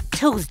 what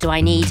tools do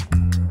I need?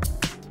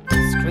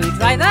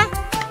 Screwdriver.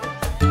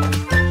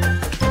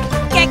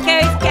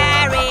 Gecko's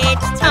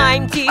garage,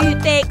 time to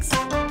fix.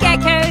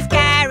 Gecko's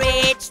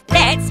garage,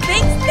 let's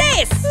fix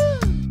this.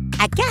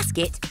 A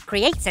gasket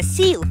creates a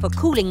seal for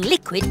cooling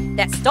liquid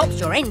that stops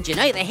your engine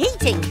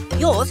overheating.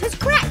 Yours has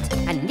cracked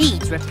and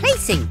needs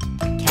replacing.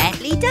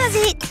 Carefully does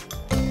it.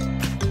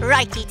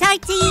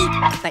 Righty-tighty,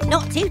 but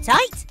not too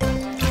tight.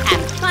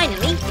 And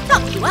finally,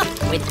 top you up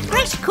with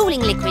fresh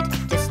cooling liquid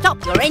to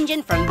stop your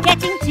engine from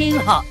getting too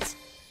hot.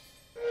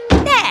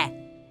 There!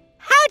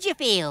 How'd you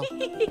feel?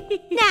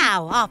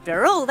 Now,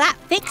 after all that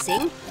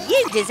fixing,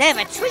 you deserve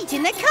a treat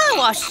in the car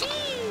wash.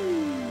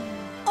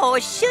 Or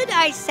should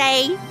I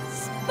say,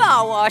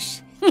 spa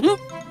wash.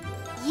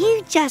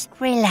 You just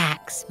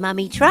relax,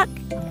 Mummy Truck.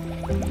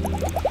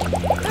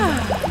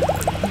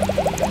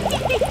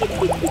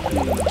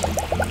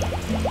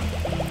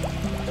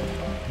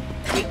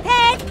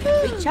 Prepared,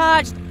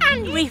 recharged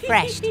and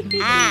refreshed.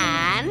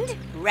 And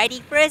ready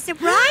for a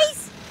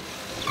surprise?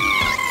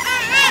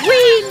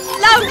 We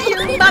love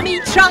you, Mummy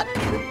Truck!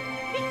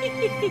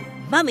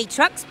 Mummy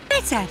Truck's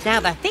better now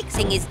the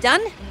fixing is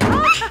done.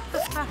 And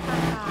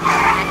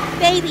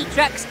Baby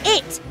Truck's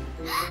it.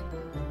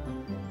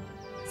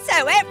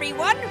 So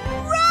everyone,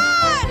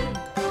 run!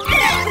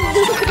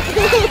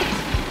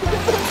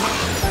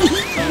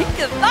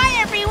 Goodbye,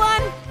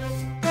 everyone.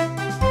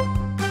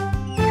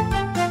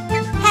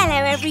 Hello,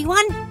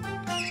 everyone.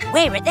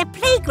 We're at the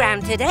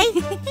playground today.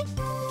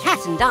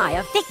 Cat and I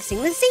are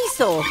fixing the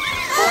seesaw.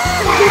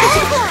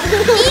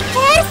 Be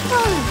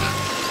careful!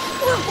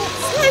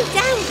 Slow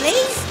down,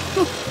 please.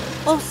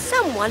 Or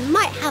someone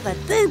might have a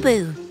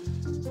boo-boo.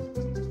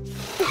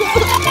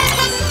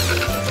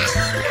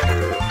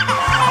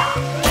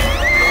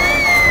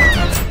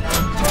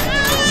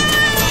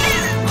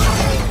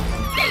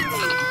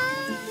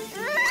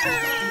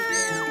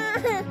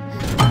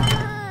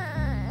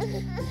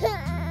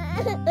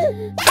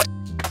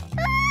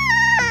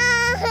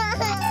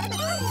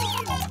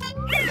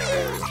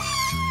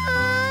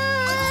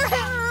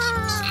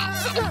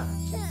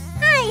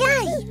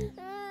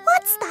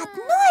 What's that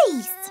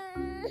noise?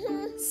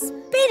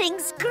 Spinning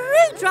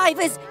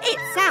screwdrivers! It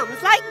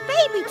sounds like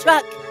Baby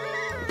Truck.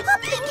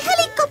 Popping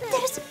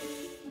helicopters!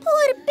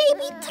 Poor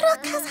Baby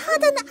Truck has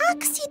had an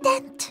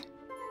accident.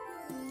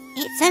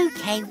 It's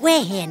okay,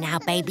 we're here now,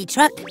 Baby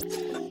Truck.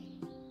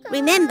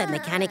 Remember,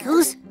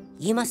 mechanicals,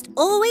 you must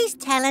always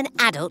tell an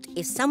adult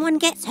if someone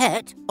gets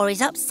hurt or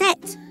is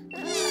upset.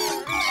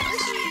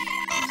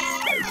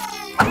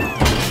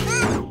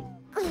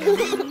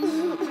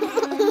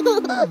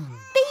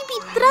 Baby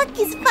Truck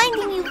is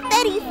finding you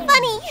very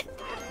funny.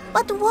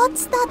 But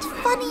what's that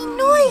funny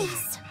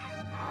noise?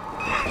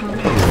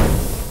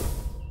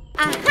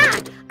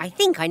 Aha! I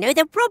think I know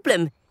the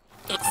problem.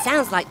 It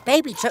sounds like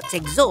Baby Truck's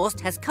exhaust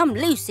has come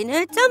loose in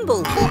her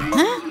tumble.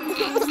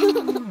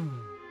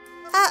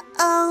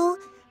 Uh-oh.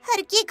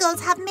 Her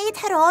giggles have made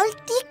her all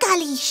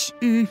ticklish.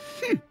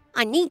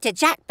 I need to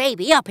jack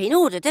Baby up in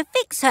order to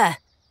fix her.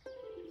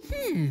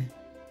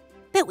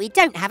 But we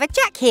don't have a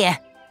jack here.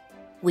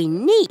 We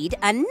need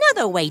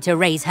another way to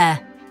raise her.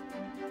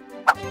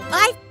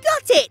 I've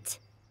got it!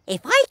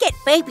 If I get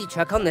Baby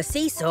Truck on the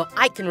seesaw,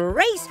 I can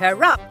raise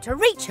her up to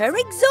reach her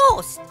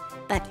exhaust.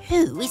 But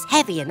who is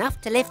heavy enough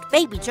to lift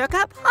Baby Truck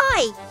up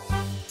high?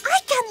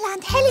 I can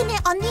land Helene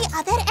on the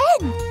other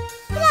end.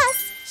 Plus,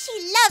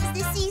 she loves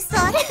the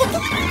seesaw.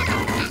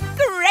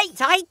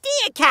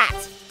 the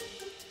cat.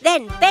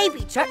 Then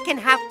Baby Truck can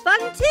have fun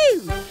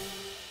too.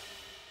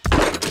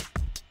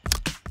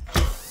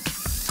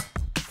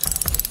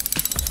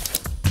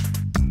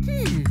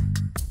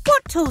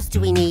 What tools do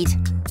we need?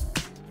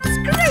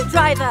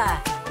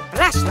 Screwdriver,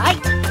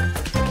 flashlight.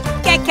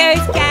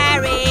 Gecko's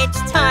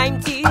garage,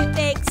 time to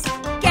fix.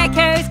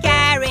 Gecko's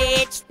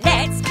garage,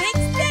 let's fix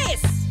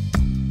this.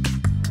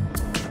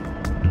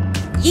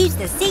 Use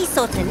the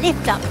seesaw to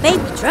lift up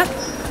Baby Truck.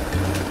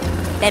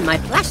 Then my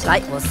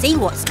flashlight will see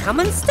what's come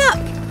unstuck.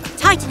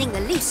 Tightening the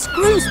loose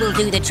screws will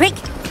do the trick.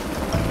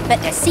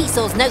 But the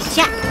seesaw's no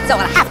jack, so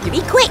I'll have to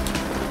be quick.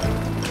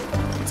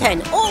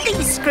 Turn all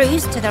these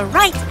screws to the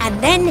right and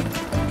then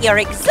your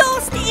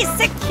exhaust is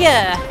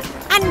secure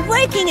and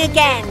working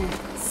again.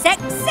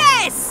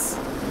 Success!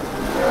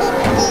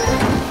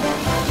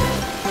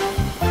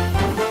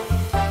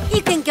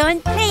 You can go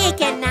and play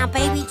again now,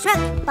 Baby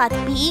Truck. But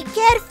be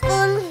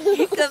careful.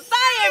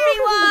 Goodbye,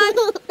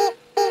 everyone!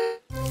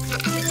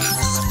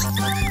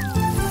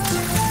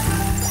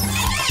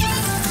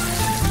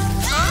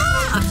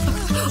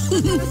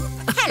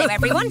 Hello,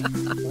 everyone.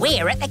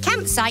 We're at the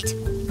campsite.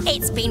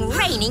 It's been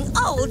raining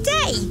all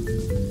day.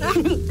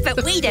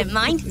 But we don't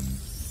mind.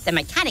 The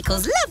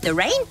mechanicals love the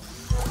rain.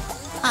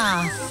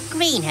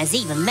 Green has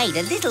even made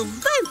a little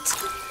boat.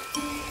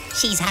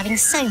 She's having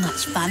so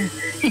much fun.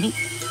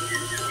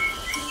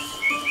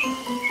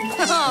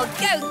 Oh,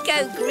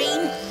 go,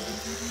 Green.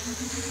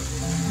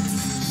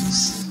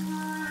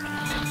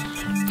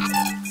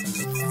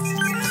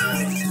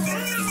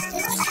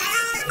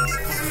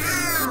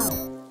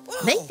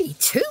 Maybe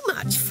too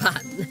much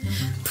fun.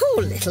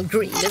 Poor little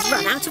Green has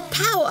run out of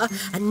power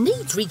and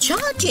needs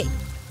recharging.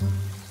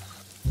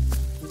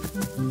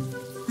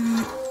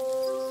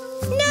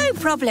 No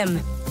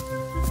problem.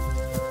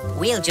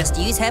 We'll just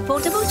use her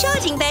portable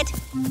charging bed.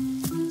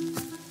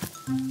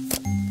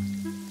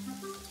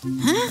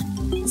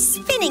 Huh?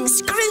 Spinning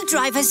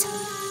screwdrivers.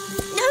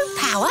 No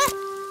power?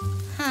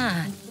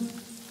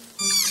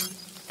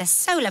 The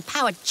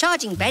solar-powered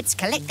charging beds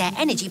collect their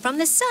energy from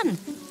the sun.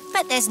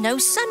 But there's no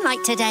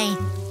sunlight today.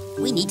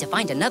 We need to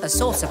find another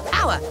source of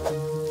power.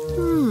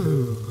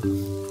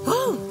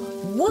 Oh,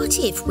 what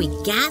if we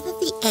gather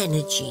the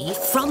energy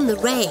from the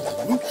rain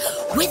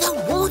with a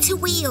water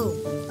wheel?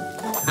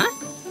 Huh?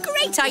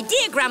 Great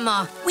idea,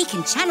 Grandma. We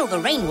can channel the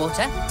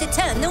rainwater to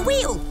turn the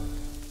wheel.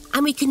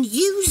 And we can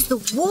use the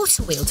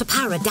water wheel to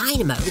power a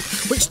dynamo,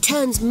 which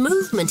turns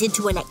movement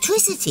into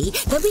electricity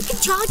that we can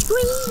charge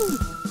Green.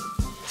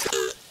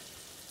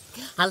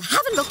 I'll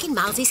have a look in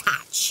Miles's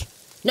hatch.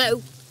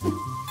 No.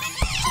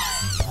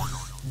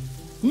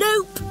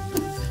 Nope.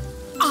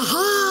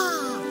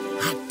 Aha!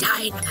 A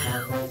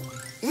dynamo.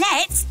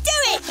 Let's do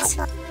it!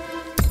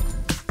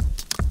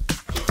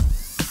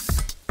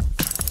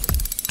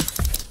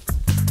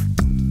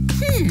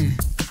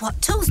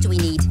 What tools do we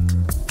need?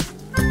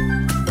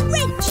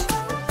 Wrench.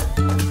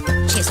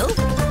 Chisel.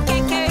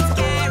 Gecko's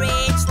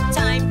garage,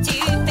 time to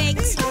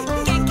fix.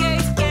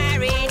 Gecko's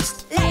garage,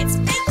 let's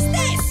fix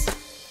this.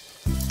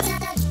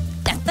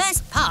 The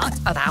first part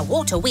of our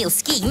water wheel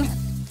scheme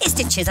is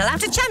to chisel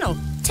out a channel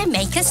to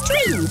make a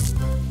stream.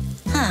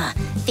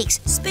 Fix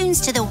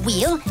spoons to the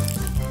wheel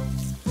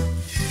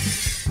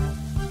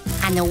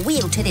and the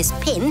wheel to this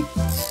pin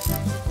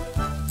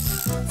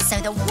so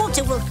the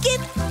water will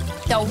give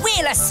the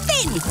wheel a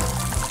spin.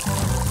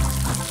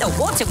 The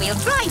water wheel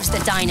drives the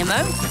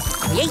dynamo,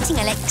 creating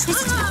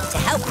electricity to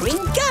help Green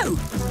go.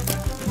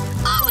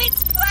 Oh,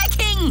 it's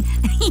working!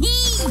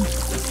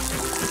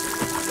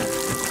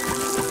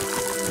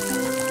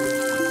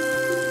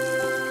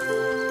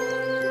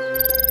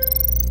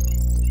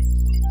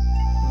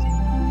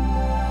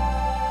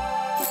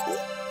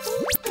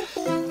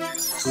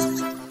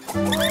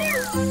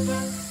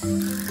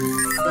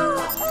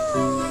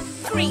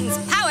 Green's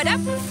powered up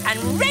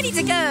and ready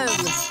to go.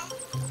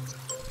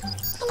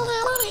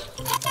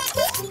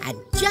 And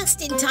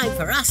just in time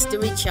for us to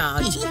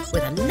recharge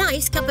with a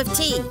nice cup of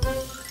tea.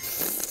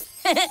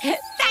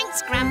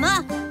 Thanks,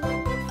 Grandma.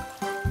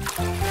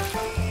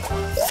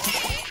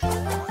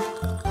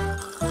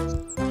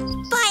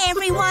 Bye,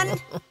 everyone.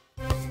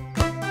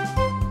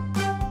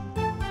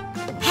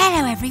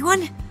 Hello,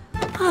 everyone.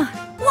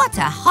 What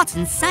a hot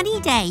and sunny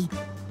day.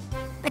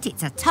 But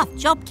it's a tough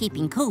job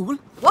keeping cool.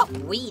 What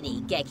we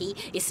need, Gecko,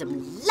 is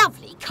some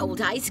lovely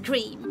cold ice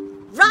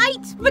cream.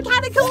 Right,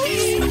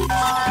 mechanicals?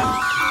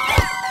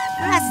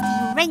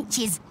 Rusty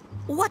wrenches.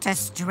 What a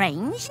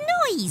strange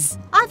noise.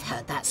 I've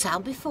heard that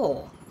sound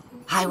before.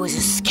 I was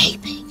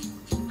escaping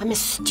a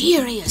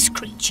mysterious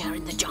creature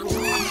in the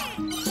jungle.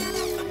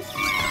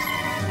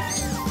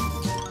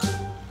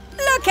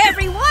 Look,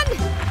 everyone.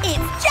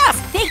 It's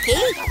just Vicky.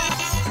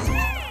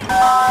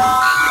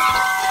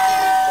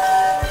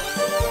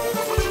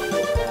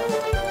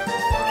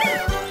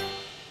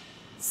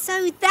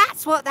 So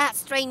that's what that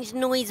strange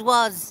noise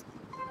was.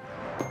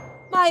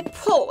 My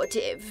poor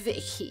dear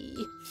Vicky.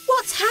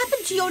 What's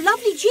happened to your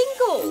lovely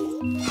jingle?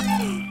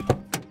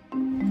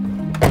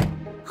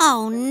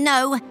 Oh,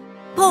 no.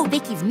 Poor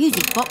Vicky's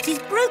music box is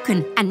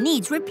broken and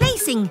needs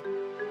replacing.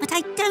 but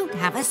I don't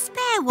have a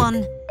spare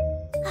one.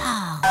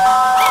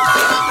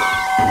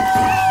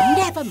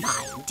 Never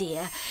mind,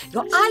 dear.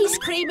 Your ice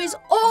cream is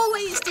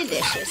always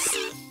delicious,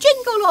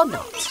 jingle or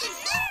not.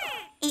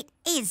 It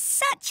is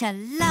such a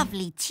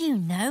lovely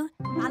tune, though.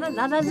 La la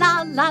la la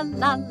la la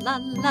la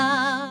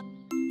la.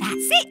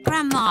 That's it,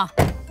 Grandma.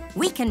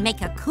 We can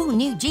make a cool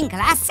new jingle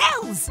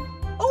ourselves.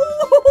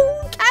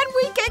 Oh, can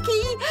we,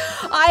 Gecky?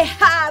 I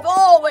have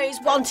always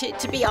wanted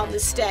to be on the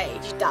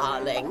stage,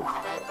 darling.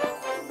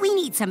 We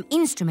need some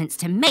instruments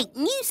to make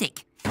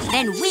music.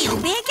 Then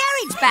we'll be a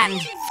garage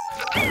band.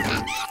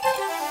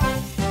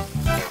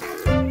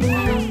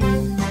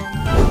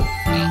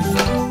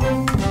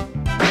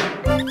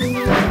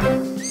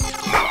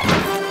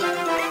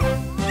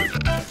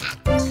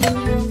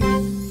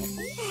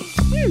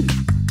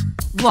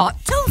 What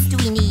tools do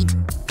we need?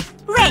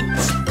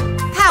 Wrench,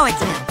 power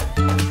drill.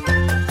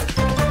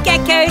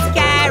 Gecko's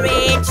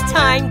garage,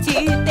 time to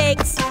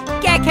fix.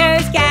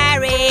 Gecko's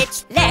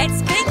garage,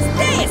 let's fix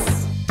this.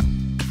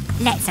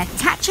 Let's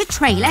attach a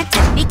trailer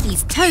to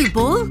Vicky's tow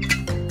ball.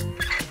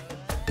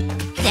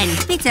 Then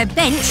fit a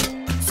bench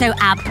so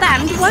our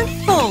band won't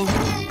fall.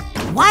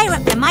 Wire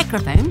up the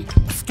microphone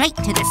straight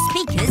to the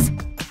speakers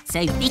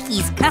so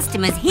Vicky's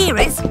customers hear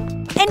us,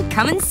 then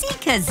come and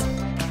seek us.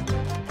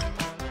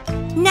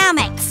 Now,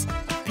 Max,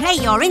 play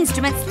your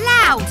instruments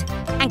loud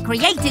and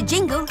create a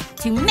jingle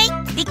to make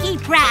Vicky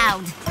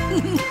proud.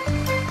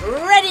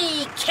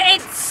 Ready,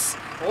 kids?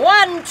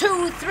 1,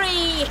 2, 3,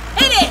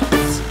 hit it!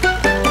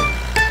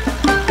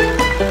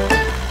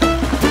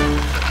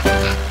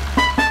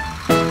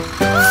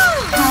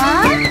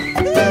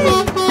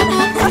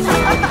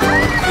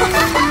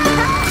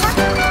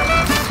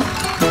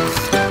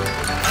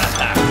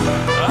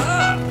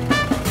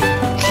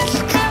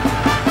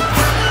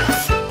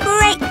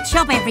 Great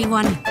job,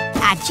 everyone.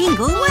 Our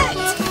jingle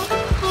worked.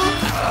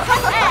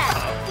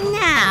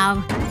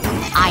 Now,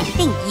 I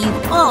think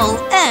you've all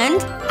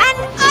earned an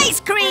ice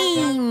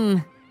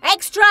cream.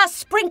 Extra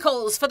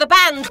sprinkles for the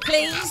band,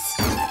 please.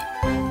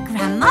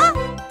 Grandma?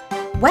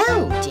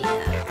 Well,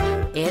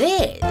 dear, it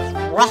is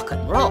rock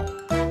and roll.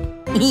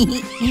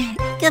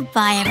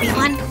 Goodbye,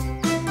 everyone.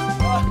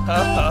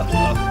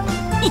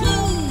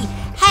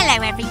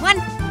 Hello,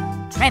 everyone.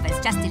 Trevor's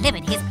just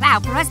delivered his plough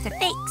for us to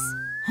fix.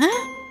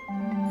 Huh?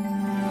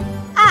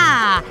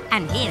 Ah,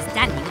 and here's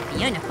Dandy with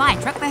Fiona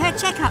Fire Truck for her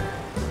checkup.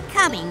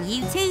 Coming,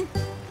 you two.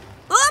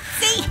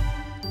 Oopsie!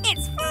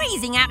 It's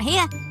freezing out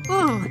here.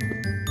 Ooh.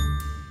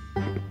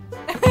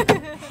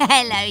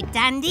 Hello,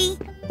 Dandy.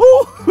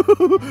 Oh,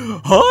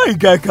 hi,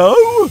 Gecko.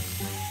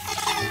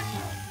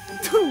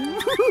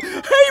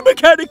 Hey,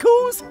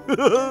 Mechanicals.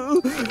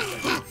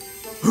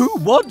 Who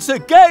wants a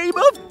game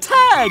of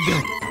tag?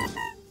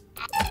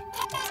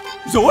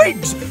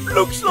 Zoinks!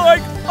 Looks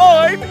like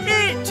I'm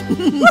it!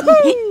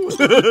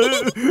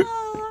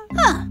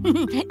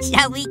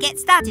 Shall we get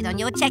started on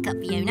your checkup,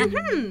 Fiona?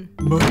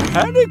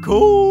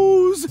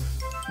 Mechanicals,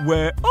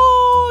 where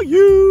are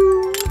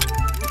you?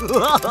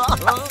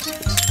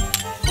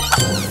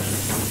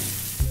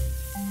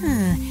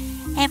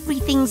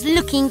 Everything's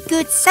looking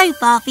good so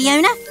far,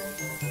 Fiona.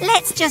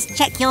 Let's just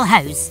check your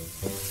hose.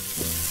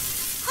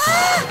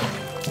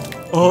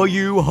 Are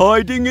you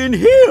hiding in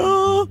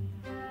here?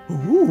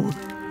 Ooh.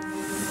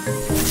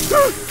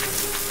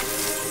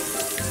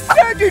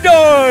 Dandy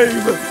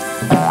dive!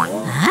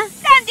 Huh?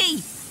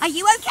 Dandy, are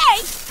you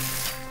okay?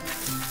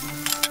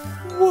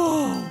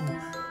 Whoa!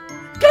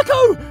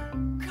 Gecko,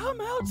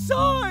 come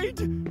outside!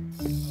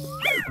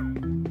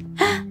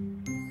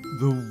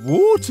 The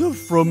water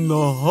from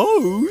the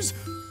hose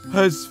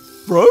has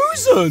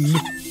frozen.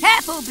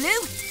 Careful,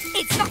 Blue.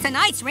 It's not an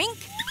ice rink.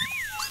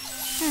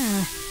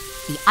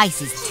 The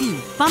ice is too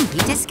bumpy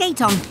to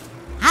skate on.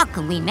 How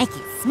can we make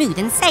it smooth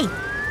and safe?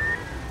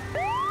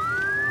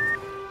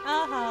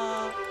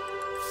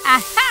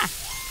 Aha!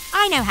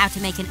 I know how to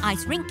make an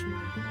ice rink.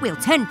 We'll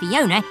turn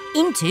Fiona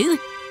into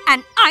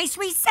an ice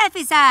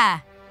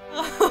resurfacer.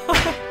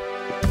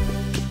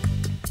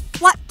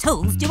 What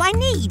tools do I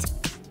need?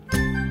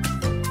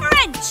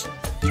 Wrench!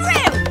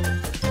 Drill!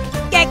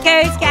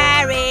 Gecko's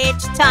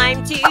garage,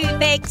 time to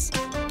fix.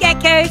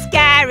 Gecko's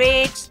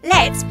garage,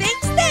 let's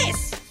fix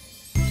this.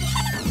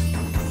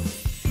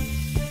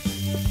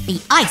 The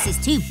ice is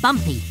too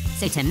bumpy,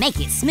 so to make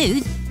it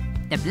smooth,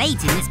 the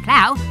blades in this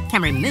plough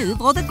can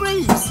remove all the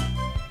grooves.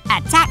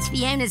 Attach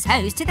Fiona's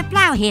hose to the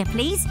plough here,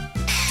 please,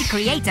 to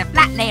create a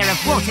flat layer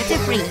of water to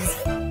freeze.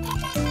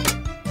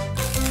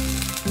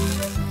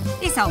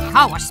 This old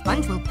car wash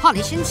sponge will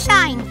polish and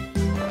shine.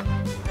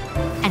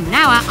 And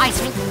now our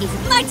ice rink is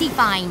mighty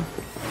fine.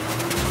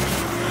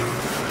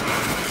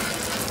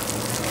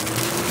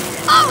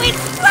 Oh,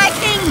 it's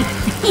working!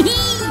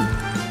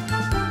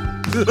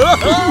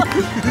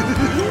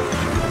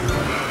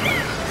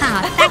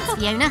 Thanks,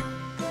 Fiona.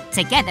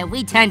 Together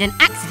we turned an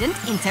accident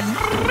into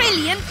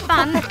brilliant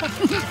fun.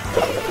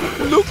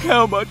 Look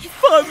how much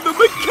fun the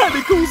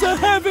Mechanicals are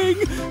having.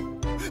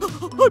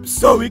 I'm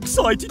so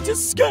excited to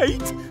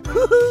skate.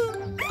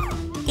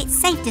 It's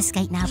safe to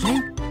skate now,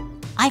 Blue.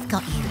 I've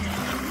got you.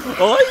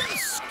 I'm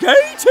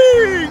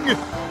skating!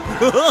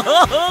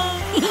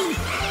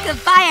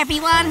 Goodbye,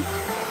 everyone.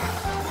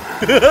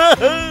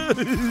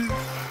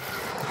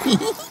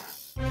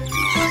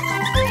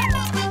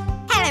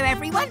 Hello,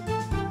 everyone.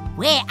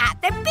 We're at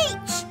the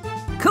beach,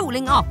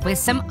 cooling off with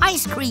some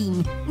ice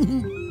cream.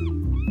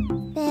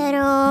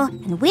 Pero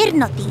we're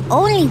not the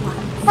only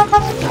ones.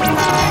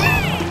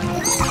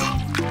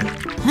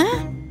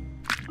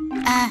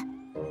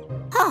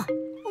 Huh?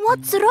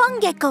 What's wrong,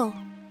 Gecko?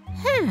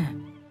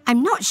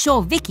 I'm not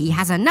sure Vicky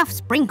has enough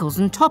sprinkles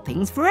and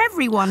toppings for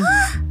everyone.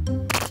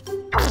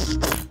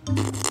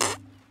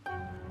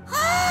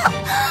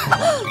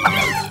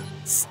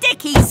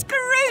 Sticky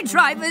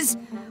screwdrivers!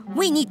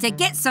 We need to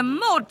get some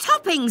more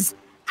toppings,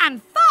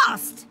 and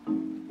fast!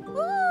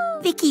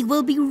 Vicky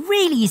will be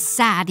really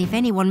sad if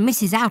anyone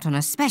misses out on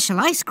a special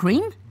ice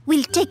cream.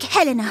 We'll take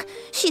Helena.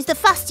 She's the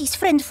fastest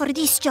friend for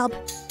this job.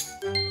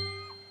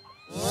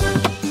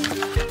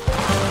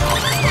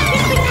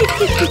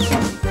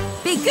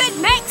 Be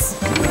good, Max!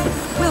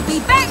 We'll be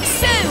back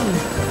soon!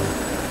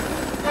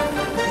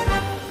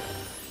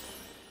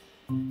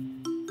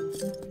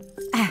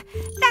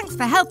 Thanks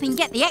for helping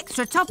get the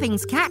extra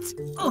toppings, Kat.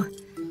 Oh,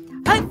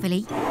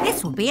 hopefully,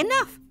 this will be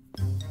enough.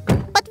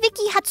 But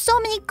Vicky had so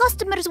many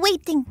customers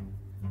waiting.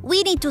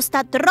 We need to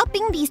start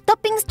dropping these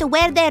toppings to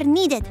where they're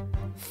needed.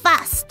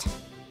 Fast.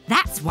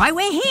 That's why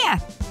we're here.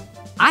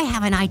 I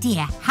have an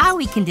idea how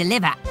we can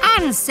deliver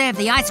and serve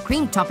the ice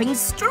cream toppings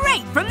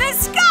straight from the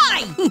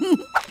sky.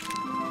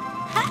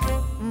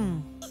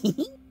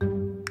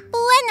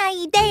 Buena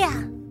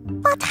idea.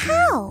 But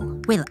how?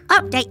 We'll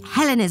update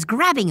Helena's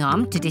grabbing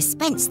arm to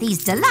dispense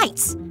these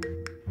delights.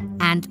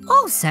 And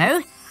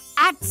also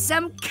add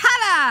some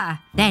colour.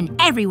 Then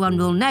everyone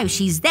will know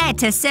she's there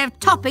to serve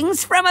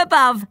toppings from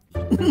above.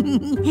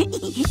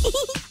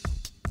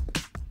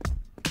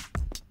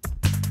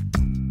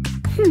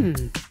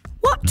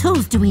 What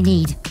tools do we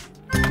need?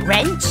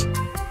 Wrench,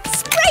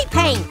 spray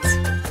paint.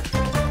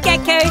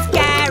 Gecko's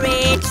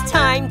garage,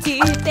 time to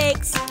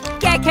fix.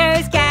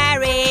 Gecko's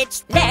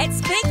garage,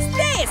 let's fix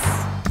this.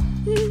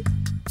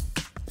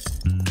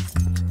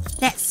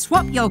 Let's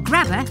swap your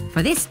grabber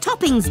for this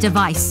toppings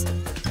device.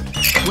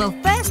 We'll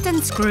first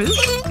unscrew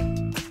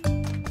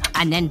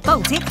and then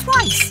bolt it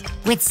twice.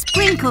 With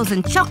sprinkles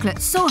and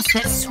chocolate sauce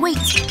that's sweet,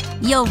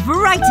 you'll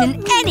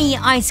brighten any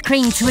ice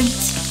cream treat.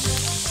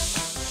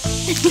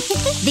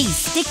 These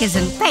stickers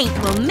and paint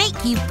will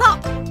make you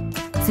pop,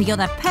 so you're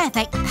the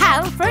perfect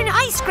pal for an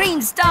ice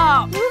cream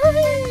stop.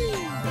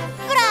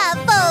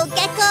 Bravo,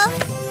 Gecko!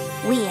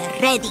 We're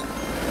ready.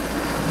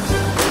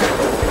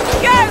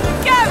 Go,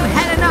 go,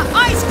 Helena!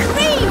 Ice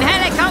cream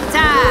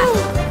helicopter!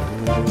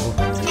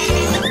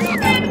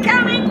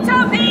 Incoming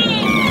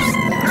toppings!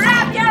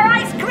 Grab your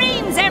ice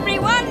creams,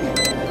 everyone!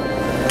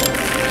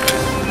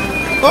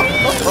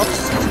 Perfect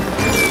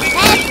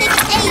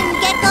aim,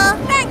 Gecko!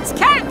 Thanks,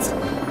 Kat!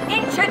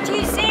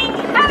 Introducing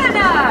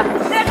Helena,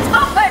 the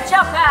Topper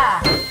Chopper!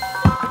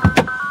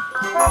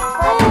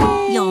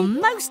 You're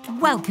most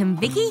welcome,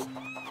 Vicky.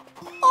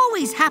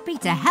 Always happy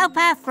to help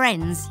our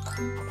friends.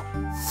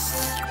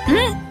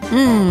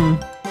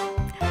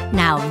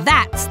 Now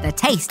that's the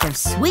taste of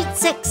sweet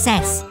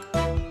success.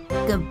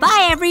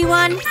 Goodbye,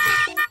 everyone.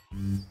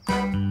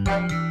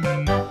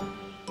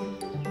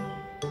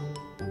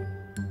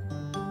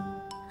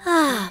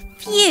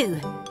 Phew.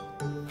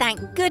 Thank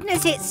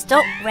goodness it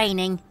stopped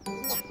raining.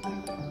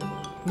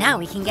 Now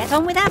we can get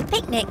on with our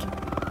picnic.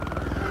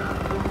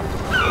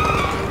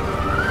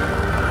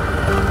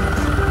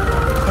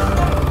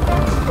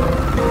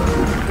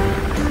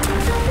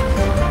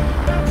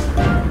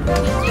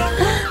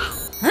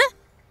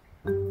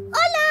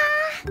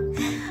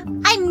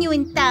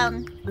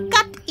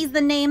 The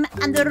name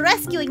and the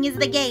rescuing is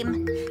the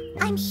game.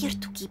 I'm here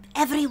to keep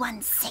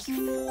everyone safe.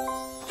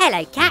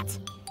 Hello, Kat.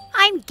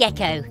 I'm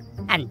Gecko,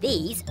 and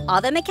these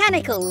are the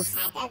mechanicals.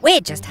 We're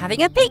just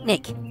having a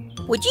picnic.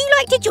 Would you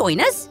like to join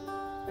us?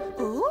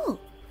 Ooh.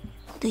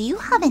 Do you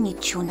have any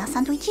tuna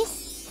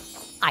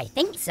sandwiches? I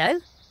think so.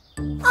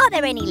 Are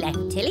there any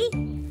left, Tilly?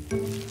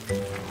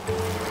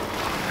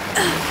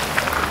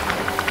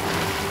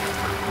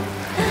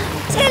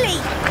 Tilly!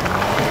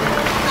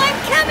 I'm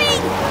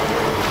coming!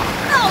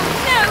 Oh,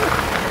 no!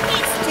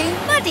 It's too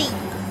muddy!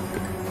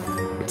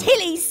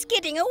 Tilly's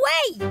skidding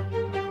away!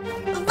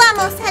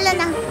 Vamos,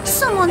 Helena!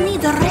 Someone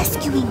needs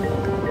rescuing!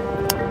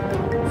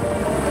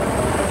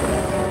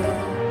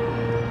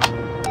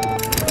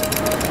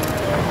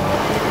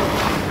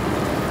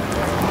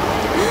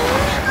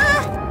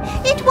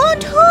 It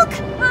won't hook!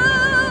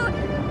 Oh!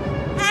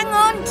 Hang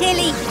on,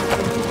 Tilly!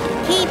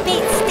 Keep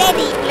it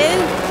steady,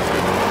 Blue!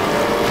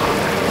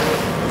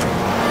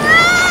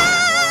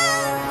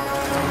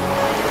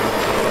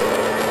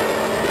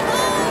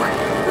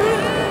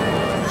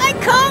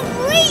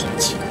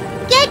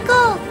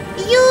 Gecko,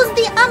 use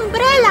the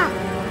umbrella.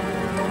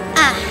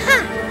 Aha!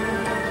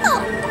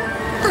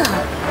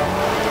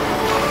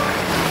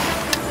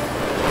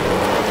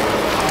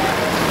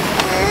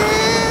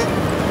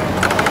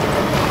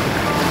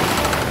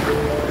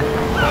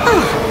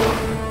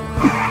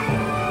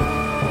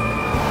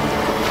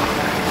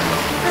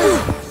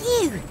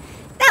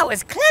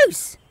 was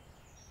close.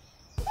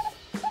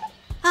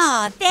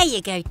 Ah, there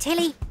you go,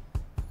 Tilly.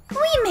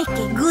 We make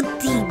a good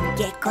team,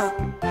 Gecko.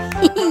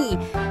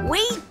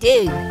 We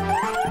do.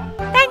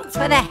 Thanks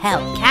for the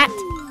help, Cat.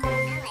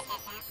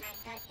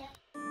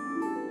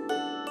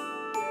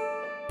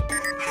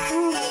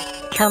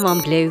 Come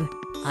on, Blue.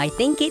 I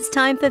think it's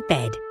time for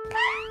bed.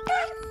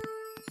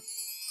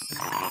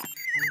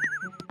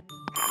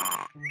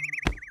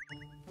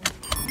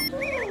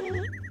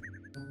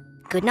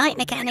 Good night,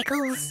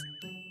 Mechanicals.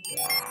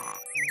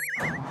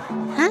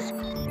 Huh?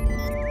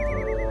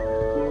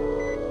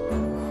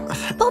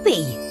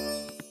 Bobby,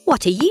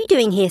 what are you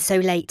doing here so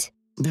late?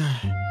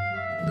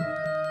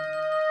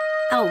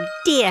 Oh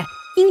dear,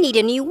 you need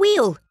a new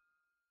wheel.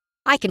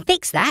 I can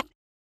fix that,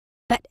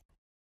 but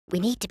we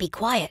need to be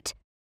quiet.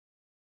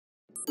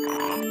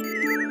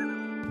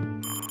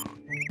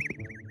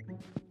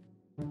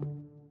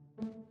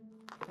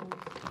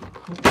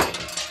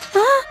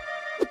 Huh?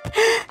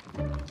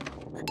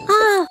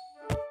 Oh.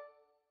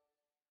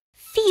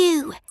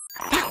 Phew,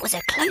 that was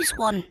a close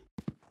one.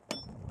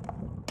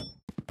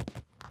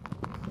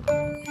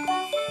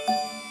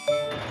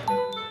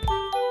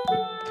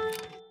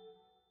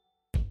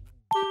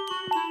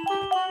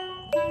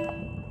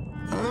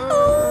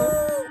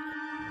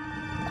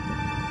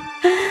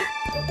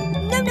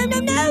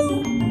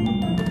 No!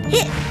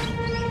 Hit!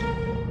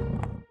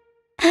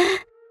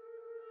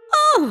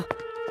 Oh!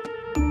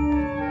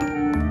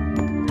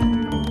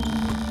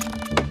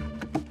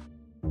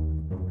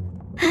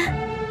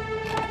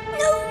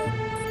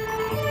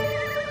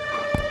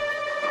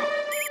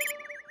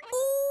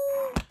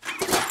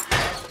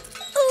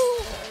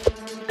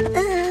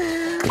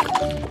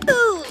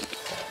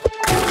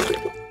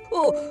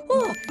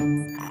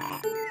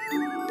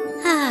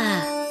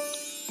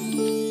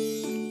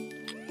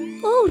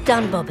 All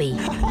done, Bobby.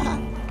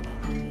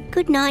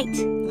 Good night.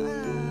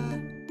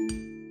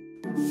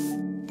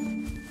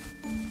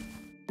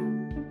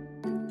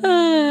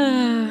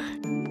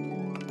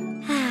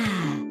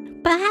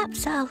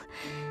 Perhaps I'll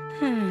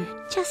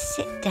just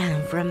sit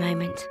down for a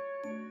moment.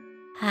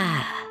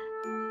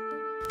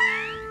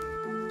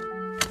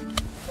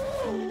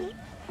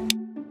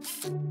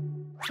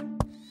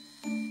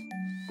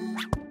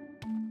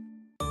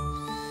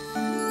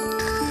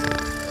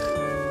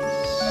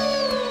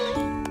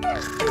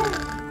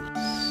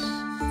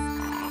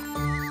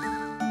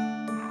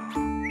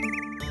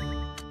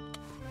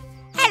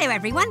 Hello,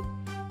 everyone.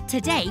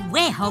 Today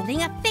we're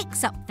holding a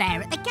fix-up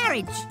fair at the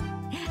garage.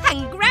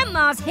 And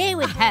Grandma's here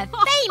with her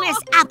famous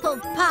apple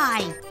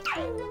pie.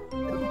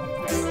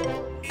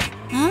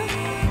 Huh?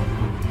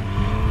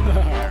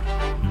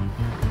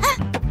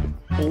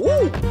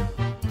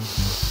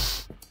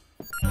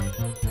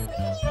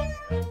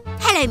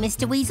 Hello,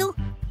 Mr. Weasel.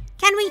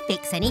 Can we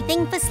fix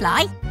anything for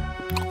Sly?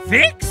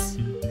 Fix?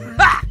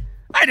 Ha!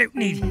 I don't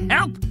need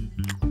help.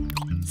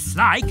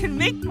 Sly can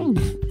make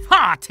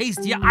far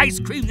tastier ice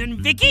cream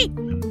than Vicky.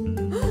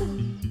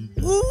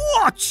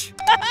 Watch!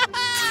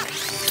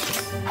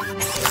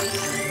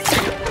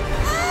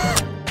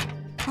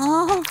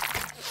 Oh.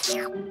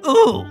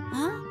 Oh,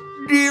 Huh?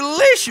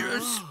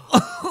 delicious.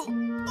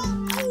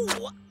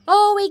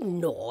 Oh,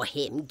 ignore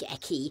him,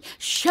 Gecky.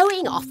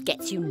 Showing off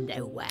gets you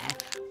nowhere.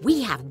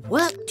 We have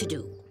work to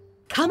do.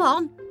 Come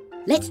on,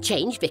 let's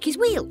change Vicky's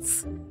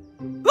wheels.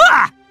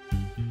 Ah!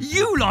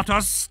 You lot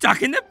are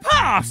stuck in the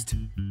past.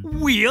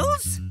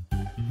 Wheels?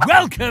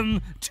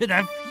 Welcome to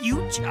the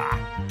future.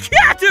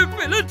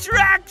 Caterpillar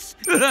tracks!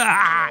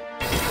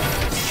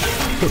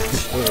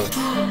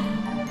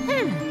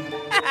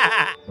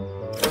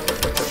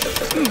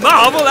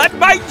 Marvel at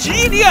my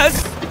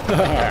genius!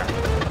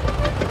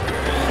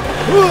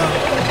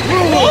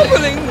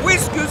 Wobbling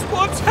whiskers,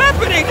 what's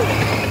happening?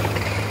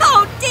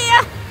 Oh,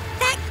 dear!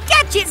 That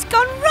gadget's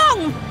gone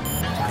wrong!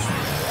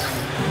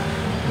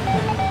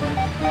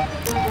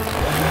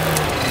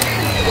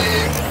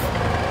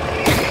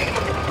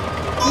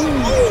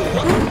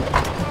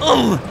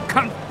 Oh,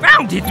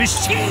 confounded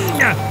machine!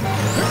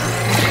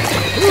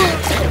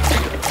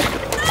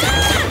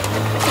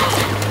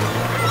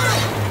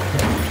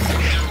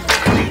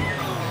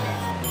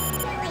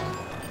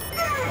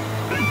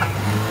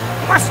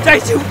 Must I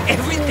do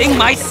everything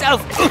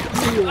myself? Help!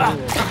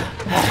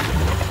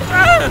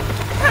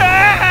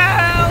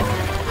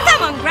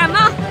 Come on,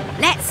 Grandma.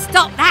 Let's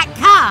stop that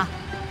car.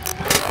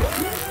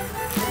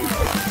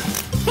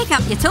 Pick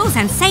up your tools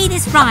and say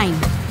this rhyme.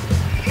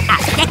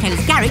 At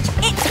Gecko's garage,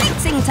 it's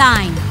fixing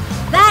time.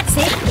 That's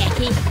it,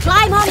 Gecky.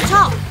 Climb on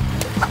top.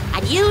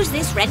 And use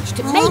this wrench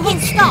to make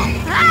it stop.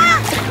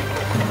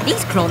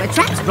 These crawler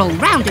tracks roll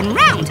round and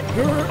round.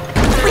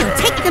 We'll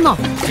take them off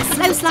to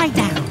slow slide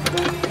down.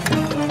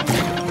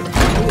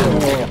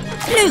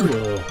 Blue,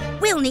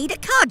 we'll need a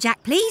car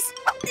jack, please.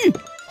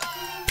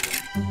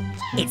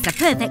 It's the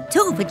perfect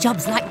tool for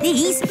jobs like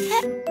these.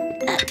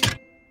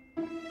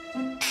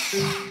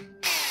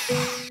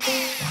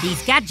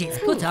 These gadgets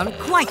put on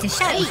quite a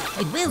show.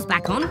 With wheels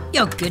back on,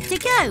 you're good to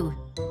go.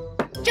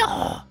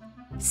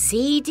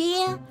 See,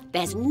 dear,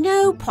 there's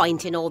no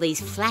point in all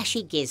these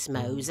flashy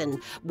gizmos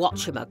and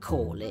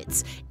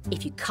whatchamacallits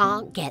if you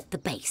can't get the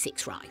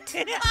basics right.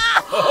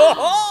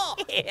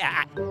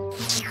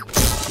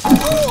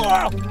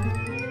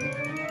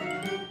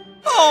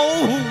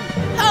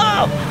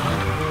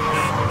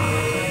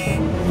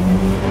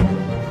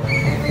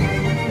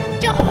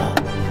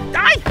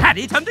 I had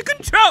it under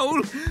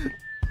control.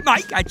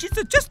 My gadgets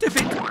are just a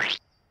bit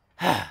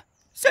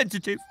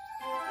sensitive.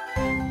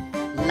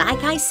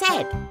 Like I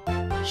said,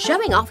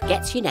 showing off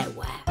gets you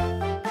nowhere.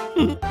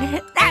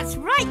 That's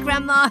right,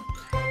 Grandma.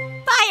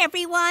 Bye,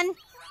 everyone.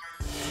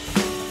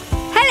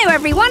 Hello,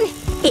 everyone.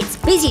 It's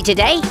busy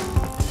today.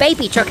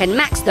 Baby Truck and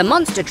Max the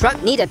monster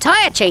truck need a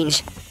tyre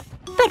change.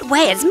 But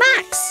where's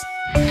Max?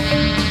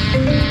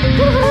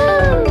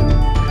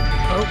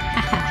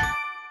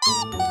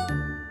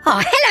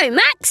 Oh, hello,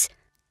 Max.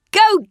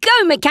 Go,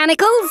 go,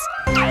 mechanicals.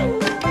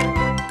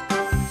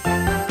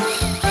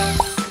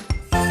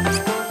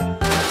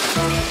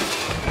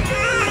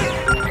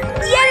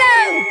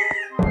 Yellow!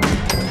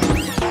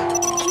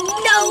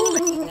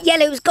 No!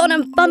 Yellow's gone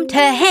and bumped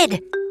her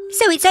head.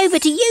 So it's over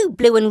to you,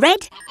 blue and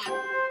red.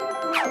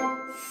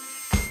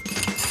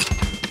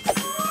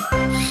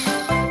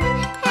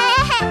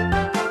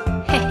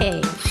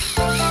 Hey.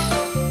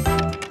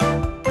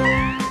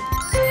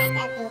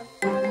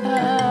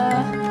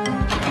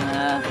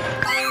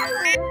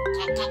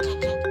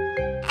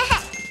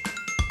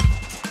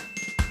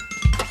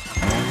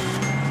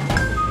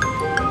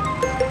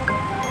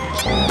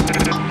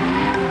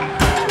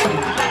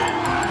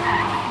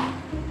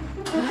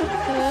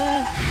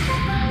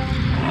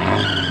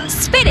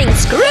 Spinning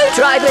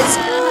screwdrivers!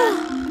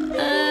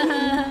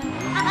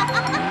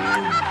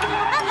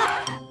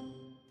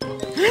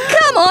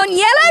 Come on,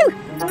 Yellow!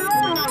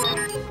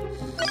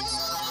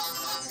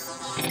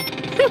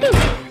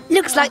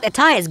 Looks like the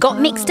tyres got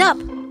mixed up.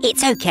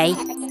 It's okay.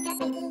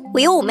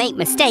 We all make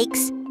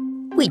mistakes.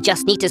 We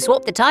just need to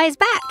swap the tyres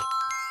back.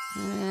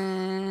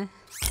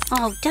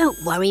 Oh, don't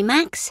worry,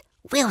 Max.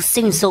 We'll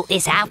soon sort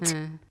this out.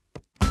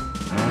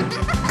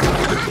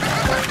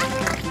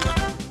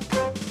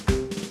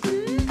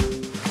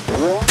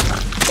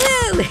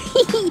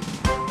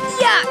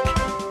 Yuck!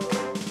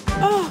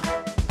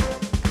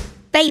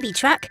 Baby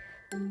Truck,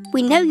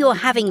 we know you're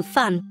having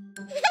fun,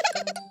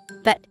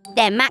 but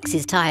they're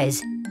Max's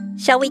tyres.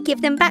 Shall we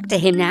give them back to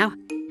him now?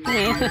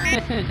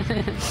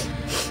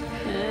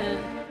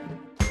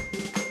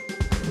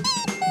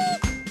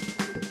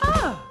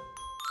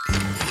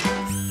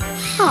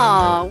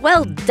 Oh,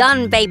 well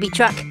done, Baby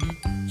Truck.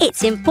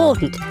 It's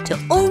important to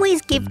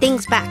always give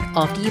things back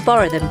after you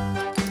borrow them.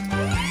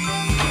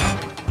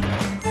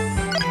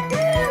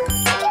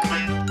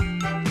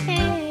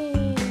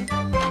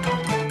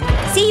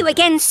 See you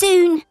again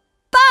soon.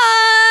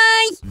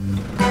 Bye!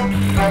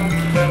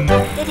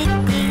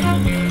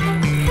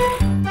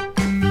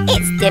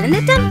 It's Dylan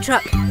the dump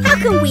truck. How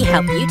can we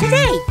help you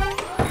today?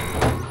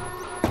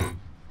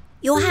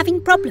 You're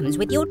having problems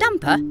with your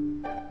dumper?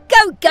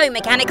 Go, go,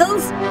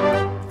 mechanicals!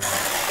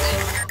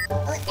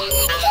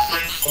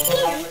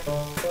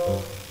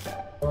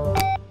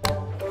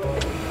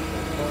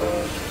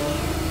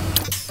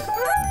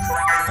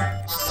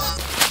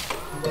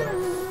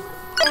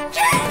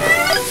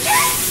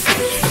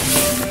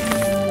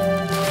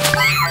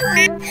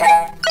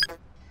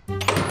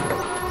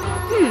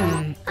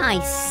 I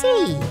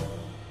see.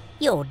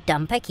 Your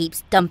dumper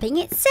keeps dumping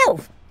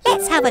itself.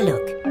 Let's have a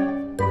look.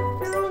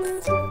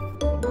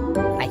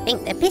 I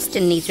think the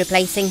piston needs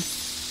replacing.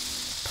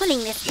 Pulling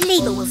this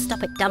lever will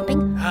stop it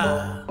dumping,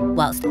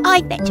 whilst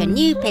I fetch a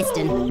new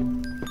piston.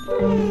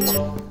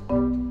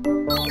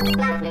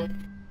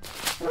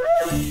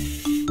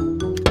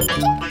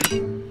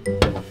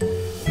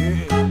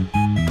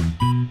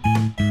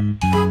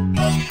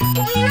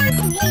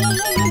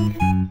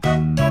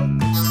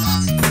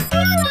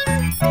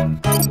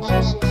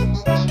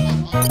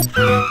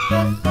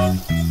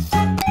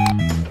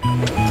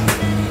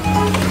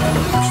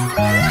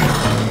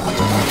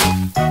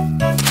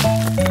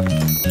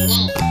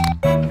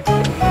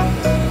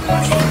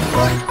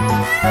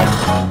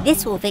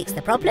 This will fix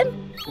the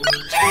problem.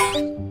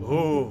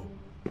 Oh.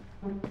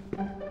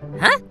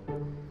 Huh?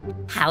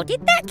 How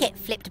did that get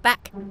flipped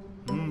back?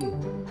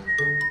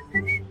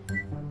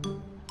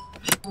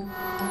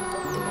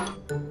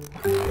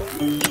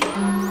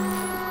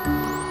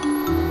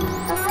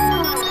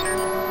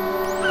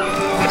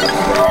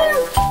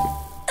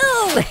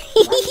 Oh,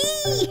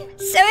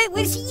 so it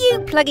was you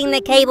plugging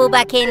the cable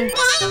back in.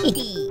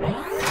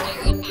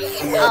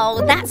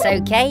 Oh, that's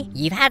okay.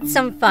 You've had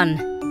some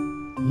fun.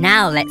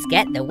 Now let's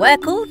get the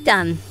work all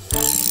done.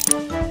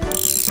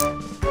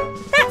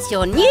 That's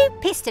your new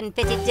piston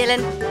fitted,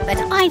 Dylan. But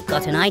I've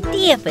got an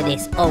idea for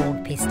this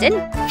old piston.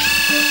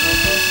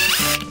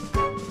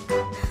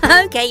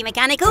 Okay,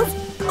 mechanicals,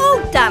 all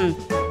done.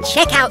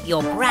 Check out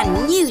your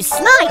brand new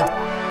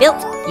slide,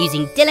 built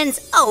using Dylan's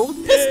old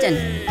piston.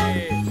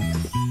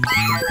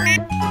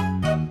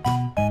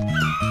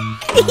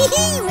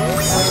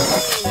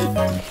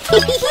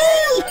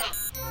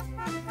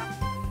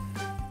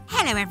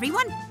 Hello,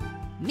 everyone.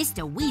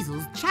 Mr.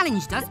 Weasel's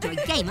challenged us to a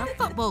game of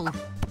football.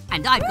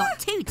 And I've got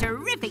 2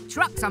 terrific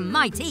trucks on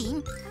my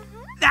team.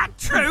 That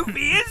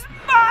trophy is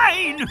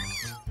mine!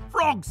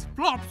 Frogs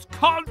Flops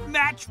can't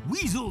match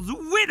Weasel's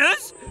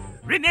winners.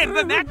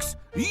 Remember, Max,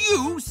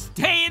 you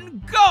stay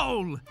in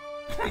goal.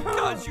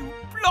 Because you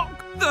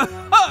block the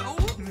whole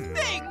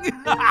thing.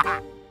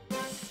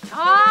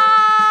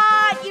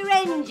 Start your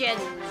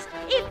engines.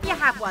 If you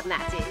have one,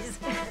 that is.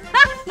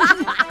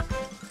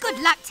 Good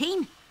luck,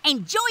 team.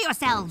 Enjoy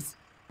yourselves.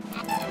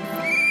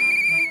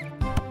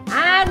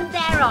 And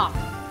they're off.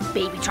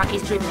 Baby Truck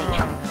is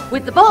dribbling.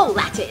 With the ball,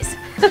 that is.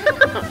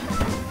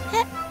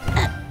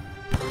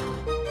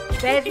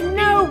 There's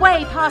no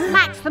way past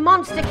Max the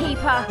Monster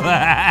Keeper.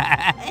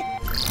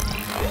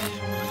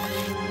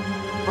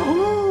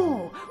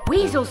 Oh,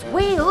 Weasel's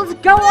wheels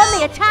go on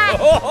the attack.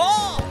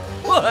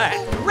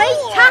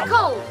 Great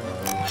tackle.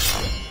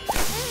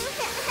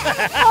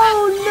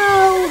 Oh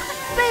no,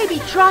 Baby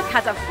Truck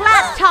has a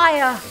flat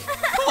tire.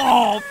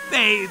 Oh,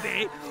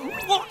 baby,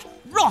 what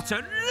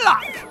rotten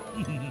luck.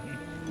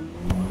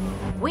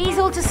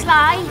 Weasel to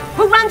Sly,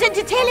 who runs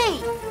into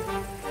Tilly.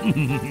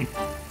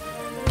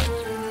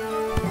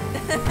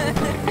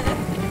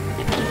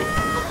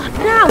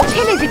 Now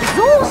Tilly's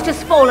exhaust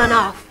has fallen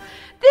off.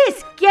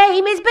 This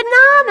game is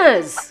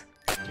bananas.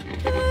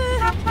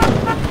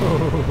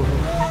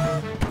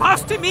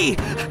 Pass to me,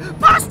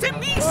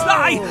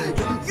 Sly.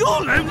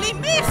 You'll only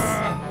miss.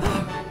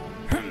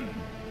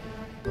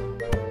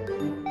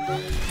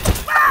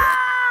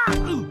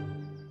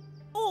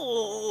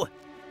 Oh,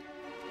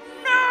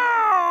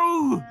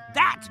 no!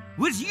 That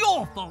was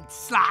your fault,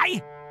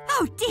 Sly.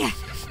 Oh dear,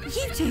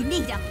 you two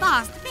need a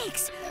fast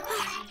fix.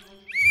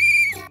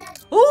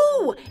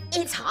 Ooh,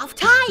 it's half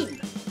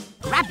time.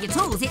 Grab your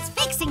tools, it's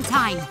fixing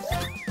time.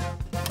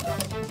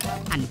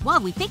 And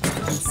while we fix,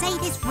 we say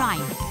this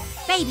rhyme.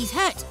 Baby's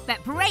hurt,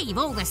 but brave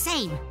all the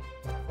same.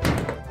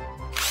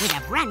 With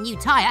a brand new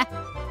tyre,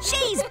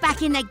 she's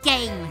back in the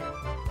game.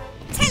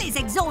 Tilly's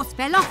exhaust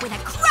fell off with a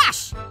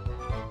crash.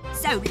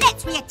 So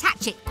let's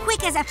reattach it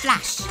quick as a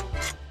flash.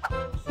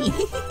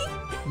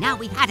 Now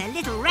we've had a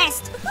little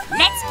rest,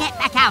 let's get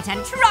back out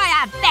and try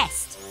our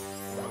best.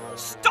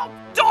 Stop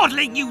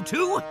dawdling, you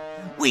two.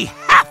 We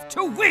have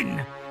to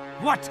win,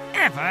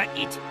 whatever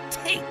it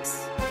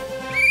takes.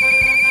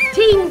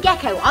 Team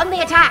Gecko on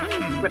the attack,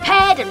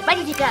 repaired and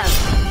ready to go.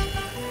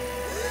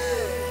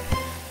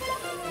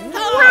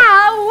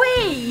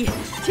 Wowee!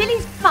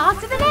 Tilly's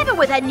faster than ever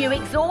with her new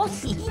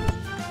exhaust.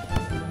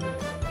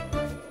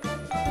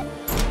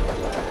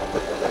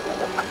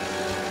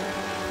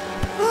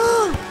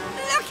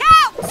 Look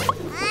out!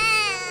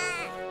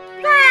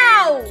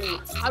 Ow!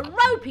 A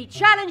ropey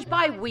challenge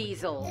by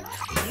Weasel.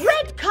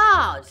 Red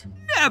card.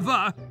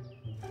 Never.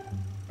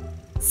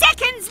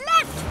 Seconds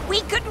left!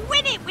 We could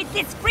win it with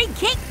this free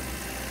kick!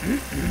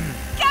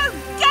 Go,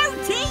 go,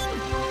 team!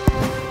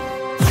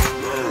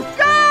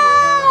 Go!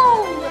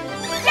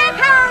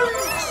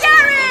 Gecko's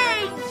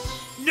garage!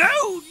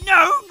 No!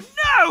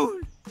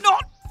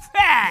 Not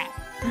fair!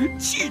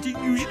 Cheating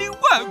usually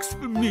works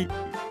for me.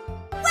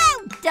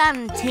 Well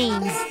done,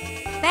 teams.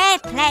 Fair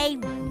play,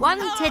 won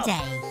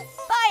today.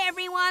 Bye,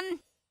 everyone.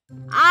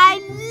 I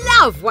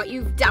love what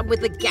you've done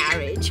with the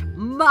garage,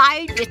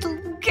 my little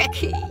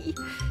Gecky.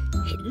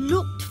 It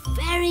looked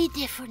very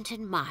different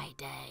in my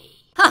day.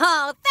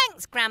 Oh,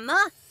 thanks,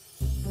 Grandma.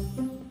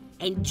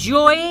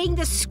 Enjoying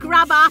the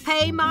scrub up,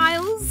 eh,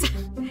 Miles?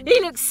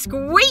 He looks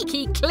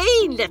squeaky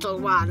clean, little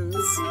ones.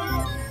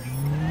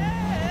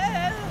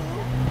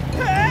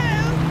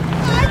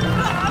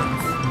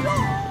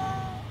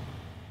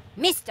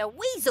 Mr.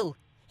 Weasel,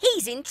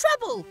 he's in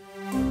trouble.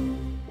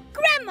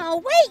 Grandma,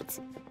 wait.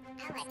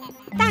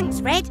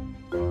 Thanks, Red.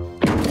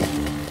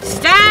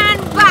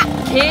 Stand back,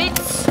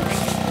 kids.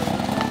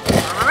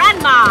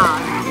 Grandma,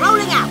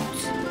 rolling out.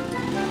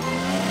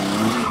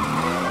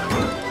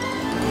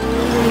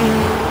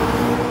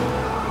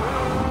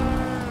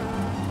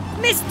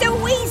 Mr.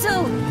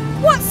 Weasel,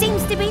 what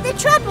seems to be the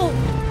trouble?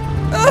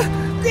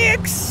 The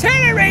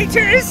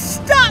accelerator is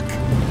stuck!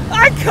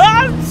 I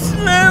can't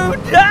slow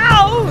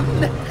down!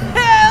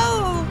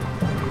 Help!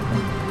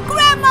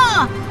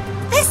 Grandma,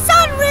 the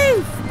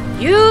sunroof!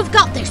 You've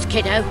got this,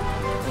 kiddo.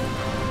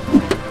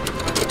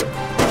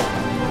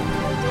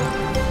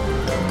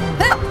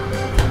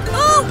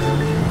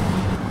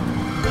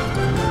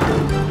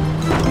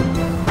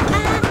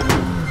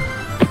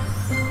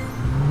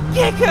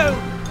 Gecko,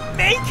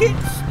 make it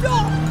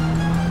stop!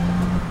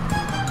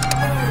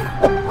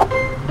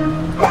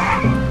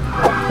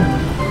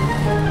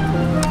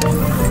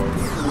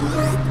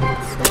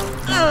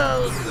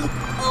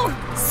 Oh,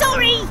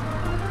 sorry!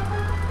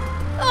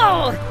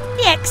 Oh,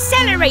 the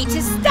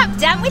accelerator's stuck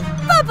down with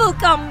bubble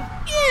gum!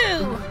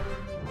 Ew!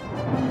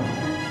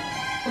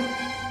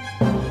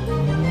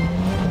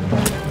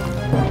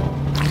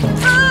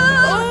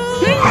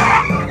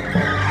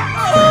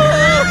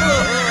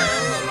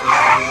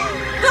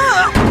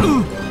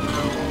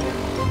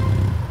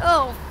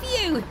 Oh,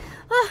 phew!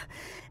 Oh,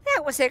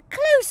 that was a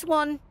close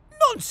one.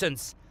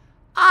 Nonsense!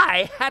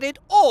 I had it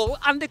all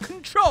under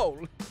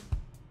control.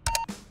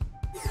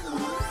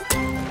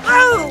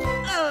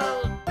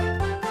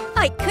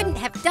 I couldn't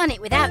have done it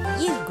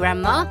without you,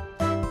 Grandma.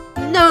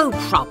 No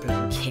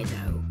problem,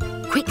 kiddo.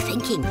 Quick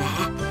thinking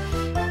there.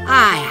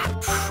 I am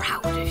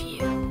proud of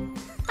you.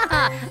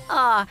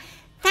 Oh,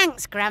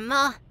 thanks,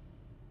 Grandma.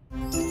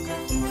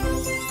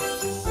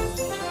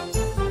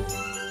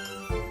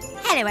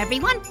 Hello,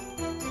 everyone.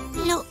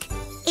 Look,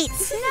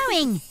 it's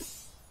snowing.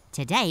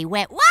 Today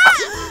we're...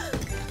 Whoa!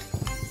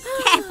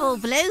 Careful,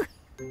 Blue.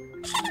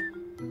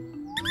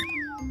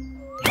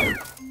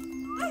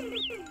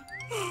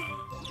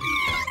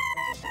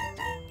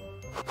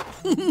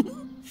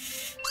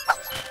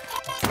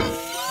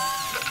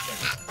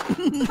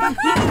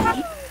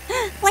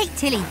 Wait,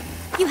 Tilly.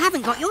 You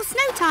haven't got your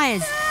snow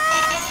tyres.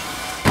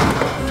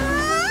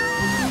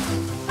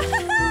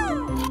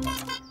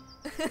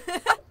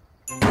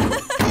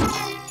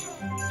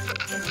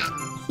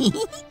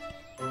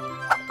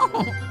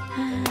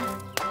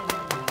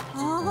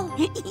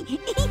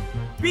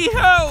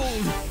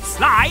 Behold!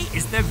 Sly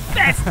is the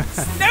best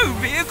snow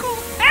vehicle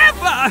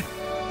ever!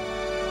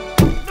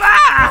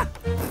 Ah!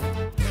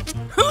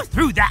 Who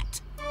threw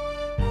that?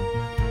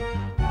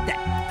 That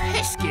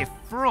pesky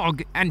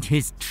frog and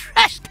his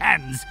trash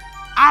cans!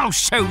 I'll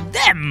show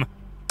them!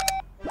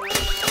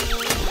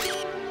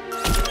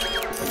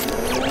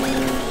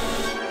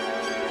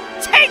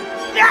 Take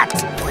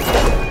that!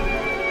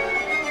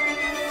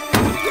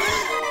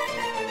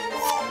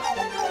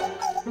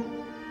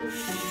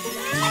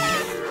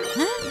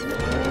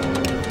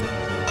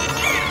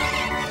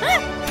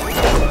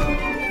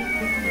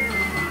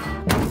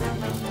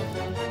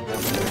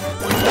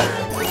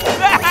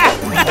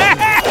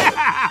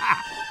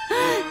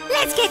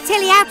 Let's get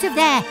Tilly out of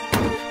there.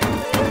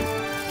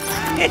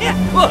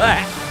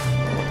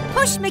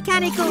 Push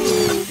mechanical.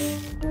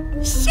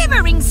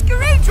 Shivering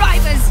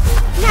screwdrivers.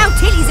 Now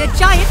Tilly's a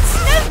giant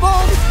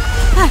snowball.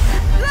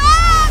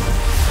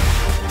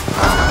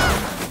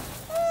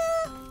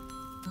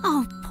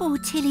 Oh, poor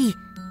Tilly.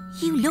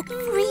 You look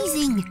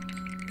freezing.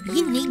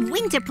 You need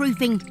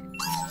winterproofing.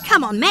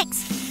 Come on,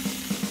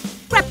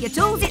 Mex. Grab your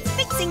tools, it's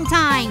fixing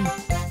time.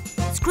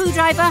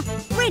 Screwdriver,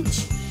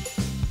 wrench.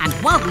 And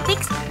while we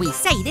fix, we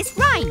say this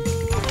rhyme.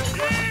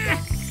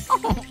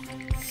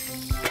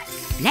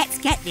 Let's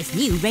get this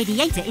new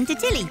radiator into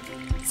Tilly,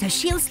 so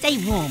she'll stay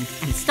warm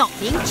and stop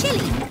being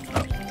chilly.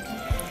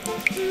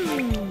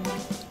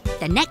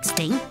 The next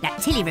thing that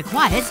Tilly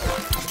requires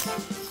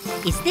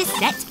is this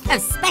set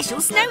of special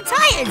snow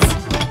tyres.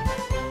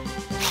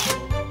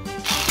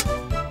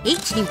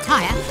 Each new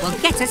tyre will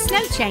get a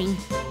snow chain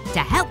to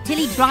help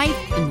Tilly drive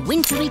in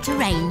wintry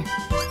terrain.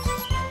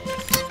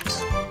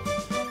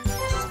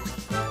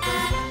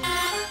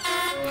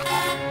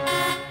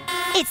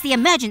 It's the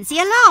emergency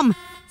alarm.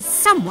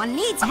 Someone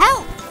needs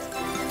help.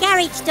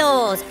 Garage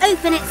doors,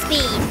 open at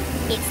speed.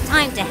 It's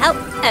time to help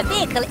a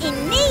vehicle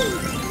in need.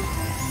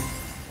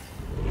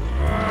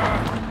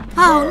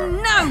 Oh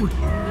no!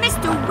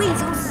 Mr.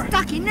 Weasel's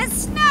stuck in the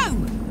snow.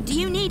 Do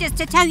you need us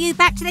to tow you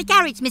back to the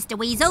garage, Mr.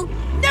 Weasel?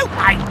 No,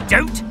 I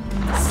don't.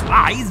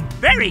 Sly's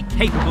very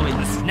capable in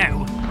the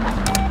snow.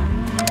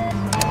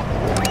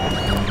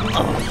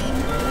 Oh.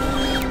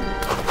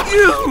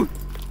 Ew!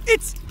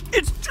 It's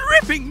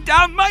dripping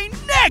down my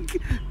neck!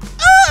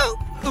 Oh!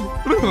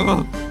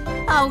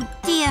 Oh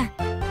dear,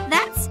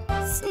 that's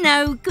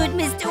no good,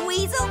 Mr.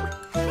 Weasel.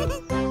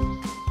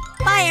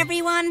 Bye,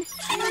 everyone.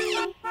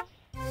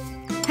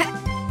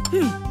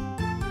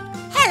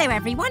 Hello,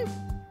 everyone.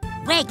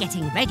 We're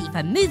getting ready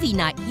for movie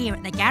night here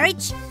at the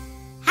garage.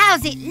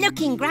 How's it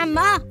looking,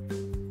 Grandma?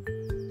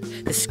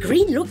 The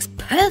screen looks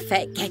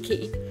perfect,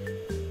 Gecko.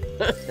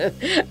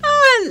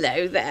 Oh,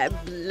 hello there,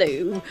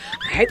 Blue.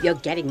 I hope you're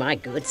getting my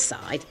good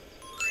side.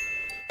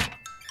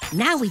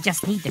 Now we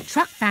just need the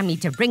truck family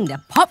to bring the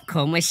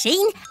popcorn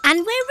machine and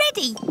we're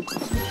ready.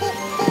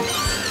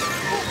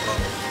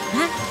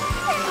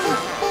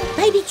 Huh?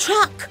 Baby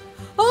truck.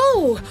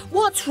 Oh,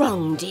 what's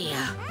wrong, dear?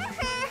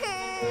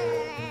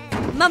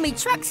 Mummy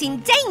Truck's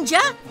in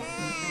danger.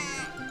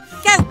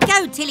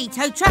 Go, Tilly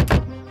Tow Truck.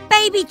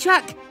 Baby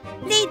Truck,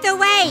 lead the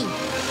way.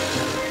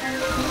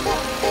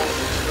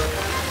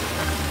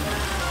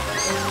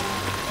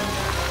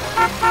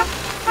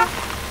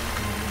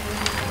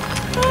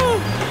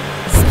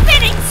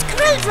 Spinning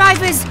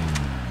screwdrivers!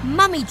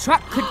 Mummy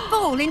Truck could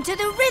fall into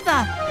the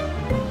river.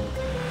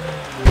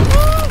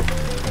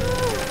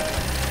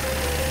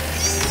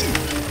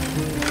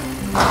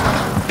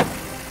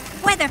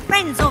 Whether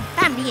friends or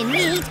family in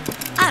need,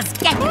 us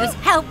geckos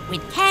help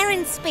with care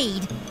and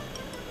speed.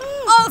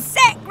 All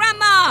set,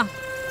 Grandma!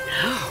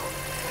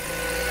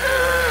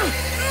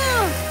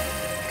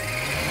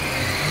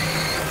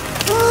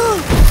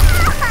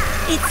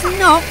 It's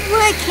not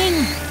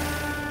working.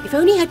 If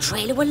only her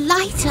trailer were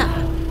lighter.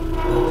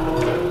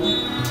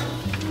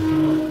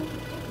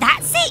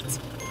 That's it!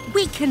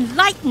 We can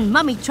lighten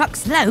Mummy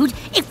Truck's load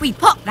if we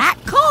pop that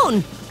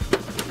corn.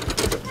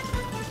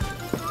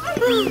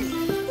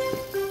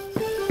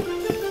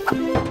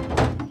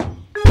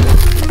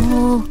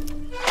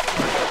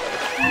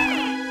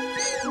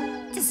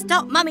 To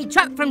stop Mummy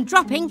Truck from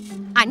dropping,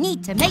 I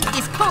need to make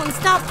this corn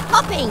start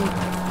popping.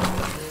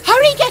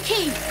 Hurry,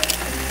 Gecko!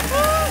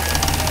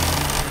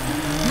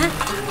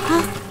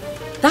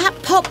 That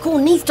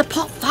popcorn needs to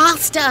pop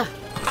faster.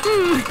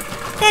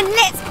 Then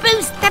let's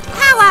boost the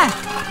power.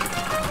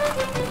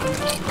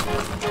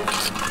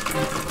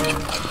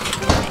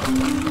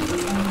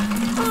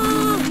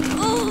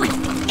 Oh,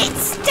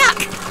 it's stuck.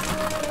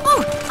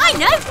 Oh, I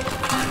know.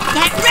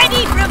 Get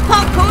ready for a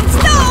popcorn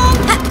storm.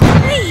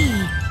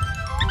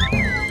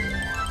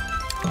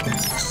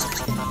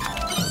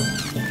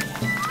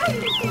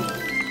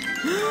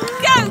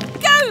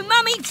 Go,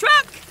 Mummy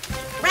Truck.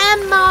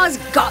 Grandma's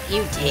got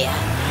you, dear.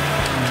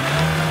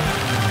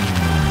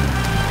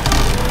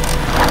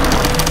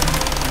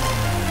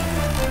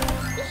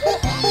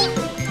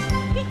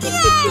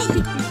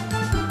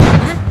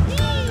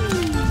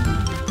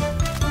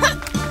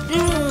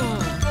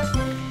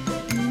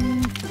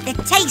 The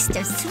taste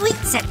of sweet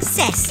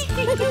success.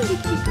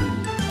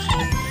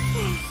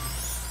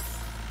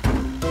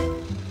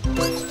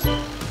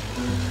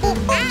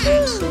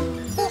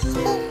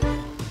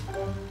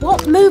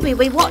 What movie are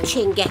we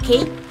watching,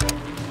 Gecko?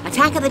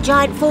 Attack of the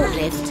Giant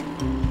Forklift?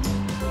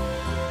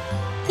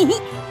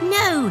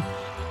 No,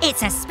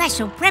 it's a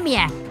special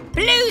premiere.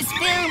 Blues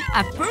film,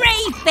 A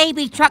Brave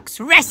Baby Truck's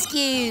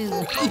Rescue.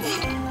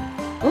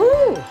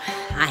 Ooh,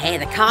 I hear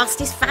the cast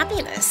is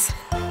fabulous.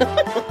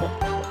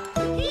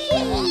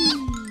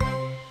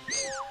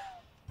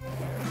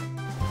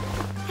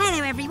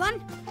 Hello,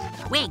 everyone.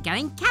 We're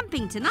going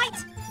camping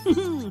tonight.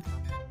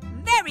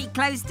 Very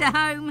close to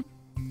home.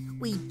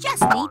 We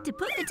just need to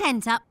put the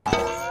tent up.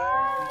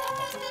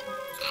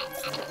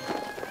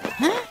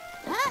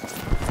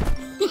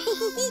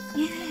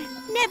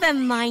 Never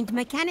mind,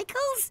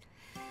 mechanicals.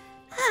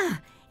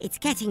 It's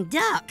getting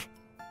dark.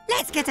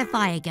 Let's get a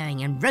fire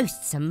going and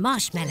roast some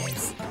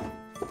marshmallows.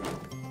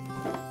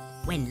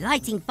 When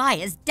lighting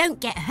fires, don't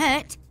get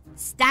hurt.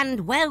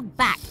 Stand well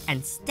back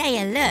and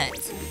stay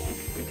alert.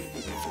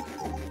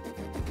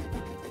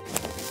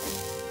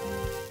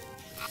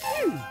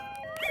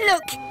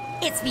 Look,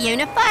 it's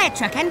Fiona Fire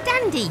Truck and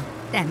Dandy.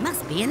 There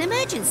must be an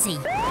emergency.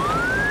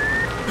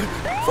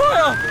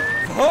 Fire!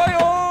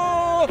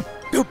 Fire!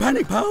 Don't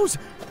panic, pals.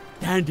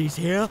 Dandy's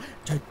here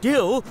to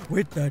deal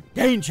with the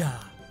danger.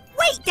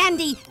 Wait,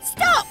 Dandy,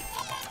 stop!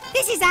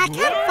 This is our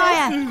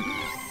campfire.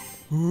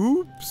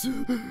 Oops.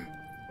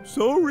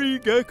 Sorry,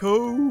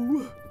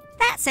 Gecko.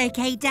 That's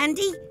okay,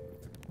 Dandy.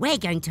 We're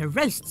going to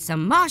roast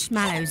some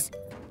marshmallows.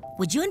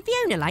 Would you and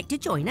Fiona like to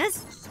join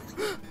us?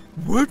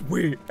 Would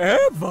we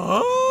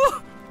ever?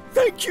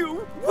 Thank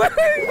you.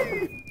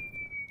 Whee!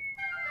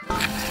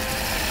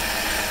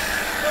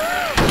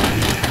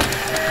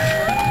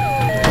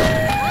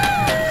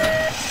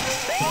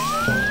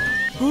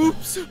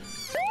 Oops.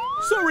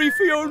 Sorry,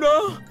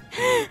 Fiona.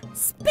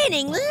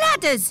 Spinning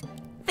ladders!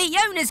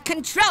 Fiona's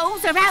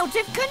controls are out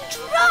of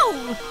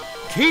control!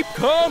 Keep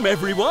calm,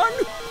 everyone.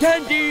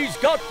 Dandy's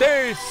got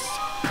this.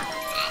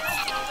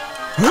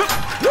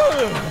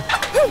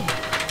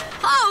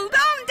 Hold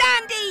on,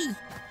 Dandy!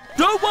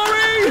 Don't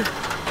worry.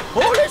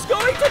 All is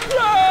going to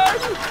plan.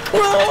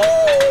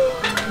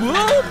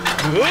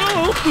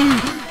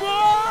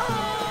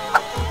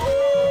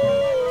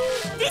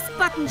 This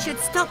button should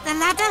stop the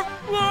ladder.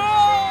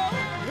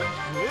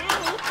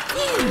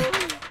 Phew.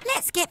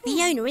 Let's get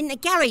Fiona in the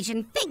garage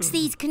and fix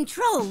these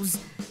controls.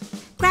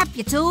 Grab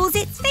your tools,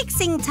 it's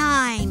fixing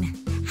time.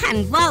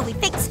 And while we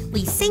fix,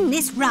 we sing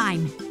this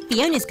rhyme.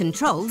 Fiona's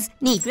controls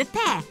need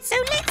repair, so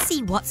let's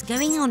see what's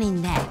going on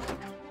in there.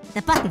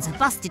 The buttons are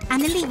busted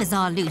and the levers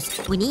are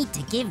loose. We need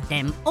to give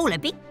them all a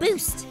big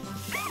boost.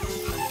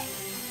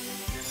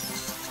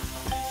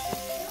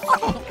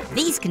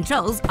 These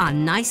controls are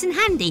nice and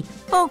handy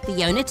for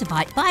Fiona to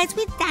fight fires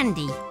with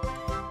Dandy.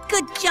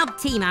 Good job,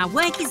 team. Our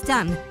work is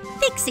done.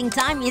 Fixing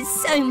time is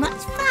so much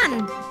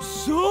fun.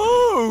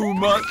 So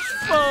much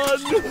fun.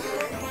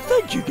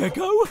 Thank you,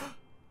 Gecko.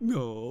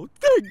 Oh,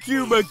 thank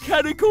you,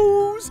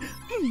 mechanicals.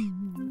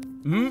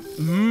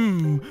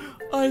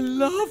 I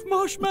love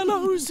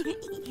marshmallows.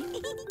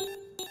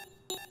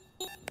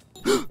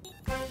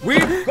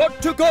 We've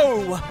got to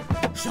go.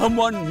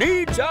 Someone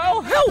needs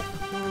our help.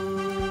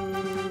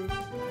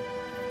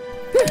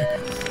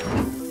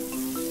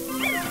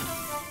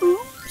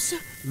 Oops,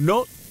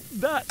 not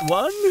that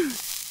one.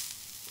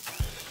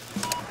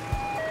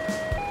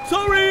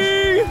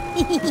 Sorry!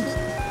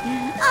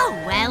 Oh,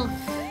 well.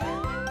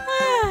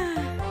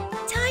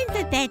 Time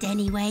for bed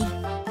anyway.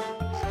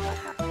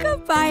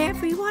 Goodbye,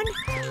 everyone.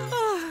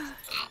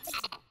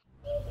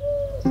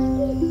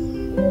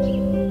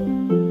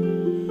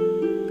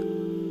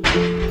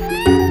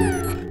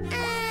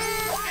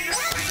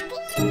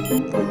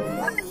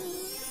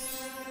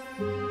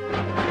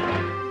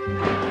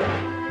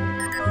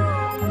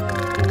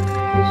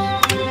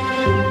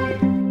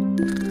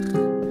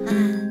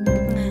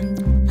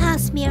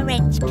 Pass me a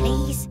wrench,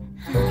 please.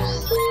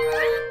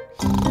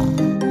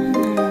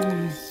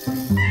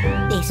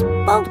 This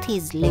bolt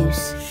is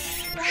loose.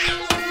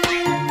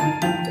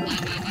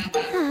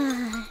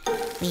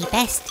 We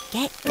best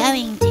get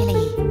going,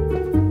 Tilly.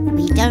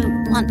 We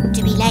don't want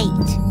to be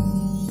late.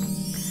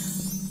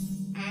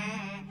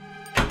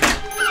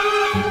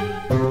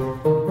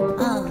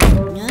 Oh,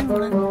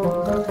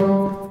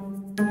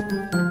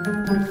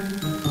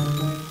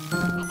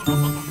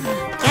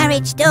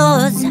 Garage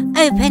doors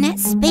open at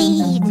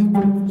speed.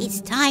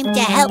 It's time to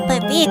help a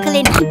vehicle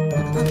in...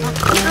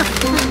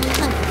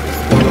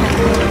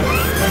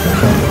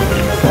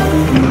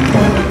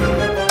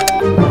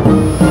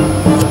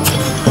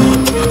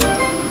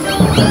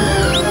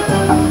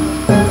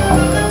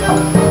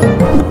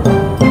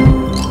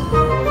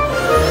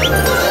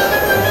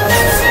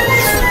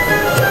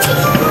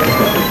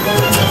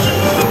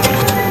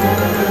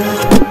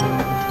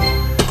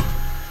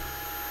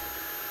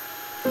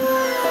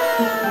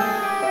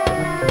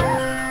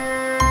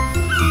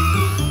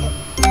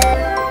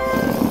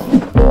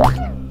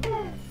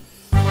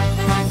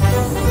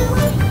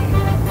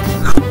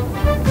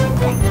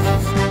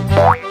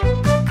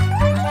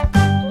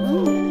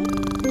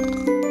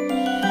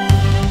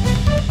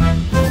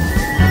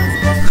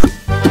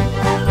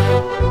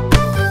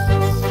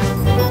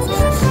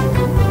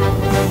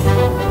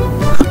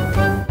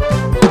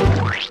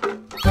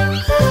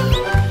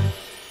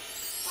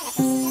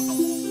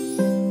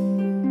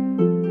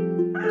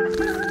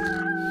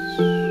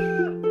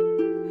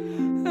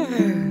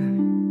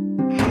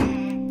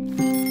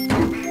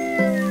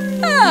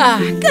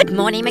 Good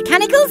morning,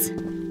 mechanicals.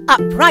 Up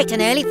bright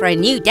and early for a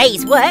new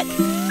day's work.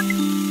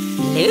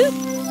 Blue?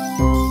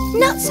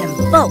 Nuts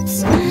and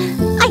bolts.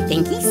 I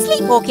think he's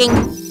sleepwalking.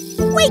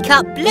 Wake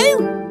up,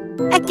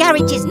 Blue. A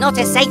garage is not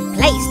a safe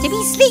place to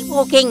be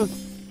sleepwalking.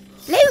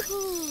 Blue?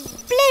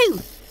 Blue?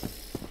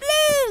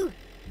 Blue?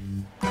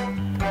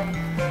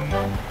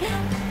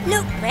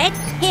 Look, Red,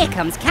 here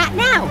comes Cat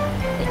now.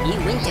 The new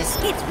winter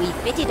skids we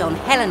fitted on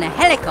Helena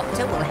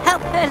Helicopter will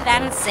help her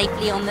land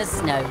safely on the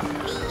snow.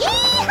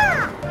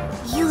 Yeehaw!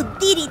 You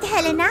did it,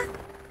 Helena.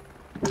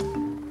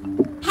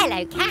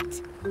 Hello,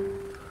 Cat.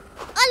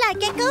 Hola,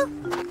 Gecko.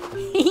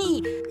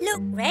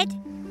 Look, Red.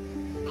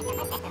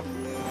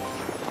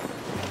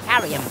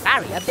 Carrie and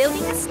Barry are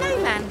building a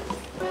snowman.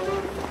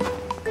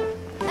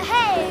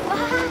 Hey,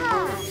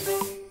 wahaha.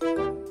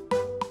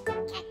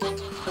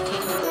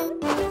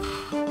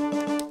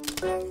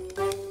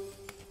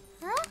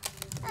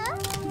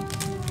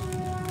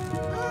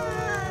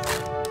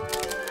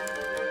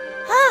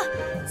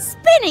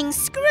 Spinning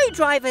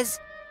screwdrivers.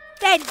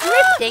 They're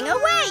drifting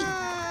away.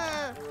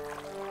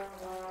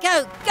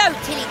 Go, go,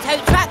 Tilly Tow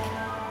Truck.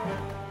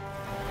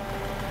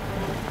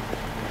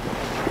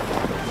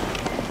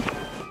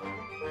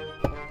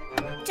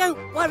 Don't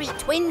worry,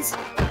 twins.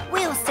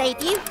 We'll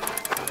save you.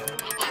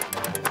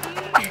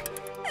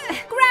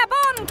 Grab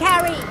on,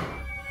 Carrie.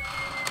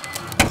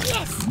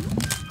 Yes.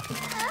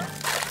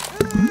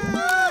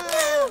 Oh,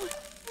 no.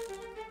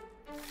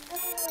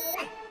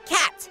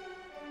 Cat,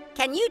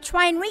 can you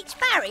try and reach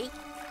Barry?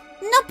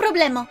 No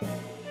problemo.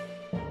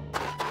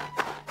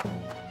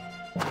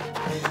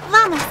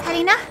 Vamos,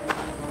 Helena.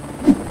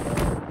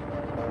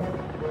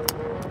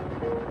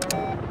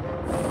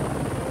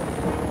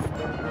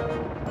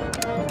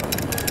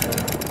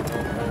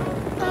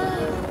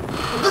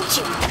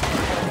 Gotcha.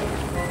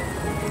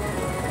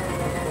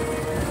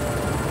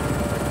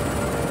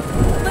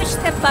 Push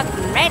the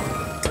button, Red.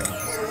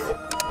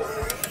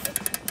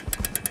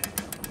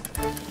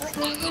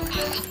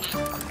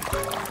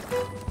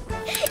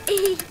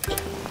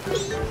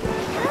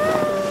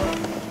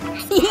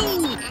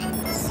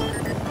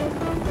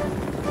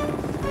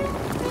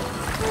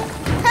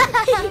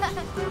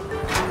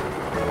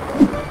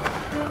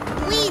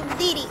 We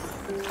did it.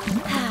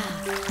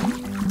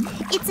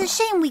 It's a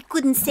shame we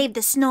couldn't save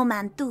the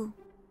snowman too.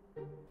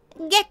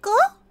 Gecko?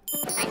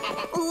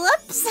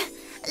 Whoops.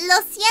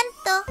 Lo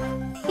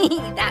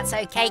siento. That's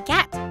okay,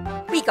 Cat.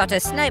 We got a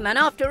snowman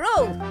after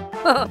all.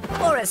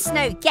 Or a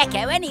snow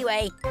gecko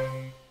anyway.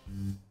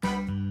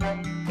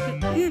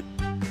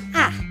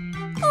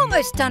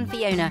 Almost done,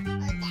 Fiona.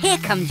 Here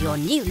comes your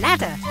new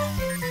ladder.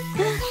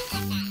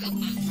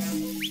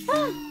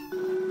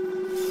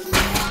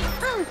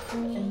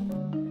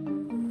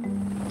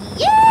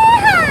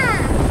 Yeah!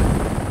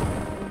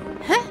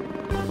 Huh?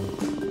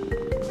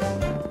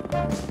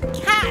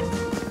 Cat,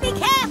 be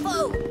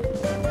careful!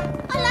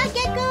 Hola,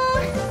 Gecko.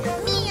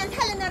 Me and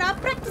Helena are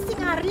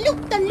practicing our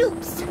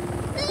loop-the-loops.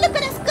 Look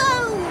at us go!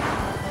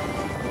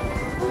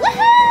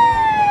 Woohoo!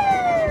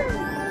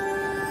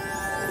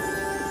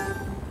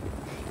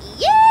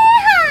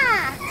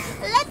 Yeah!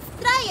 Let's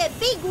try a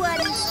big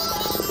one.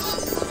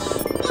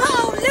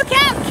 Oh, look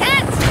out,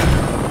 Cat!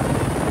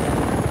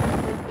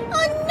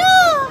 Oh no!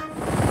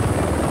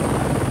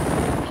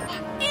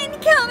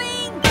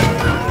 Incoming!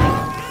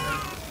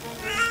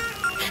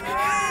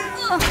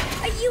 Oh,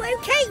 are you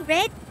okay,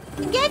 Red?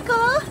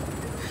 Gecko,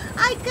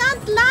 I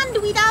can't land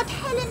without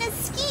Helena's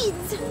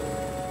skids.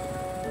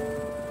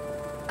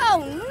 Oh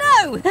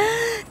no!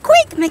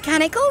 Quick,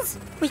 mechanicals!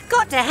 We've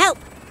got to help.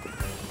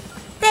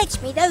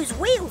 Fetch me those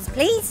wheels,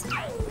 please.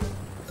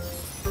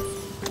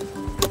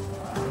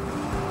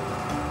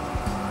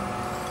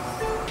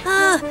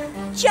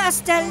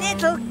 Just a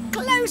little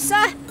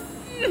closer.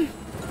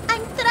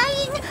 I'm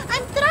trying,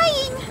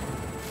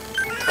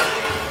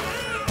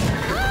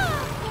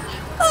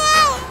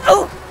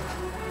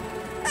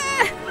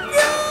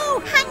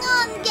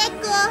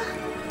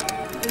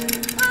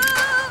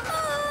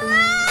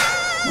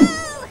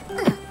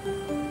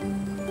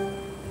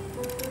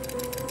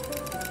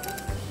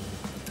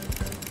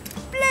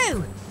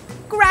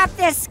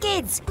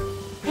 heads.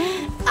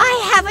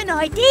 I have an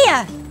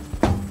idea.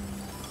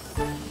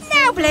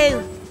 Now,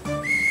 Blue.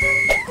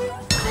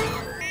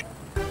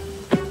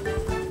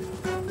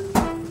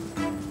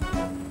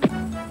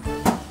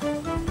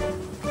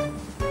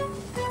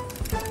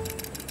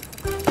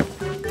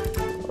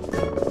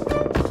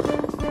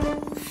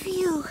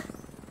 Phew.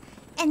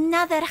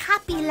 Another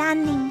happy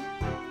landing.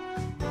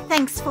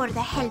 Thanks for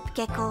the help,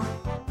 Gecko.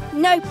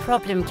 No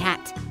problem,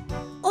 Cat.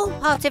 All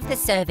part of the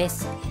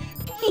service.